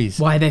of injuries.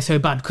 Why are they so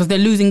bad? Because they're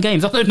losing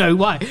games. I don't know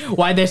why.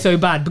 Why they're so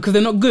bad? Because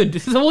they're not good.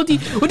 So what do you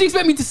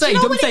expect me to say? Do you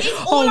know Don't what say, it is?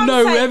 All oh I'm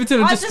no, saying,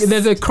 Everton. I Just, just-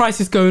 there's a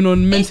crisis going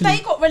on If mentally.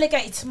 they got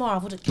relegated tomorrow,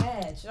 I wouldn't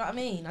care. Do you know what I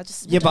mean? I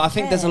just Yeah, but I wouldn't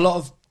think there's a care. lot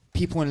of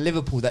people in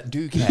Liverpool that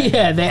do care.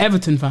 Yeah, they're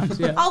Everton fans.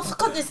 Yeah. Oh, for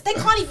goodness, they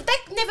can't even.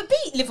 They never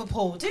beat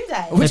Liverpool, do they?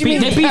 What do you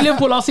mean? They beat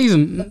Liverpool last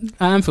season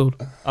at Anfield.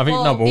 I think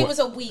Well, no, it but was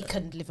a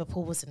weakened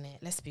Liverpool, wasn't it?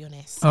 Let's be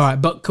honest. All right,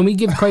 but can we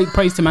give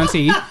praise to Man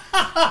City?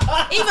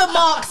 Even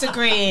Mark's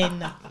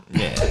agreeing.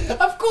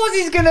 Of course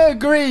he's going to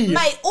agree.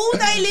 Mate, all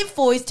they live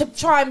for is to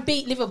try and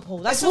beat Liverpool.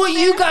 That's what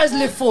you guys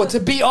live for, to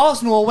beat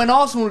Arsenal when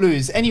Arsenal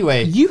lose.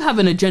 Anyway. You have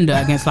an agenda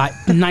against like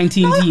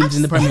 19 teams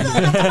in the Premier League.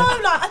 I don't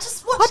know, like, I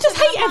just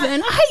hate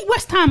Everton. I hate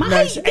West Ham. I No,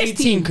 hate it's this 18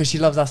 team. because she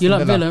loves Aston You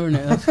love Villa. Villa,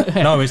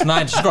 innit? no, it's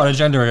 9. She's got an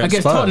agenda against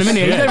Against Spurs. Tottenham,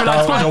 innit? You don't even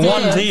like Spurs, the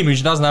one yeah. team who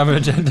she doesn't have an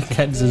agenda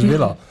against is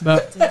Villa.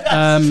 But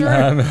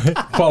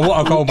But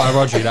what a goal by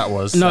Rodri that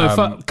was. no,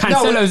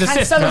 Cancelo's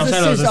assist.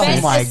 Cancelo's assist. Best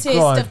Oh my assist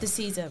God. of the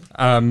season.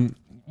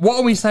 What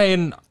are we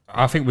saying?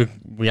 I think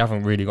we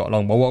haven't really got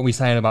long, but what are we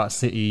saying about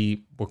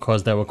City?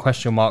 Because there were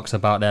question marks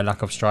about their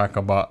lack of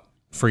striker, but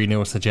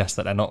 3-0 suggests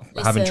that they're not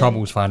having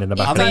troubles finding the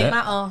back It of don't the net.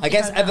 matter.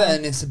 Against It don't matter.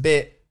 Everton, it's a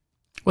bit...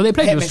 Well, they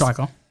played with a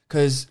striker.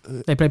 Because...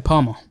 They played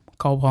Palmer,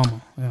 Cole Palmer.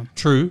 Yeah,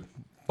 True,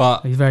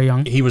 but he's very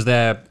young. he was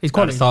there He's at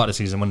quality. the start of the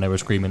season when they were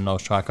screaming no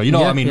striker. You know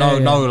Yeah, what I mean? yeah,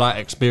 No, yeah. like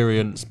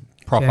experienced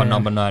proper Yeah, yeah.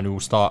 number 9 who will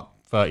start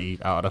 30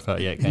 out of the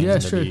 38 games Yeah, in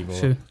the true, league. or-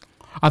 true.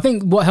 I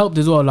think what helped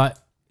as well, like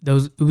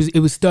it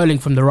was Sterling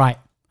from the right,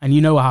 and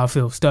you know how I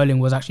feel. Sterling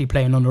was actually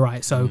playing on the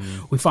right, so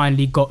we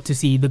finally got to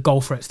see the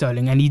goal threat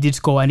Sterling, and he did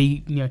score, and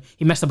he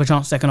messed up a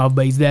chance second half,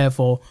 but he's there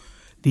for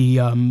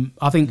the.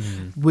 I think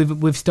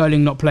with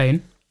Sterling not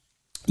playing,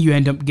 you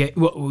end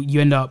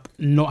up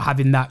not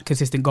having that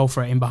consistent goal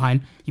threat in behind.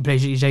 He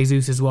plays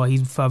Jesus as well.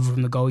 He's further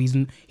from the goal. He's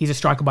a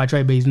striker by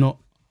trade, but he's not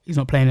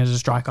playing as a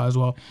striker as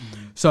well.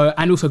 So,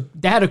 and also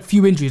they had a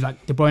few injuries,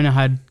 like De Bruyne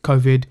had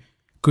COVID,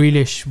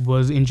 Grealish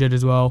was injured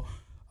as well.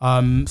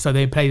 So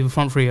they played the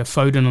front three of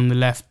Foden on the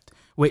left,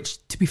 which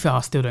to be fair, I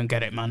still don't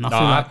get it, man.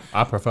 I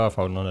prefer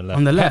Foden on the left.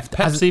 On the left,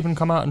 Pep's even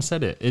come out and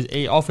said it.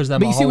 It offers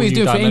them. But a you see whole what he's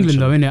new doing for England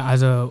dimension. though,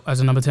 innit? As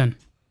a number 10,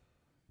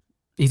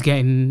 he's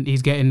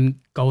getting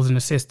goals and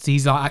assists.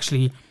 He's like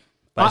actually.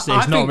 But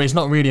it's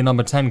not really a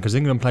number 10 because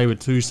England play with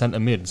 2 centre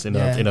mids in a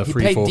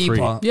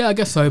 3-4-3. Yeah, I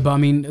guess so. But I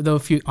mean, there were a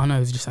few. I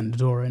know it's just under the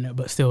door in it,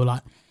 but still,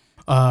 like,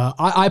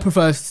 I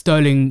prefer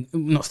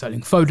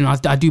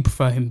Foden. I do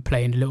prefer him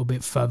playing a little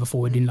bit further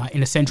forward in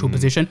a central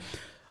position.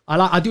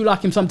 I do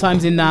like him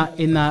sometimes in that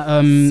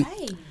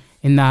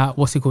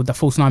what's it called, the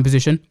false 9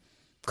 position,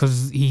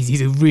 because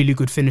he's a really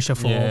good finisher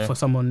for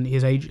someone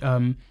his age.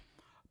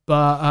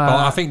 But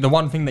I think the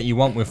one thing that you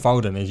want with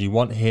Foden is you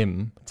want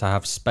him to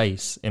have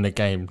space in a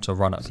game to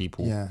run at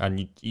people,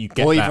 and you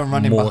get or that even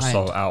running more behind.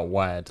 so out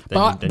wide.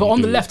 But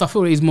on the left, I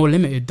feel he's more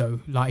limited though.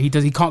 Like he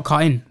can't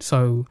cut in.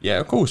 So yeah,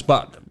 of course.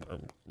 But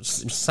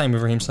same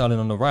with Raheem Sterling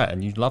on the right,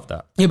 and you love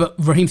that. Yeah, but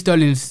Raheem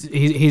Sterling's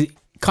his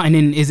cutting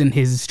in isn't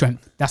his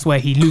strength. That's where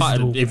he loses the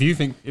ball.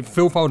 If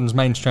Phil Foden's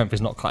main strength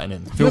is not cutting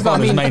in, Phil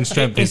Foden's main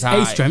strength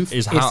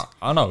is how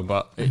I know,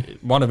 but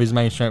one of his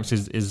main strengths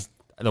is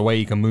the way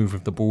he can move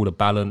with the ball, the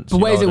balance. But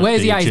where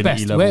is he at his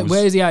best?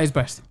 Where is he at his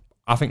best?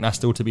 I think that's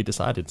still to be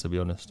decided, to be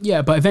honest.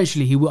 Yeah, but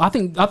eventually he will. I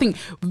think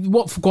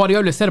what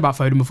Guardiola said about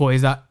Foden before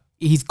is that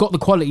he's got the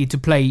quality to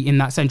play in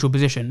that central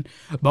position.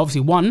 But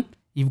obviously,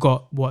 you've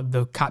got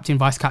the captain,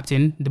 vice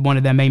captain, one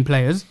of their main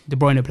players, De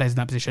Bruyne plays in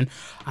that position,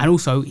 and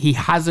also he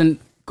doesn't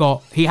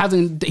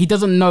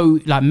know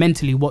like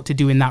mentally what to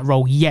do in that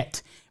role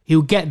yet.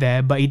 He'll get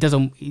there, but he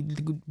doesn't.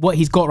 What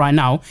he's got right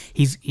now,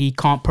 he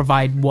can't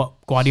provide what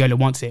Guardiola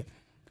wants it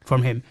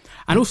from him.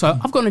 And also,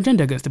 I've got an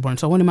agenda against De Bruyne,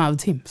 so I want him out of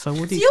the team. So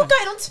what do you? You're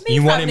going on to me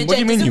for having an agenda. What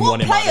do you mean you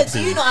want him out of the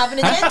team? What player do you not have an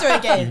agenda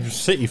against? You're a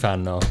City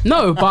fan now.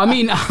 No, but I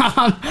mean,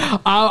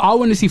 I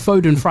want to see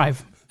Foden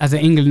thrive as an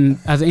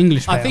English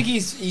player. I think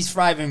he's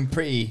thriving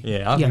pretty.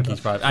 Yeah, I think he's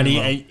thriving, and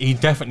he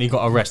definitely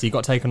got a rest. He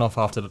got taken off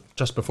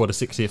just before the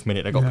 60th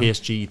minute. They got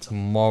PSG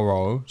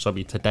tomorrow, so it'll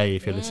be today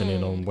if you're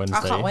listening on Wednesday.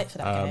 I can't wait for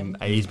that game.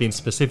 And he's been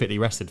specifically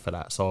rested for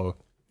that, so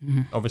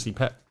obviously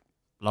Pep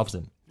loves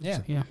him.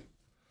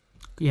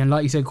 Yeah, and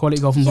like you said,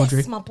 quality goal from Rodri.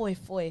 Yes, my boy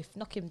Foyth,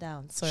 knock him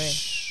down. Sorry.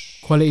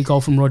 Quality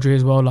goal from Rodri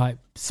as well, like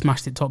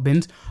smashed it top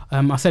bins.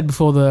 I said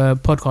before the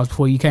podcast,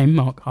 before you came,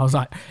 Mark, I was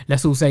like,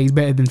 let's all say he's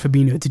better than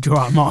Fabinho to draw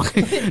out Mark.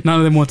 None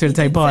of them wanted to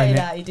take part in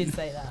it. He did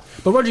say that.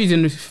 But Rodri's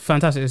been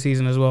fantastic this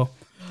season as well.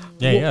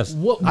 Yeah, he has.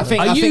 I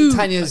think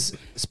Tanya's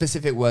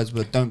specific words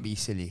were, "Don't be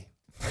silly."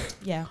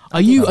 Yeah.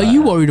 Are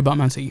you worried about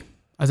Man City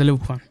as a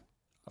Liverpool fan?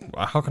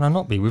 How can I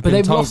not be? We've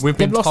been toe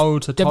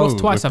to toe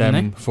with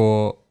them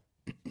for.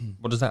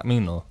 What does that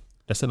mean, though?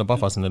 They're still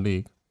above us in the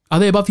league. Are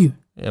they above you?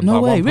 Yeah,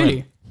 no way,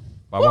 really?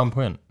 By 1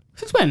 point.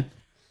 Since when?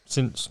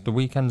 Since the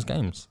weekend's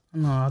games.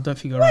 No, I don't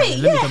think you're right.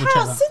 Let me double check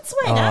that. Since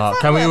when?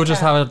 Can we all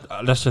just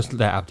let's just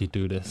let Abdi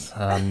do this.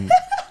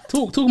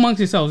 Talk amongst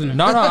yourselves, innit?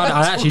 No,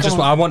 I actually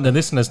I want the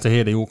listeners to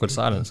hear the awkward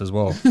silence as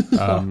well.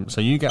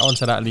 So you get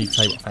onto that league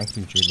table. Thank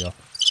you, Junior.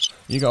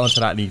 You get onto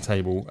that league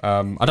table.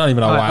 I don't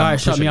even know why I'm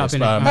shut me up, this,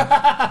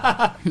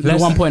 innit?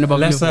 1 point above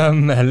let's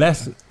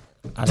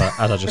as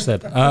I just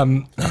said,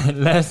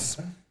 let's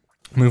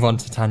move on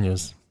to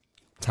Tanya's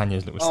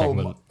little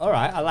segment. All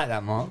right, I like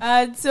that, Mark.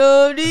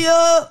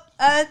 Antonio.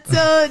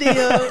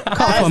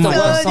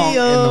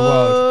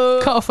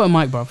 Cut off her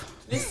mic, bruv.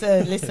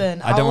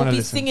 Listen. I will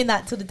be singing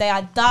that till the day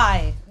I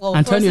die. Well,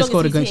 Antonio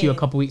scored against you a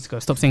couple weeks ago.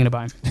 Stop singing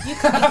about him. You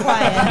can be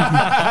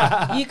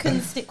quiet. You can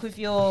stick with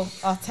your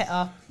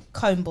Arteta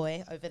comb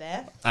boy over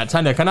there.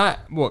 Tanya, can I?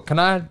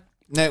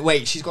 No,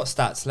 wait, she's got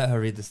stats. Let her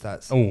read the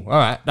stats. Oh, all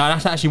right. Now,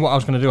 that's actually what I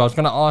was going to do. I was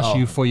going to ask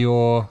you for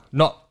your,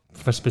 not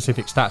for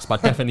specific stats,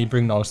 but definitely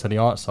bring those to the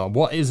answer.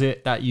 What is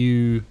it that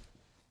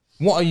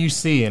what are you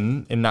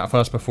seeing in that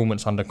first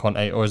performance under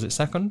Conte, or is it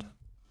second?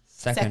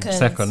 Second.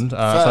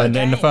 So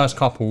in the first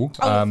couple.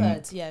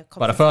 Third, yeah.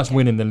 But the first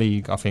win in the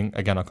league, I think,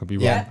 again, I could be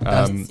wrong. Yeah,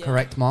 that's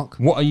correct, Mark.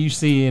 What are you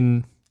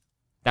seeing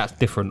that's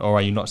different, or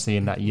are you not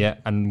seeing that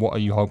yet? And what are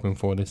you hoping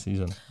for this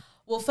season?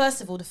 Well,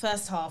 first of all, the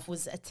first half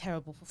was a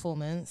terrible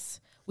performance.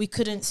 We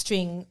couldn't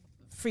string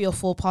 3 or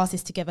 4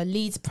 passes together.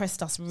 Leeds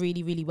pressed us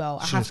really, really well.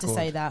 I have to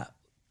say that.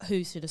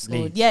 Who should have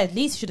scored?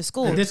 Leeds should have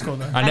scored. They did score,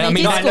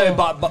 though.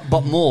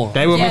 But more.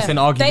 They were missing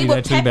arguably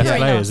their 2 best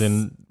players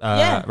in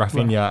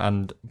Rafinha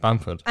and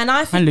Bamford. And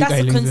I think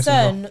that's a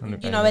concern.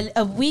 You know,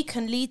 a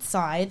weakened Leeds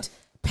side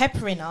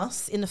peppering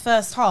us in the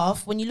first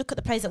half. When you look at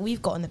the players that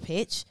we've got on the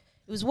pitch,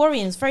 it was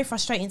worrying. It was very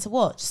frustrating to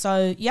watch.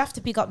 So you have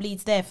to big up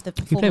Leeds there for the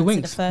performance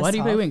in the first half. Why do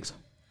you play Winks?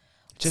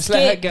 Just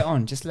let her get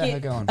on.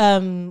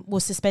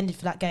 Was suspended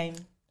for that game.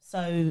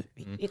 So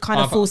it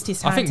kind of forced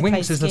his hand. I think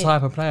Winks is the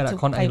type of player that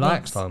Conte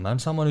likes, though, man.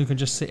 Someone who can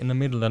just sit in the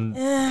middle and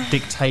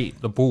dictate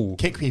the ball.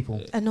 Kick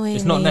people. Annoying.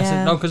 It's not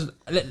necessary. No, because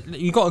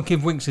you got to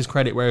give Winks his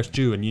credit where it's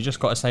due, and you just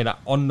got to say that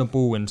on the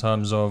ball in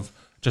terms of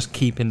just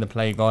keeping the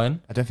play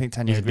going. I don't think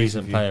Tanya is a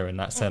decent player in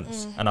that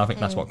sense, and I think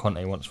that's what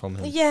Conte wants from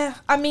him. Yeah,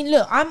 I mean,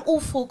 look, I'm all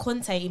for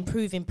Conte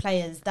improving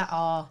players that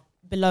are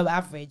below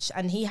average,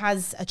 and he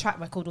has a track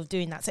record of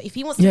doing that. So if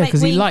he wants to make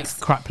because he likes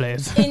crap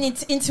players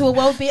into a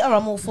world beater,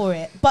 I'm all for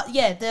it. But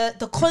yeah,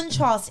 the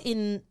contrast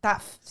in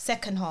that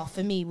second half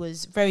for me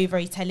was very,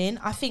 very telling.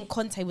 I think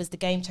Conte was the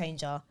game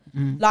changer.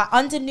 Like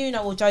under Nuno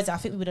or Jose, I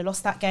think we would have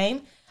lost that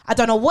game. I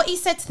don't know what he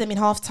said to them in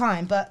half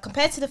time, but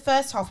compared to the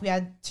first half, we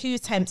had 2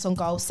 attempts on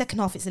goal. Second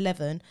half, it's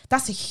 11.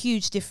 That's a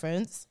huge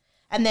difference.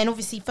 And then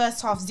obviously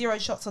first half, 0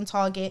 shots on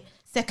target.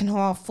 Second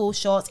half, 4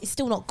 shots. It's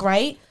still not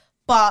great.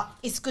 But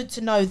it's good to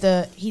know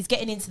that he's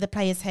getting into the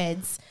players'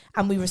 heads,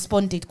 and we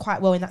responded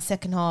quite well in that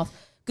second half.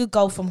 Good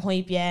goal from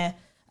Højbjerg.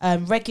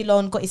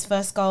 Reguilon got his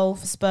first goal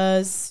for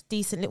Spurs.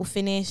 Decent little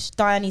finish.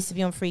 Dyer needs to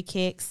be on free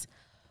kicks.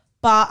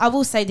 But I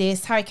will say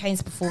this, Harry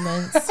Kane's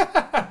performance.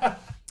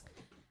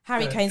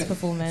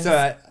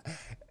 So,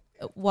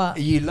 what?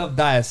 You love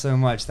Dyer so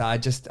much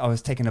that I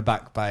was taken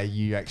aback by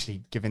you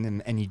actually giving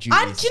him any duties.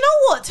 And do you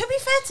know what? To be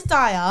fair to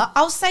Dyer,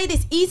 I'll say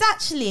this: he's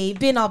actually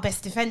been our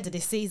best defender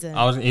this season.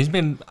 He's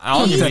been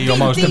arguably your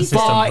most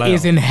consistent player. The bar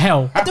is in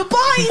hell. The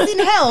bar is in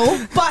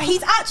hell, but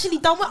he's actually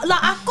done well.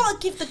 Like, I've got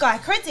to give the guy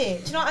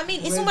credit. Do you know what I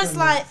mean? It's almost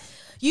like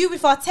you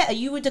with Arteta,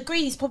 you would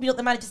agree he's probably not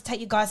the manager to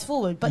take you guys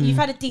forward, but you've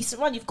had a decent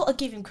run. You've got to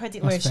give him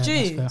credit where it's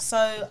due.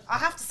 So I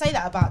have to say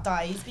that about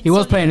Dyer. He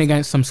was playing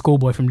against some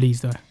schoolboy from Leeds,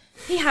 though.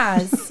 He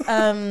has.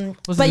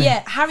 But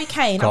yeah, Harry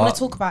Kane, I want to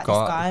talk about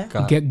this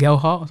guy.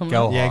 Gelhardt or something?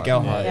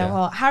 Gelhardt.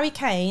 Yeah. Harry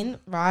Kane,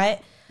 right?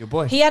 Your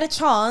boy. He had a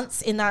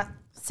chance in that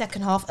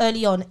second half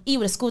early on. He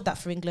would have scored that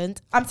for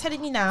England. I'm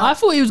telling you now. I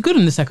thought he was good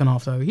in the second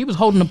half, though. He was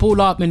holding the ball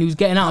up and he was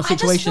getting out of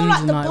situations. I just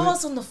feel like the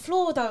bar's on the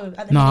floor, though,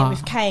 at the minute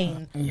with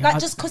Kane. Yeah,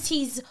 just because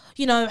he's,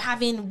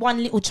 having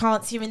one little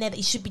chance here and there that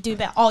he should be doing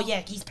better. Oh,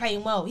 yeah, he's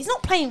playing well. He's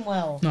not playing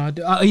well. No,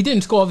 he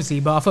didn't score, obviously,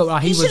 but I felt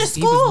like he was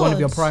one of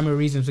your primary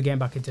reasons for getting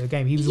back into the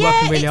game. He was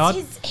working really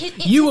hard.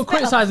 You were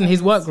criticising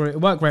his work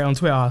rate on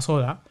Twitter. I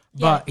saw that.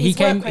 But he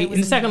came in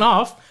the second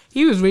half.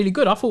 He was really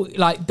good. I thought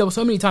there were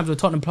so many times where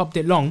Tottenham plopped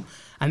it long,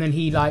 and then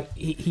he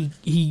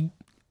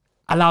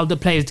allowed the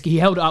players. He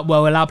held it up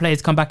well, allowed players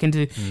to come back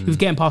into. He was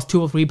getting past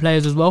 2 or 3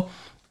 players as well.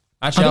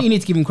 Actually, I think you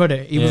need to give him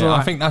credit. He was all right.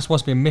 I think that's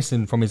what's been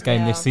missing from his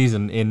game this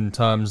season in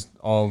terms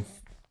of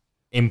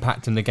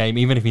impacting the game.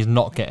 Even if he's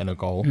not getting a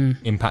goal,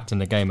 impacting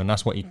the game, and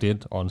that's what he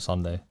did on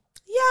Sunday.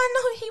 Yeah,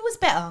 no, he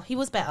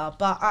was better.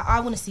 But I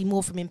want to see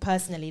more from him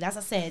personally. As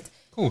I said,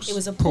 it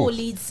was a poor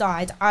Leeds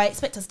side. I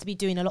expect us to be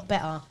doing a lot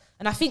better.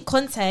 And I think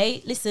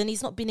Conte, listen,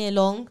 he's not been here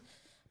long.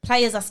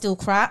 Players are still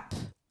crap.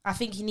 I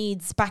think he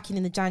needs backing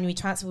in the January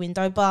transfer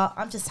window, but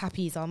I'm just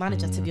happy he's our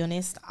manager, to be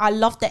honest. I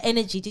love the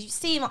energy. Did you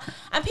see him?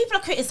 And people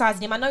are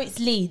criticising him. I know it's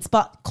Leeds,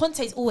 but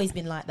Conte's always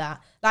been like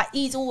that. Like,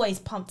 he's always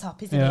pumped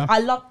up, isn't he? I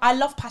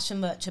love passion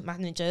merchant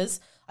managers.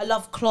 I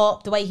love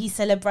Klopp, the way he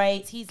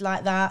celebrates. He's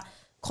like that.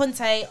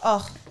 Conte,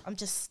 I'm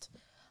just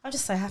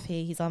so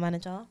happy he's our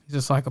manager. He's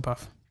a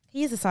psychopath.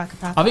 He is a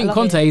psychopath. I think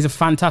Conte is a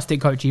fantastic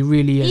coach. He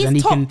really is, and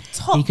he can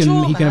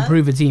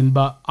improve a team.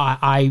 But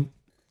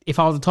if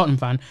I was a Tottenham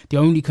fan, the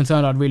only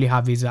concern I'd really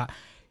have is that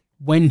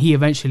when he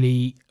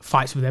eventually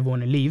fights with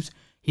everyone and leaves,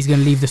 he's going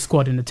to leave the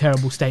squad in a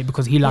terrible state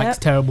because he likes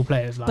terrible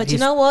players. But you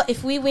know what?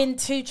 If we win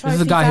 2 trophies, this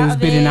is a guy who's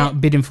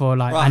bidding for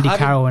Andy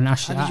Carroll and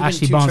Ashley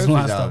Barnes and all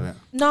that stuff.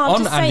 No, I'm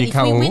just saying,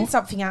 if we win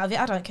something out of it,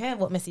 I don't care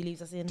what Messi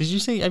leaves us in.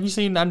 Have you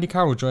seen Andy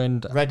Carroll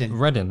joined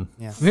Reading?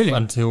 Yeah. Really?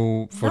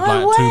 For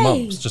 2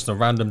 months, just a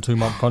random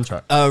 2-month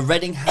contract.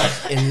 Reading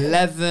has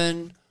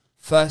 11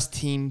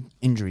 first-team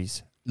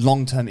injuries,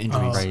 long-term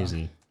injuries.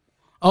 Crazy.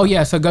 Oh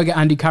yeah, so go get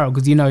Andy Carroll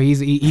because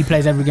he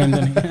plays every game,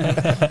 doesn't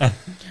he?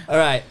 All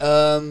right.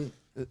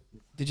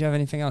 Did you have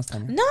anything else,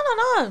 Tanya?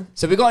 No.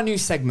 So we got a new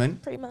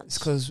segment. Pretty much.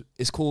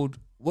 It's called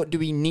 "What Do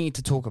We Need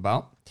to Talk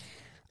About."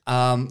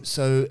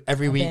 So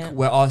every week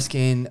we're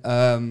asking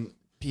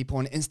people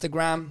on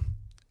Instagram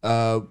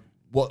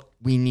what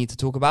we need to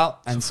talk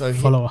about, and so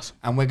follow us.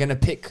 And we're gonna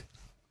pick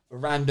a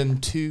random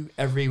 2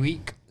 every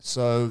week.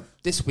 So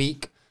this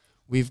week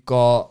we've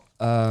got.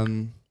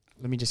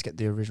 Let me just get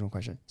the original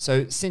question.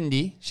 So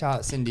Cindy, shout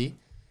out Cindy,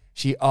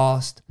 she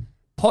asked,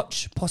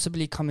 Poch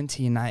possibly coming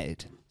to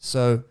United.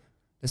 So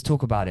let's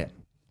talk about it.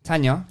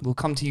 Tanya, we'll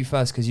come to you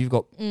first because you've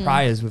got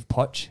priors with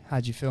Poch. How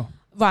do you feel?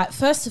 Right,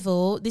 first of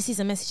all, this is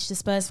a message to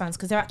Spurs fans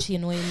because they're actually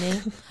annoying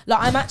me.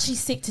 I'm actually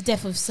sick to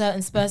death of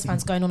certain Spurs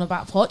fans going on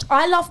about Poch.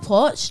 I love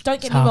Poch, don't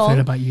get me wrong. How I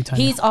feel about you,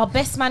 Tanya. He's our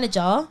best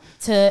manager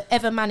to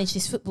ever manage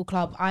this football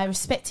club. I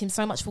respect him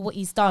so much for what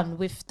he's done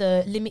with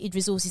the limited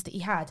resources that he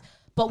had.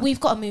 But we've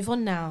got to move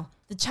on now.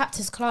 The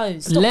chapter's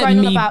closed. Stop let going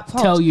me on about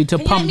Poch. Tell you to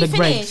pump the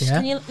brakes. Yeah?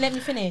 Can you let me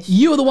finish?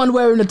 You were the one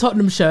wearing the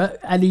Tottenham shirt,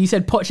 and you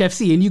said Poch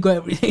FC, and you got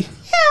everything.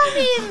 Yeah,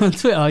 I mean, on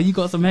Twitter, you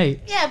got some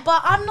hate. Yeah,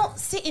 but I'm not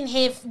sitting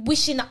here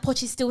wishing that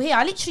Poch is still here.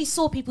 I literally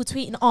saw people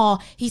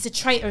tweeting, he's a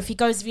traitor if he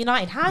goes to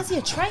United. How is he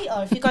a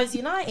traitor if he goes to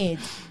United?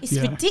 It's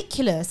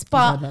ridiculous. But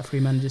I've had that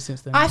 3 managers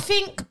since then. I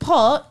think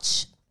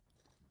Poch,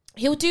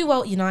 he'll do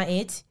well at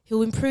United.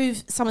 He'll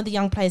improve some of the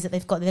young players that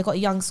they've got. They've got a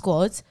young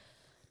squad.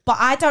 But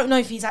I don't know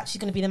if he's actually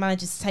going to be the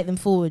manager to take them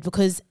forward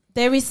because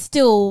there is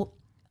still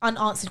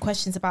unanswered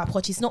questions about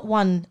Poch. He's not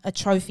won a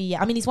trophy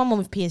yet. I mean, he's won one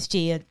with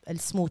PSG, a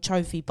small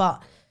trophy,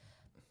 but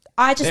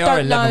I just don't know.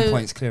 They are 11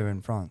 points clear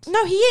in France.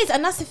 No, he is,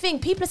 and that's the thing.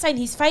 People are saying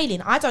he's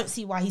failing. I don't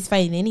see why he's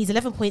failing. He's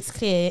 11 points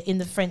clear in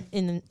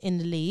the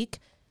league.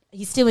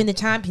 He's still in the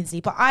Champions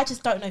League, but I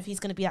just don't know if he's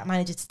going to be that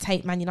manager to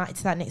take Man United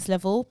to that next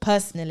level,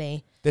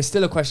 personally. There's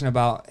still a question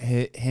about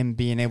him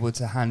being able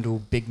to handle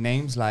big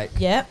names like...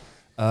 Yeah.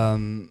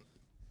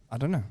 I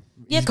don't know.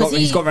 Yeah,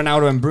 he's got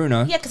Ronaldo and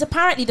Bruno. Yeah, because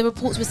apparently the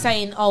reports were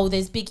saying,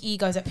 there's big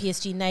egos at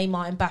PSG,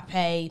 Neymar,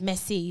 Mbappe,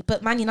 Messi,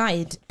 but Man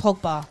United,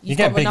 Pogba. You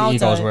get big Ronaldo.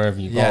 egos wherever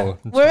you go.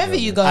 Wherever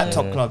you go. At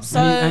top clubs. So,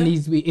 and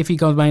if he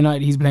goes by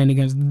United, he's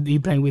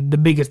playing with the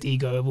biggest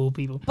ego of all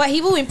people. But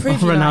he will improve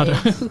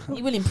Ronaldo. United.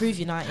 He will improve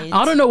United.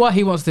 I don't know why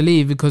he wants to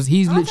leave because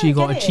he's literally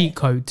got a cheat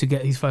code to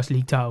get his first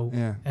league title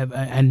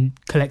and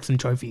collect some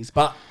trophies.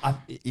 But I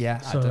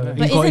don't know.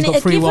 But he's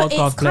got 3 wild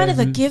card it's kind of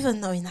a players.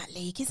 given though in that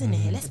league, isn't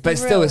it? But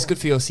still, it's good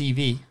for your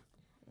CV.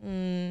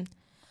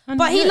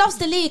 But he loves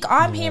the league.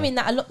 I'm hearing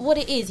that a lot. What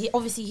it is,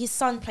 obviously his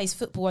son plays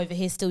football over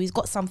here still. He's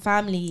got some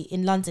family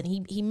in London.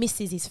 He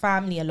misses his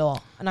family a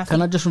lot. And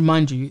Can I just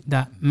remind you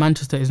that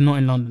Manchester is not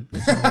in London?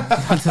 So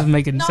that doesn't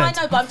make any sense.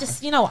 I know, but I'm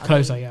just, you know what?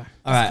 Closer, yeah.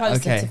 All right,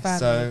 okay.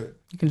 So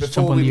you can just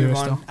jump on the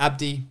Eurostar.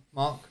 Abdi,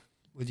 Mark,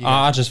 would you?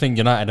 I just think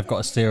United have got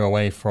to steer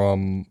away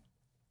from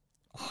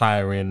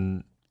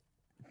hiring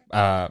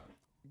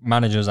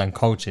managers and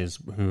coaches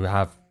who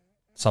have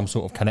some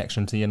sort of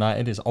connection to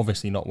United. Is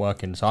obviously not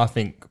working. So I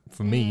think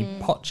for me,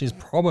 Poch is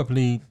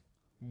probably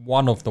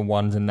one of the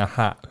ones in the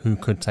hat who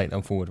could take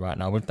them forward right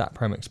now with that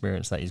Prem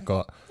experience that he's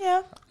got.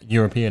 Yeah.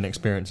 European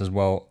experience as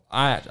well.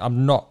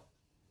 I'm not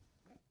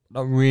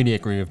really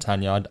agree with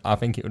Tanya. I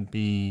think it would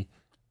be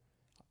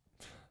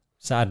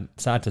sad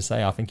to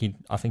say. I think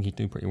he'd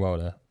do pretty well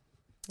there.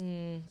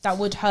 That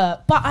would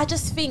hurt. But I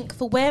just think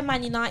for where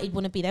Man United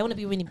want to be, they want to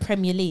be winning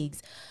Premier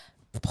Leagues.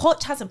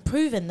 Poch hasn't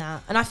proven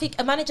that. And I think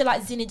a manager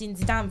like Zinedine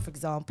Zidane, for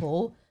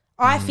example,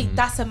 I think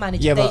that's a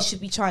manager they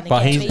should be trying to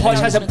get. Poch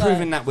hasn't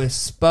proven that with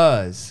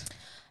Spurs.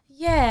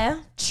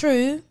 Yeah,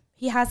 true.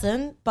 He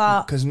hasn't,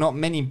 but... Because not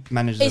many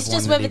managers it's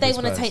just whether they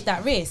want to take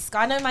that risk.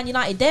 I know Man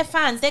United, their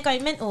fans, they're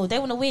going mental. They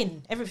want to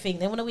win everything.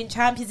 They want to win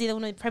Champions League. They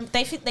want to.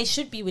 They think they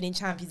should be winning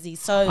Champions League.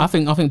 So I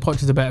think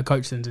Poch is a better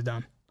coach than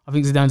Zidane. I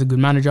think Zidane's a good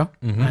manager,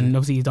 and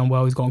obviously he's done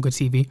well. He's got a good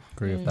CV.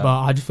 Agree with that. But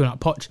I just feel like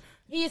Poch...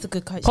 He is a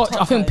good coach. Poch,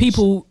 I think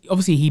people...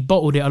 Obviously, he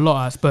bottled it a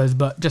lot at Spurs,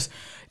 but just...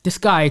 This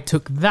guy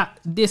took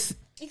this...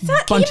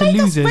 Exactly. Bunch of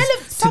losers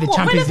to the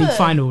Champions League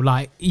final.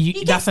 Like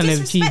that's an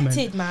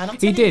achievement. Man,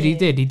 he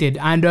did.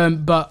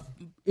 And but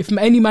if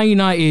any Man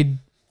United,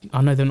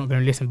 I know they're not going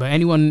to listen, but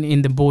anyone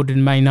in the board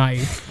in Man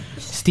United,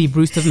 Steve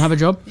Bruce doesn't have a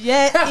job.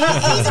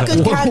 Yeah, he's a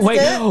good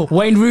candidate.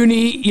 Wayne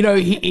Rooney, he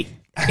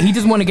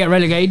doesn't want to get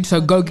relegated,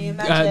 so go get him.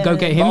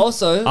 But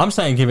also, I'm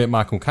saying give it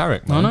Michael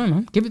Carrick. Man. No,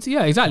 man, give it to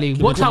exactly.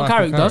 Watch how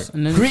Carrick does.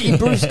 And then Gritty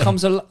Bruce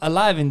comes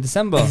alive in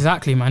December.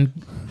 Exactly, man.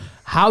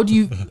 How do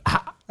you?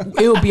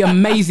 It'll be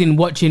amazing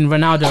watching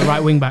Ronaldo at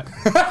right wing back.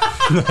 I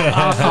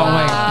can't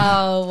wait.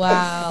 Wow.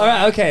 All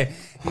right, okay.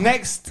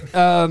 Next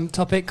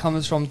topic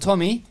comes from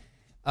Tommy,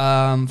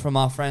 from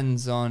our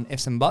friends on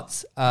Ifs and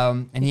Buts.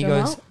 And he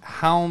goes,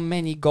 how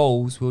many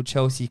goals will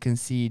Chelsea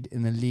concede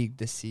in the league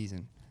this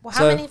season? Well,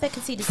 how many have they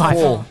conceded?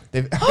 4.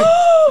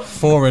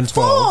 4 and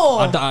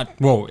 12.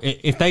 Well,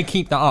 if they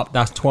keep that up,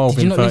 that's 12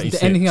 Did you and not 36. listen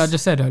to anything I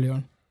just said earlier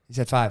on? He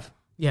said 5.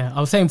 Yeah,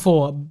 I was saying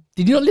 4.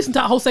 Did you not listen to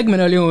that whole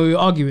segment earlier when we were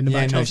arguing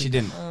about Chelsea? No, she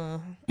didn't.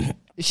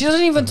 She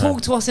doesn't even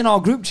talk to us in our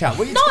group chat.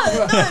 What are you talking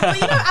about? No, but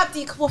you know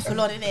Abdi can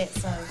waffle on in it,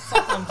 so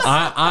sometimes.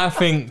 I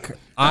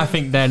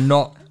think they're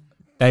not.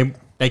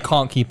 They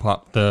can't keep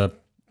up the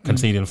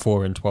conceding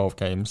 4 in 12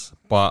 games,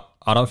 but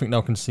I don't think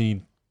they'll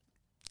concede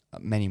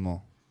many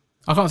more.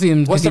 I can't see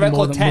them What's the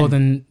record? more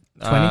than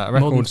 20.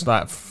 Record's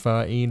like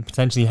 13,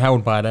 potentially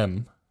held by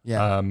them.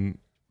 Yeah.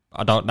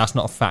 That's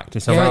not a fact.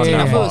 It's around I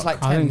that thought it was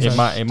mark. like 10.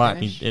 It might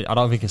be. I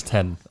don't think it's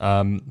 10.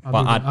 But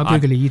I'll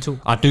Google it. You talk.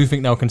 I do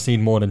think they'll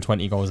concede more than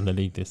 20 goals in the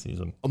league this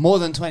season. More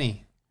than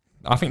 20.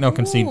 I think they'll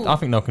concede. I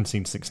think they'll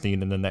concede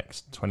 16 in the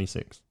next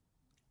 26.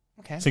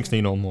 Okay.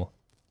 16 or more.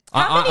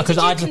 How many did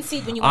you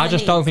concede when you won I the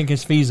just league? don't think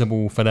it's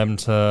feasible for them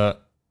to.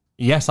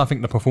 Yes, I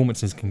think the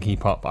performances can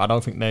keep up, but I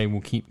don't think they will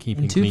keep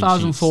keeping. In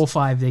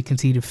 2004-05, they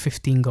conceded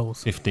 15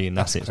 goals. 15.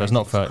 That's it. So it's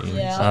not 13.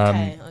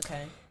 Yeah.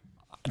 Okay.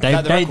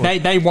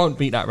 They won't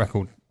beat that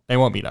record. They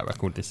won't beat that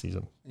record this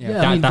season.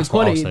 Yeah, I mean, the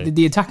quality,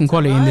 the attacking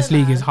quality in this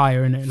league is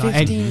higher, isn't it? Like,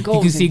 15 goals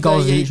you can see in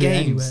goals 38 literally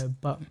games. anywhere.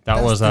 But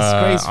that was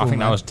disgraceful, I think man.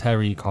 that was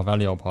Terry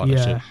Carvalho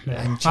partnership.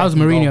 Yeah. That was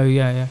Mourinho.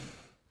 Yeah.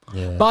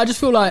 Yeah. But I just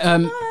feel like,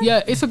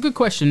 it's a good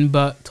question.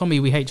 But Tommy,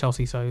 we hate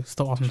Chelsea, so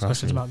stop asking us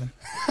questions about them.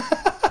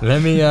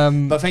 Let me.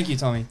 But thank you,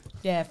 Tommy.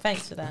 Yeah,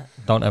 thanks for that.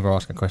 Don't ever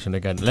ask a question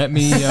again. Let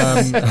me.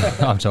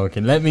 I'm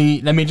joking. Let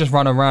me just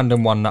run a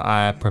random one that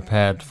I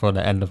prepared for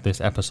the end of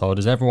this episode.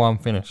 Is everyone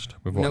finished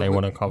with what they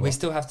want to cover? We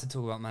still have to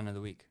talk about Man of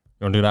the Week.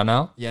 You want to do that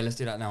now? Yeah, let's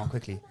do that now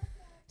quickly.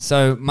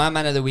 So my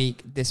Man of the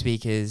Week this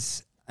week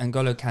is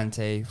N'Golo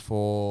Kante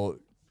for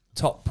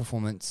top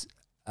performance.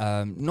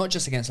 Not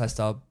just against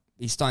Leicester.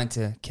 He's starting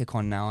to kick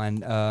on now,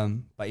 and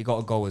but he got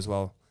a goal as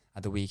well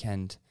at the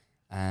weekend,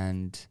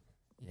 and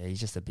yeah, he's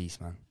just a beast,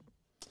 man.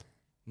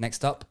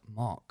 Next up,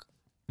 Mark.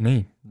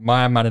 Me.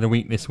 My Man of the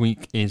Week this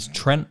week is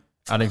Trent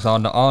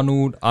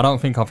Alexander-Arnold. I don't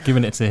think I've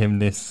given it to him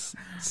this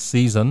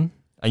season.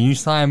 Are you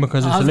saying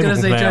because it's a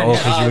Liverpool player or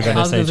because you were going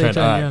to say Trent?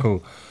 All right,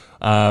 cool.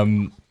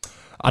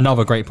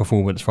 Another great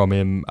performance from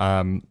him.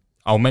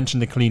 I'll mention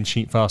the clean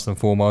sheet first and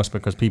foremost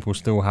because people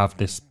still have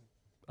this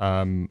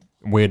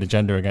weird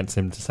agenda against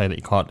him to say that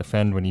he can't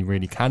defend when he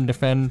really can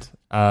defend.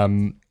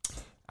 And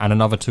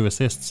another 2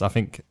 assists. I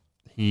think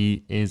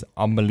he is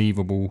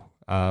unbelievable,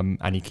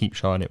 and he keeps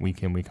showing it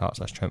week in, week out.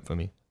 So that's Trent for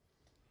me.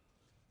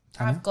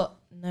 I've got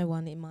no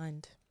one in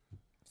mind.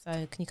 So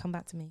can you come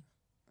back to me?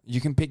 You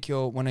can pick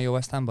one of your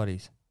West Ham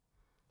buddies.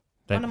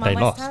 One of my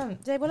West Ham.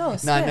 They were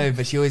lost. No, I know,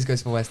 but she always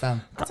goes for West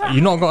Ham.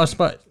 You not got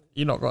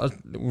a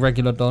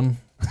regular Don. Do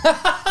you know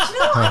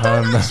what? I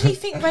don't actually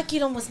think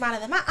Reguilon was man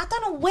of the match. I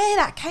don't know where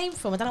that came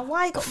from. I don't know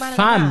why he got man of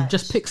the match.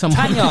 Just pick someone.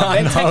 Tanya,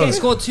 Benteke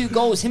scored 2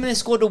 goals. Jimenez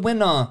scored a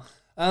winner.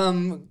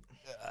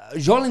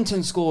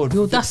 Jolinton scored.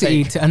 The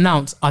audacity to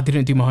announce I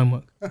didn't do my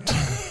homework.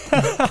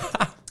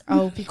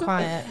 Oh, be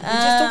quiet. We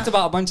just talked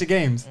about a bunch of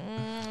games.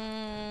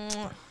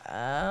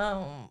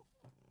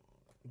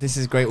 This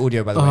is great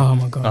audio, by the way. Oh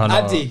my god,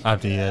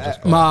 Abdi, yeah.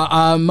 Just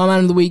my man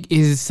of the week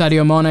is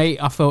Sadio Mane.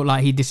 I felt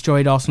like he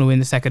destroyed Arsenal in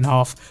the second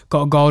half.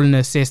 Got a goal and an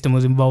assist, and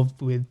was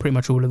involved with pretty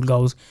much all of the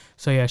goals.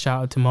 So yeah,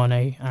 shout out to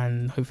Mane,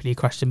 and hopefully he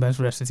crashed and burns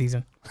for the rest of the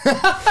season. You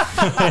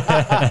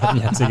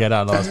had to get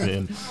that last bit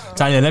in.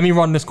 Tanya, let me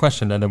run this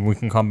question, and then we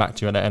can come back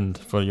to you at the end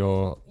for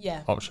your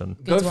option.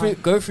 Go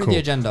through the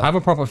agenda. Have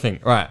a proper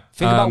think. Right.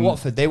 Think about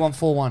Watford. They won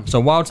 4-1.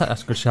 So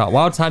that's a good shout.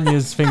 While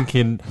Tanya's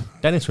thinking,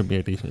 Dennis would be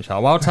a decent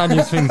shout. While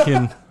Tanya's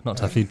thinking, not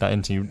to feed that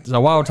into you. So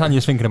while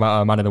Tanya's thinking about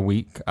our man of the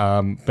week,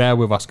 bear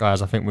with us,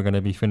 guys. I think we're going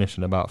to be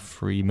finishing in about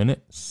 3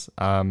 minutes.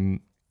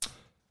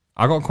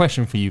 I got a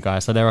question for you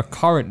guys. So there are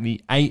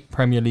currently 8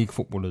 Premier League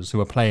footballers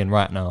who are playing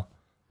right now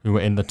who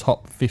are in the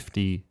top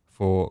 50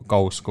 for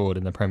goals scored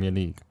in the Premier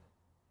League.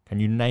 Can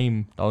you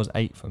name those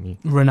 8 for me?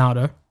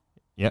 Ronaldo.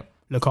 Yep.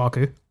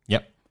 Lukaku.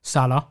 Yep.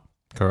 Salah.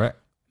 Correct.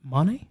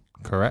 Mane.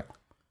 Correct.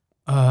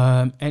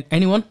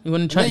 Anyone? You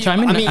want to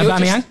chime in?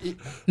 Aubameyang?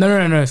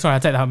 No. Sorry, I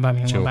take that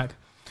Aubameyang back.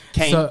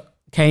 Kane. So,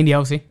 Kane,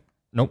 Chelsea.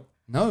 Nope.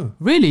 No.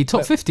 Really?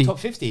 Top 50? Top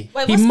 50.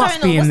 Wait, he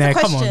must be in there.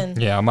 Come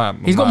on. Yeah, I might.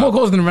 He's got more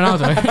goals than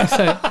Ronaldo.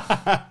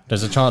 So.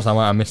 There's a chance I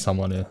might have missed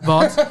someone here.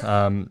 Vard.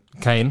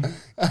 Kane.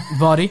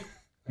 Vardy.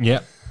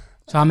 Yep.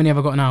 So how many have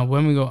I got now?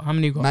 How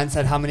many you got? Man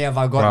said, how many have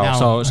I got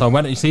now? So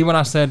when you see when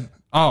I said,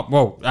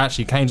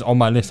 actually Kane's on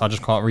my list, I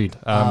just can't read.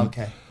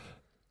 Okay.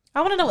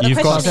 I want to know what the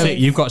question is.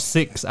 You've got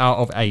 6 out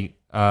of 8.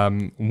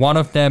 One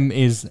of them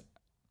is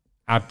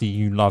Abdi,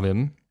 you love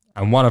him.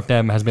 And one of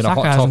them has been a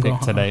hot topic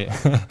today.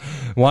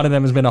 One of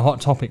them has been a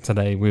hot topic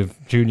today with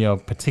Junior,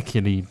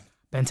 particularly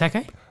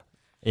Benteke.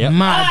 Yeah,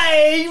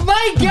 hey,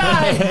 my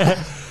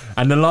guy.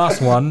 And the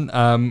last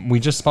one, we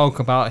just spoke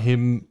about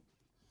him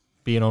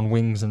being on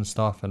wings and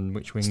stuff, and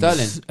which wings.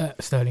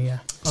 Sterling, yeah.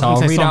 So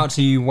I'll read out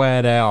to you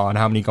where they are and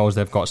how many goals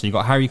they've got. So you've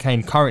got Harry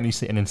Kane currently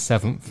sitting in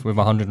 7th with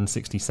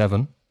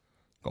 167.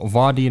 Got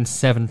Vardy in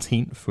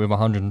 17th with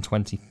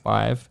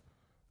 125.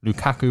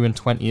 Lukaku in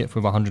 20th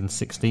with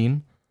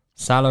 116.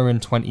 Salah in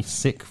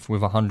 26th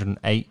with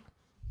 108.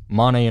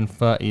 Mane in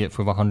 30th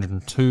with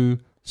 102.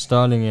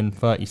 Sterling in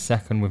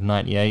 32nd with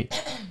 98.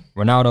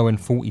 Ronaldo in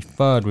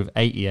 43rd with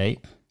 88.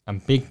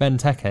 And Big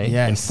Benteke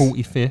in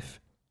 45th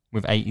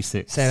with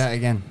 86. Say that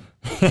again.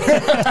 He's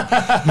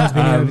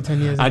been here over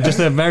 10 years. And just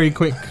a very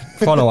quick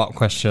follow-up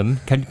question.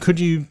 Could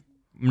you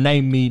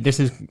name me, this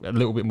is a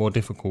little bit more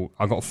difficult.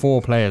 I've got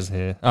 4 players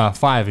here,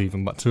 5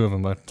 even, but 2 of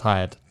them are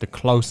tied. The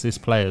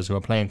closest players who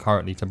are playing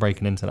currently to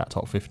breaking into that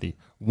top 50.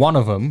 One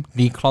of them,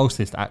 the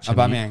closest actually,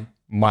 Aubameyang.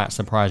 Might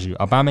surprise you.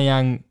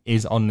 Aubameyang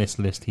is on this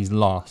list. He's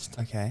last.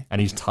 Okay.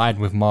 And he's tied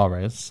with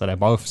Mahrez. So they're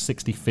both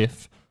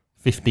 65th,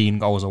 15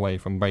 goals away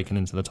from breaking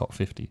into the top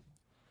 50.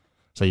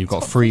 So you've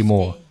got top 3 50.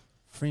 More.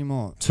 3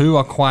 more. 2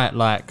 are quite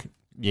like,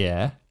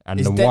 yeah. And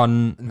is the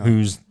one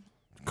who's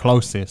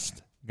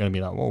closest going to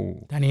be like,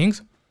 whoa. Danny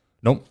Ings?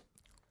 Nope.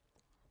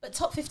 But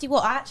top 50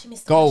 what? I actually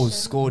missed the goals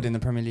question. Scored in the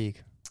Premier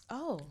League.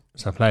 Oh.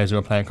 So players who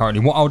are playing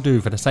currently. What I'll do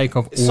for the sake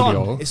of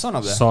audio. It's Son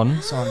up there. Son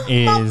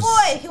is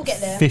He'll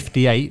get there.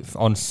 58th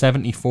on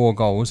 74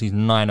 goals. He's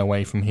 9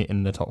 away from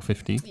hitting the top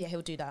 50. Yeah,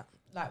 he'll do that.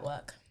 Light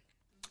work.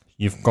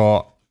 You've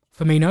got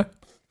Firmino.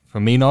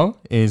 Firmino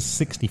is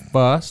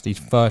 61st. He's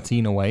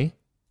 13 away.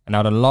 And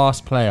now the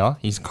last player,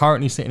 he's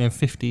currently sitting in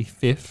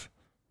 55th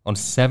on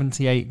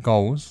 78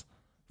 goals,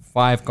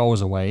 5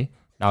 goals away.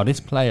 Now this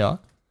player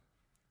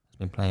has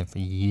been playing for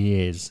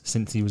years,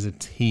 since he was a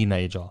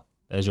teenager.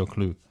 There's your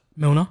clue.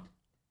 Milner.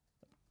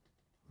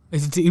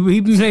 He's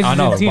been playing I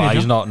know, since a teenager. but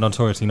he's not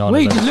notoriously known.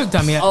 Wait, you looked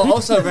at me.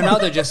 Also,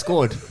 Ronaldo just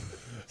scored.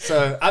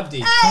 So, Abdi.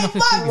 Hey,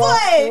 my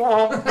boy!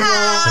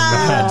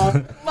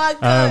 My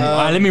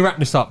God. Let me wrap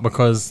this up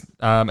because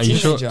are you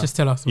sure? Just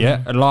tell us.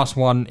 Yeah, and last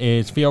one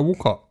is Theo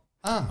Walcott.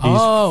 He's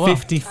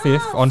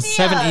 55th on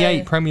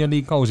 78 Premier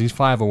League goals. He's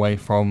 5 away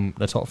from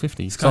the top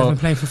 50. This guy's been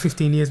playing for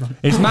 15 years, man.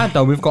 It's mad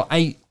though. We've got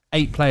eight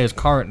players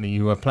currently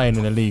who are playing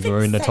in the league who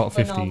are in the top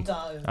 50,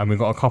 Ronaldo. and we've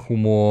got a couple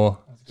more.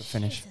 Good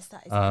finish.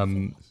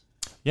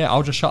 Yeah,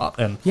 I'll just shut up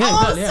then. Yeah,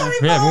 sorry,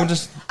 yeah, we'll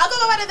just. I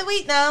got my man of the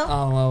week now.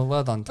 Oh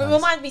well done. But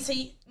remind me, so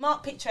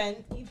Mark picked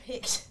Trent. You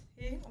picked.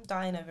 I'm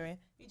dying over here.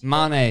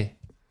 Mane.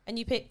 And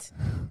you picked.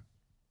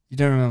 You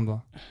don't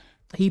remember?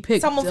 He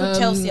picked someone from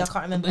Chelsea. I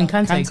can't remember. And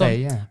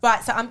Kante, yeah.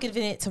 Right, so I'm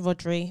giving it to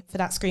Rodri for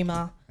that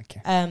screamer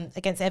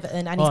against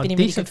Everton, and Oh, he's been in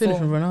really decent good finish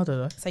form. from Ronaldo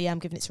though. So yeah, I'm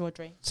giving it to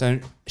Rodri. So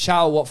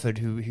shout out Watford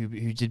who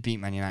did beat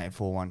Man United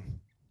 4-1.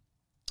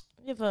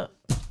 Yeah, but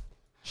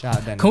Shout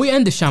out Dennis. Can we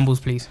end the shambles,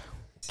 please?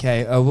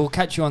 Okay, we'll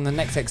catch you on the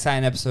next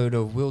exciting episode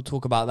of We'll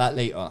Talk About That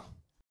Later.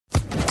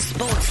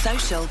 Sports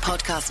Social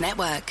Podcast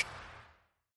Network.